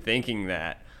imagine thinking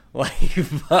that. Like,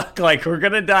 fuck, like we're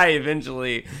gonna die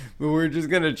eventually, but we're just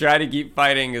gonna try to keep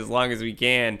fighting as long as we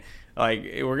can. Like,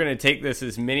 we're gonna take this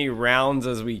as many rounds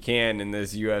as we can in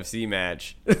this UFC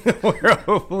match. Where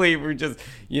hopefully we're just,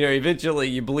 eventually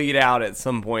you bleed out at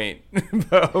some point,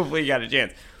 but hopefully you got a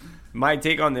chance. My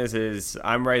take on this is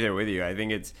I'm right there with you. I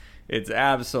think it's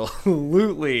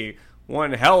absolutely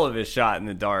one hell of a shot in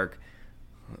the dark.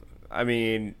 I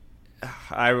mean,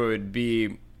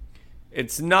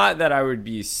 it's not that I would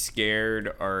be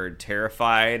scared or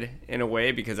terrified in a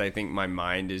way, because I think my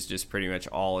mind is just pretty much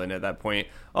all in at that point.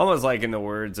 Almost like in the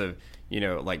words of,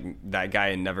 like that guy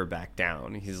in Never Back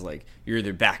Down. He's like, you're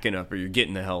either backing up or you're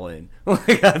getting the hell in.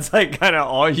 Like that's like kind of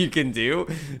all you can do.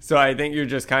 So I think you're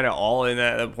just kind of all in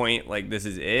at that point. Like this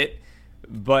is it.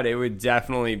 But it would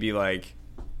definitely be like,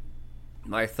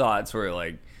 my thoughts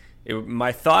would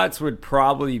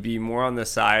probably be more on the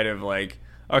side of like,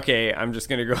 okay, I'm just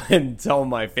going to go ahead and tell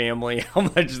my family how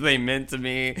much they meant to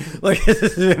me. Like, this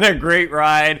has been a great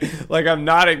ride. Like, I'm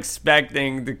not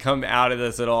expecting to come out of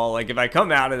this at all. Like, if I come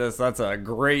out of this, that's a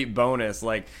great bonus.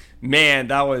 Like, man,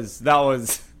 that was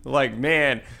like,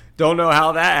 man, don't know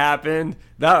how that happened.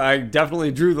 I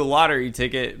definitely drew the lottery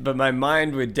ticket, but my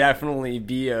mind would definitely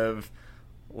be of,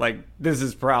 like, this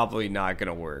is probably not going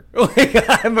to work.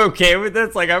 Like, I'm okay with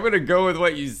this. Like, I'm going to go with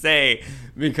what you say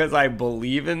because I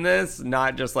believe in this,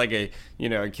 not just like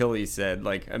Achilles said,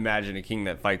 like, imagine a king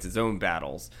that fights his own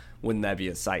battles. Wouldn't that be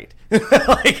a sight?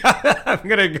 Like, I'm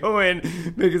going to go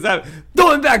in because I'm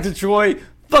going back to Troy.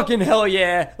 Fucking hell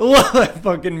yeah. I love that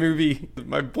fucking movie.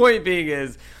 My point being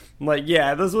is, like,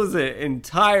 yeah, this was an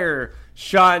entire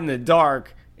shot in the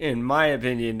dark, in my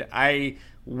opinion. I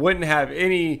wouldn't have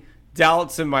any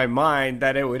doubts in my mind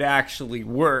that it would actually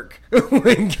work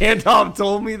when Gandalf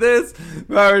told me this.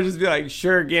 But I would just be like,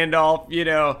 sure, Gandalf,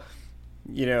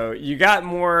 you got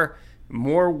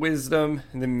more wisdom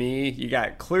than me. You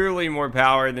got clearly more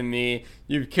power than me.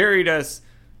 You've carried us,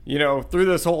 through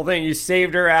this whole thing. You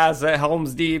saved our ass at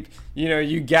Helm's Deep.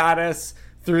 You got us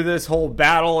through this whole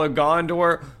battle of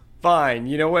Gondor. Fine,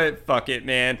 you know what? Fuck it,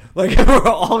 man. Like, we're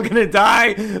all gonna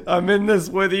die. I'm in this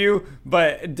with you.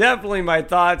 But definitely my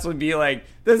thoughts would be like,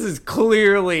 this is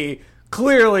clearly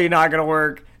not gonna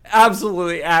work.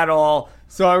 Absolutely at all.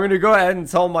 So I'm gonna go ahead and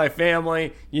tell my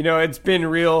family, it's been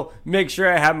real. Make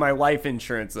sure I have my life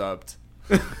insurance upped.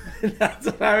 That's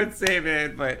what I would say,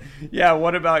 man. But yeah,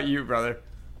 what about you, brother?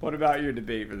 What about your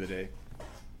debate for the day?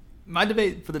 My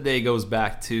debate for the day goes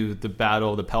back to the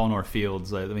battle of the Pelennor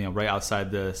Fields, right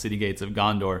outside the city gates of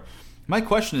Gondor. My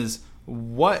question is,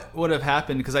 what would have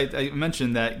happened? Because I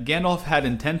mentioned that Gandalf had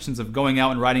intentions of going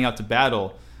out and riding out to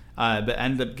battle, but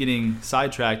ended up getting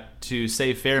sidetracked to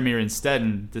save Faramir instead,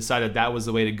 and decided that was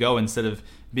the way to go instead of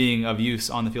being of use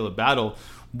on the field of battle.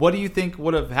 What do you think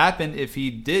would have happened if he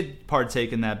did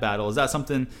partake in that battle? Is that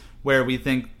something where we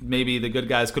think maybe the good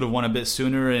guys could have won a bit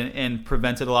sooner and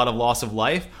prevented a lot of loss of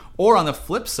life? Or on the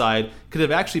flip side, could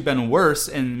have actually been worse,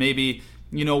 and maybe,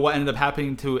 what ended up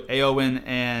happening to Éowyn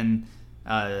and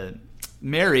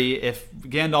Merry if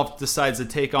Gandalf decides to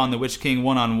take on the Witch King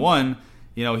one-on-one?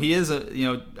 He is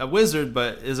a wizard,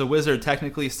 but is a wizard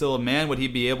technically still a man? Would he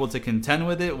be able to contend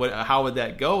with it? How would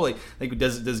that go? Like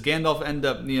does Gandalf end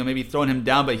up maybe throwing him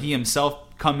down, but he himself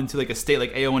come into like a state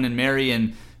like Éowyn and Merry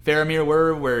and Faramir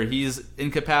were, where he's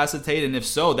incapacitated, and if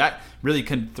so, that really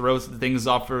can throw things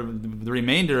off for the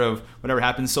remainder of whatever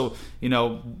happens. So,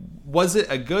 was it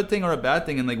a good thing or a bad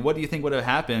thing? And like, what do you think would have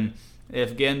happened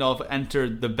if Gandalf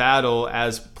entered the battle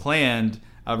as planned,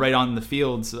 right on the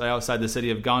fields outside the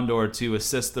city of Gondor to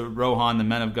assist the Rohan, the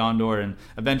men of Gondor, and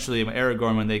eventually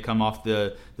Aragorn when they come off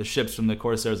the ships from the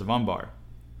Corsairs of Umbar?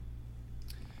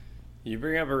 You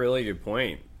bring up a really good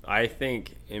point. I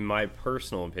think, in my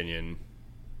personal opinion,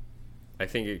 I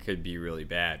think it could be really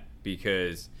bad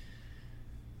because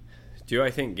do I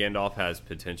think Gandalf has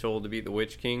potential to beat the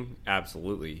Witch King?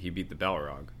 Absolutely. He beat the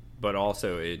Balrog. But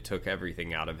also it took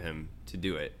everything out of him to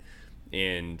do it.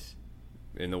 And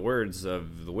in the words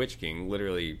of the Witch King,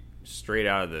 literally straight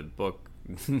out of the book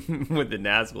with the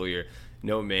Nazgul here,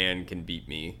 no man can beat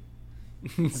me.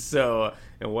 So,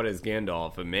 and what is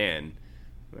Gandalf? A man.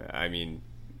 I mean,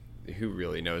 who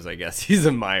really knows? I guess he's a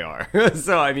Maiar.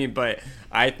 So, I mean, but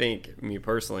I think, me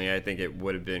personally, I think it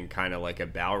would have been kind of like a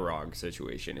Balrog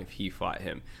situation if he fought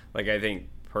him. Like, I think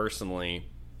personally,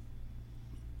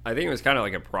 I think it was kind of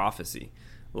like a prophecy.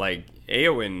 Like,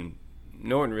 Éowyn,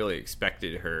 no one really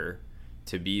expected her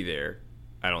to be there,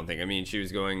 I don't think. I mean, she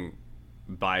was going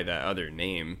by that other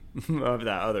name of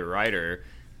that other writer,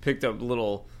 picked up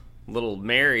little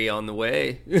Mary on the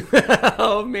way.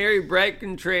 Oh, Mary Bright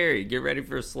Contrary, get ready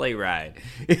for a sleigh ride.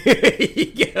 Here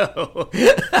you go.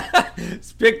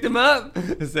 Picked him up,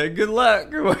 said good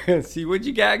luck, see what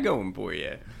you got going for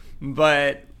you.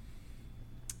 But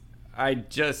I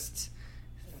just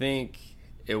think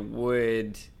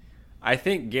I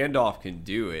think Gandalf can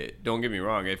do it. Don't get me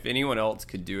wrong. If anyone else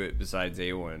could do it besides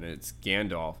Éowyn, it's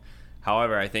Gandalf.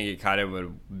 However, I think it kind of would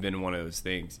have been one of those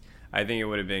things. I think it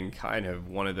would have been kind of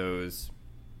one of those,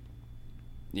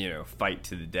 fight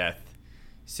to the death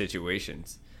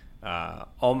situations.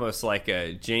 Almost like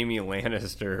a Jaime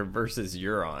Lannister versus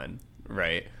Euron,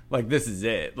 right? Like, this is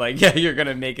it. Like, yeah, you're going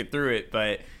to make it through it,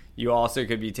 but you also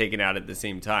could be taken out at the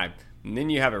same time. And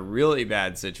then you have a really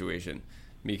bad situation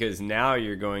because now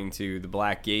you're going to the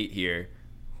Black Gate here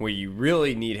where you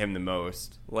really need him the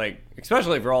most, like,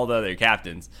 especially for all the other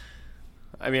captains.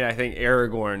 I mean, I think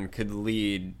Aragorn could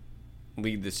lead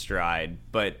the stride,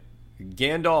 but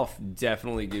Gandalf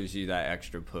definitely gives you that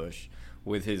extra push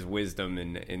with his wisdom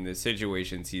in the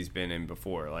situations he's been in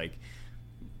before. Like,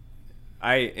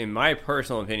 in my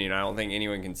personal opinion, I don't think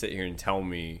anyone can sit here and tell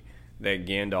me that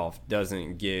Gandalf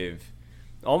doesn't give,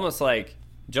 almost like,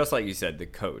 just like you said, the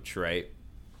coach, right?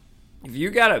 If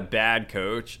you got a bad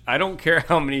coach, I don't care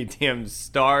how many damn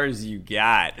stars you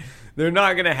got, they're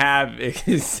not going to have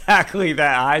exactly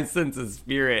that high sense of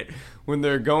spirit when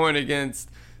they're going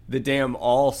against the damn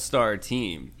all-star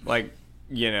team. Like,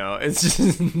 it's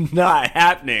just not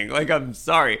happening. Like, I'm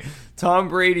sorry. Tom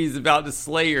Brady's about to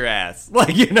slay your ass.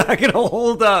 Like, you're not going to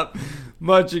hold up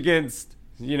much against,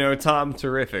 Tom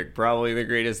Terrific, probably the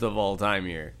greatest of all time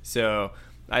here. So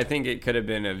I think it could have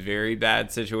been a very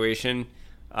bad situation.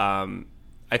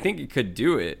 I think it could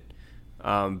do it,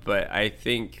 but I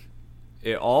think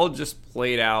it all just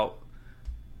played out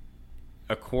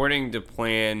according to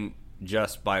plan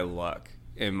just by luck,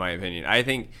 in my opinion. I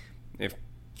think if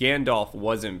Gandalf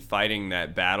wasn't fighting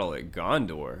that battle at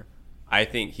Gondor, I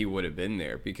think he would have been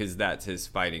there because that's his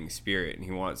fighting spirit, and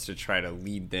he wants to try to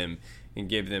lead them and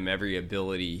give them every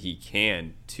ability he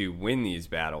can to win these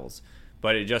battles.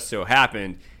 But it just so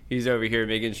happened he's over here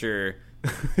making sure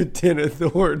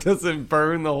Denethor doesn't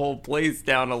burn the whole place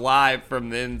down alive from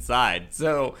the inside.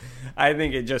 So I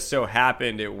think it just so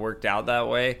happened it worked out that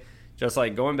way. Just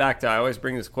like going back to, I always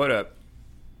bring this quote up,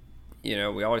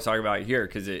 we always talk about it here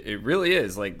because it really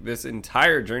is like this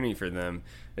entire journey for them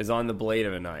is on the blade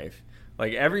of a knife.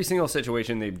 Like every single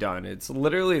situation they've done, it's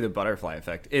literally the butterfly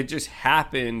effect. It just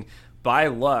happened by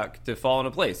luck to fall into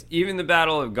place. Even the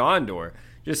Battle of Gondor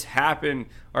just happened,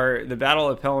 or the Battle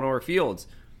of Pelennor Fields.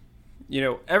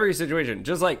 Every situation,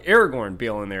 just like Aragorn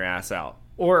bailing their ass out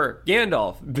or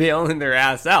Gandalf bailing their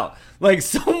ass out. Like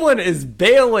someone is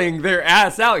bailing their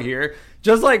ass out here,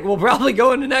 just like we'll probably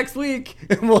go into next week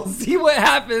and we'll see what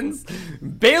happens,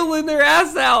 bailing their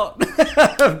ass out.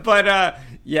 But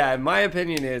yeah, my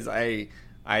opinion is I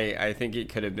think it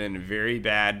could have been very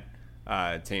bad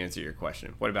to answer your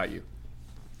question. What about you?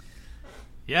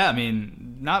 Yeah, I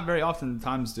mean, not very often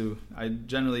times do I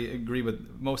generally agree with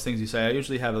most things you say. I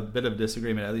usually have a bit of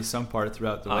disagreement, at least some part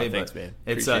throughout the way. Thanks, man.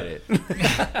 It's it.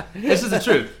 This is the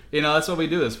truth. That's what we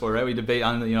do this for, right? We debate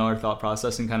on our thought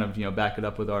process and kind of back it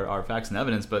up with our facts and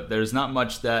evidence. But there's not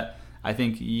much that I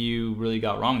think you really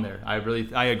got wrong there.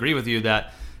 I agree with you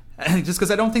that just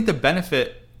because I don't think the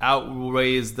benefit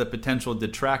outweighs the potential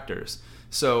detractors.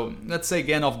 So let's say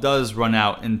Gandalf does run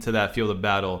out into that field of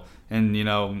battle, and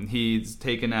he's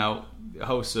taken out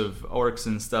hosts of orcs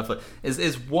and stuff.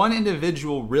 Is one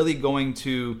individual really going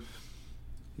to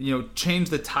change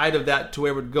the tide of that to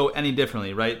where it would go any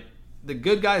differently? Right, the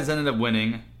good guys ended up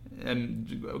winning, and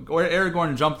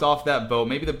Aragorn jumped off that boat.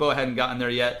 Maybe the boat hadn't gotten there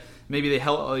yet. Maybe they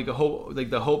held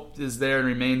the hope is there and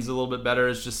remains a little bit better.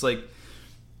 It's just like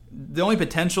the only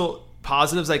potential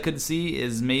positives I could see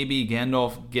is maybe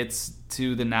Gandalf gets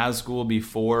to the Nazgul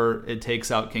before it takes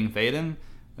out King Theoden.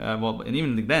 And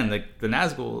even then, the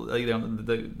Nazgul,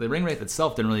 the Ringwraith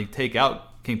itself didn't really take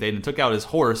out King Theoden. It took out his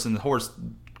horse, and the horse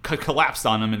collapsed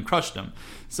on him and crushed him.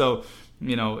 So,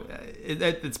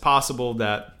 it's possible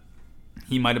that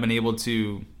he might have been able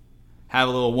to have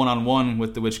a little one-on-one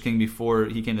with the Witch King before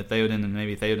he came to Theoden, and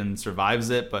maybe Theoden survives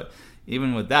it. But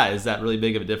even with that, is that really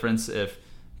big of a difference if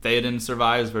Theoden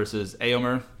survives versus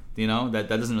Éomer? That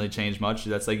doesn't really change much.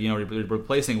 That's like,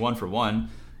 replacing one for one.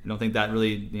 I don't think that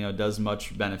really, does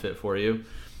much benefit for you.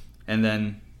 And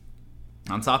then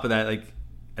on top of that,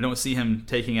 I don't see him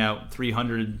taking out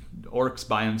 300 orcs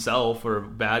by himself, or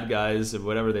bad guys, or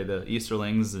whatever the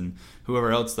Easterlings and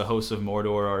whoever else the hosts of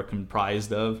Mordor are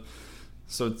comprised of.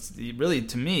 So it's really,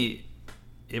 to me,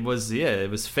 it was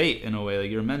fate in a way,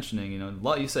 like you were mentioning.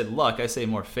 You said luck, I say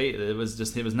more fate. It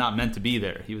was not meant to be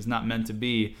there. He was not meant to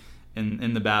be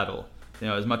in the battle.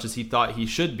 As much as he thought he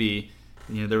should be,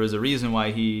 there was a reason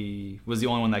why he was the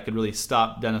only one that could really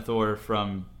stop Denethor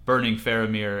from burning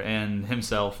Faramir and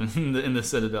himself in the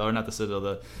Citadel, or not the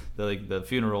Citadel, the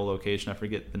funeral location. I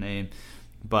forget the name,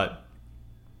 but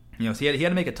so he had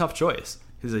to make a tough choice.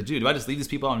 He's like, dude, do I just lead these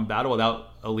people out in battle without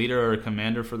a leader or a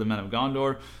commander for the men of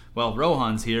Gondor? Well,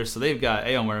 Rohan's here, so they've got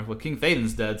Éomer. Well, King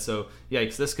Théoden's dead, so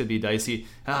yikes, this could be dicey.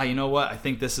 You know what? I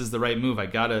think this is the right move. I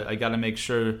gotta make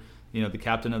sure the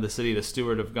captain of the city, the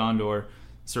steward of Gondor,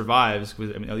 survives. I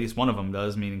mean, at least one of them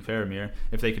does, meaning Faramir.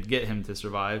 If they could get him to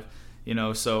survive,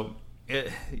 So,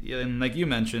 and like you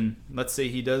mentioned, let's say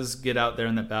he does get out there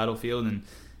in that battlefield, and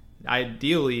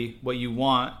ideally, what you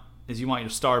want is your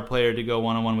star player to go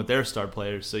one-on-one with their star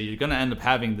players. So you're going to end up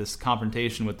having this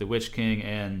confrontation with the Witch King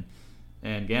and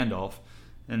Gandalf.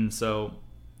 And so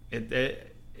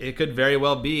it could very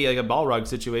well be like a Balrog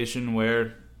situation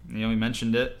where, we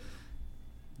mentioned it,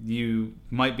 you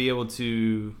might be able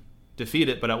to defeat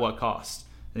it, but at what cost?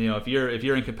 If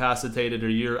you're incapacitated, or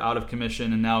you're out of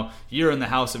commission, and now you're in the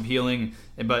House of Healing,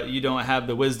 but you don't have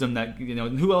the wisdom that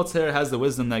who else there has the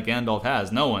wisdom that Gandalf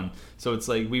has? No one. So it's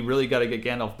like, we really got to get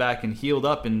Gandalf back and healed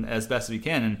up and as best as we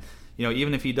can. And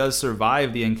even if he does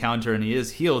survive the encounter and he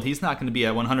is healed, he's not going to be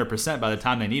at 100% by the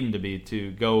time they need him to be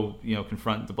to go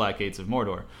confront the Black Gates of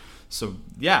Mordor. So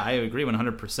yeah, I agree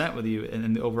 100% with you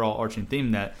in the overall arching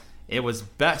theme that it was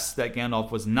best that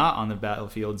Gandalf was not on the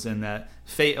battlefields, and that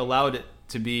fate allowed it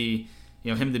to be,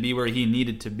 him to be where he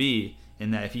needed to be,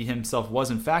 and that if he himself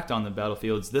was in fact on the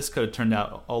battlefields, this could have turned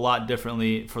out a lot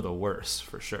differently for the worse,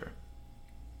 for sure.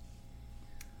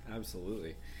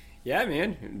 Absolutely. Yeah,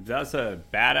 man, that's a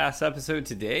badass episode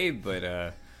today,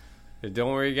 but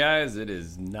don't worry, guys, it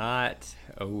is not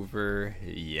over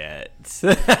yet.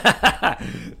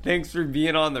 Thanks for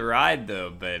being on the ride,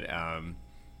 though, but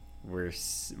we're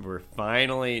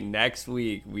finally, next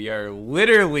week, we are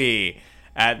literally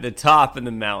at the top of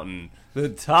the mountain, the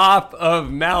top of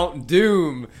Mount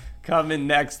Doom, coming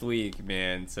next week,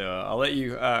 man. So I'll let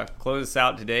you close us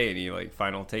out today. Any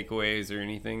final takeaways or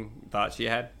anything, thoughts you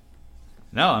had?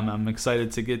 No, I'm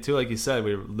excited to get to it. Like you said,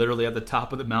 we're literally at the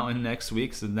top of the mountain next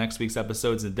week. So next week's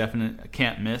episode is a definite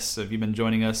can't miss. So if you've been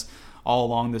joining us all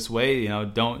along this way,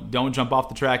 don't jump off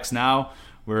the tracks now.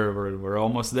 We're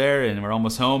almost there, and we're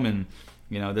almost home, and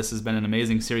this has been an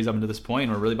amazing series up until this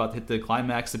point. We're really about to hit the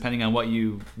climax, depending on what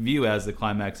you view as the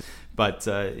climax. But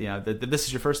this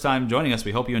is your first time joining us.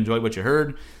 We hope you enjoyed what you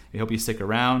heard. We hope you stick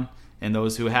around, and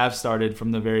those who have started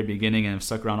from the very beginning and have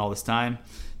stuck around all this time,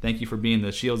 thank you for being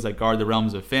the shields that guard the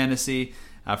realms of fantasy.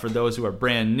 For those who are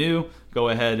brand new, go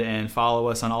ahead and follow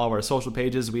us on all of our social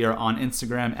pages. We are on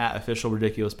Instagram at Official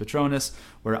Ridiculous Patronus.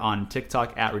 We're on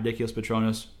TikTok at Ridiculous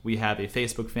Patronus. We have a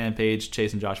Facebook fan page,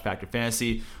 Chase and Josh Factor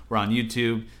Fantasy. We're on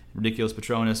YouTube, Ridiculous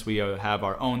Patronus. We have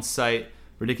our own site,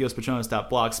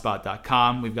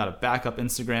 ridiculouspatronus.blogspot.com. We've got a backup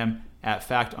Instagram at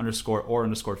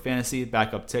fact_or_fantasy,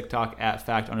 backup TikTok at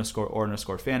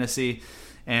fact_or_fantasy.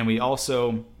 And we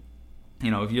also,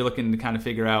 if you're looking to kind of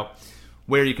figure out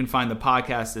where you can find the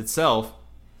podcast itself,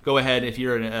 go ahead. If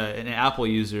you're an Apple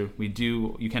user,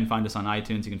 you can find us on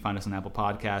iTunes. You can find us on Apple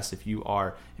Podcasts. If you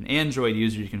are an Android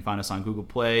user, you can find us on Google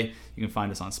Play. You can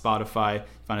find us on Spotify. You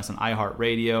can find us on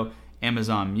iHeartRadio,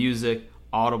 Amazon Music,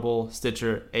 Audible,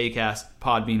 Stitcher, Acast,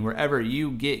 Podbean, wherever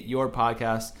you get your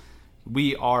podcasts.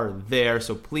 We are there,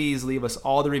 so please leave us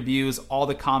all the reviews, all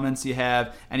the comments you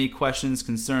have, any questions,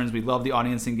 concerns. We love the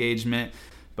audience engagement.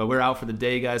 But we're out for the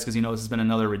day, guys, because this has been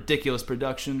another ridiculous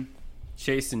production.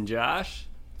 Chase and Josh.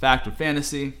 Fact or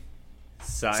Fantasy.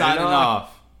 Signing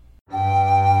off.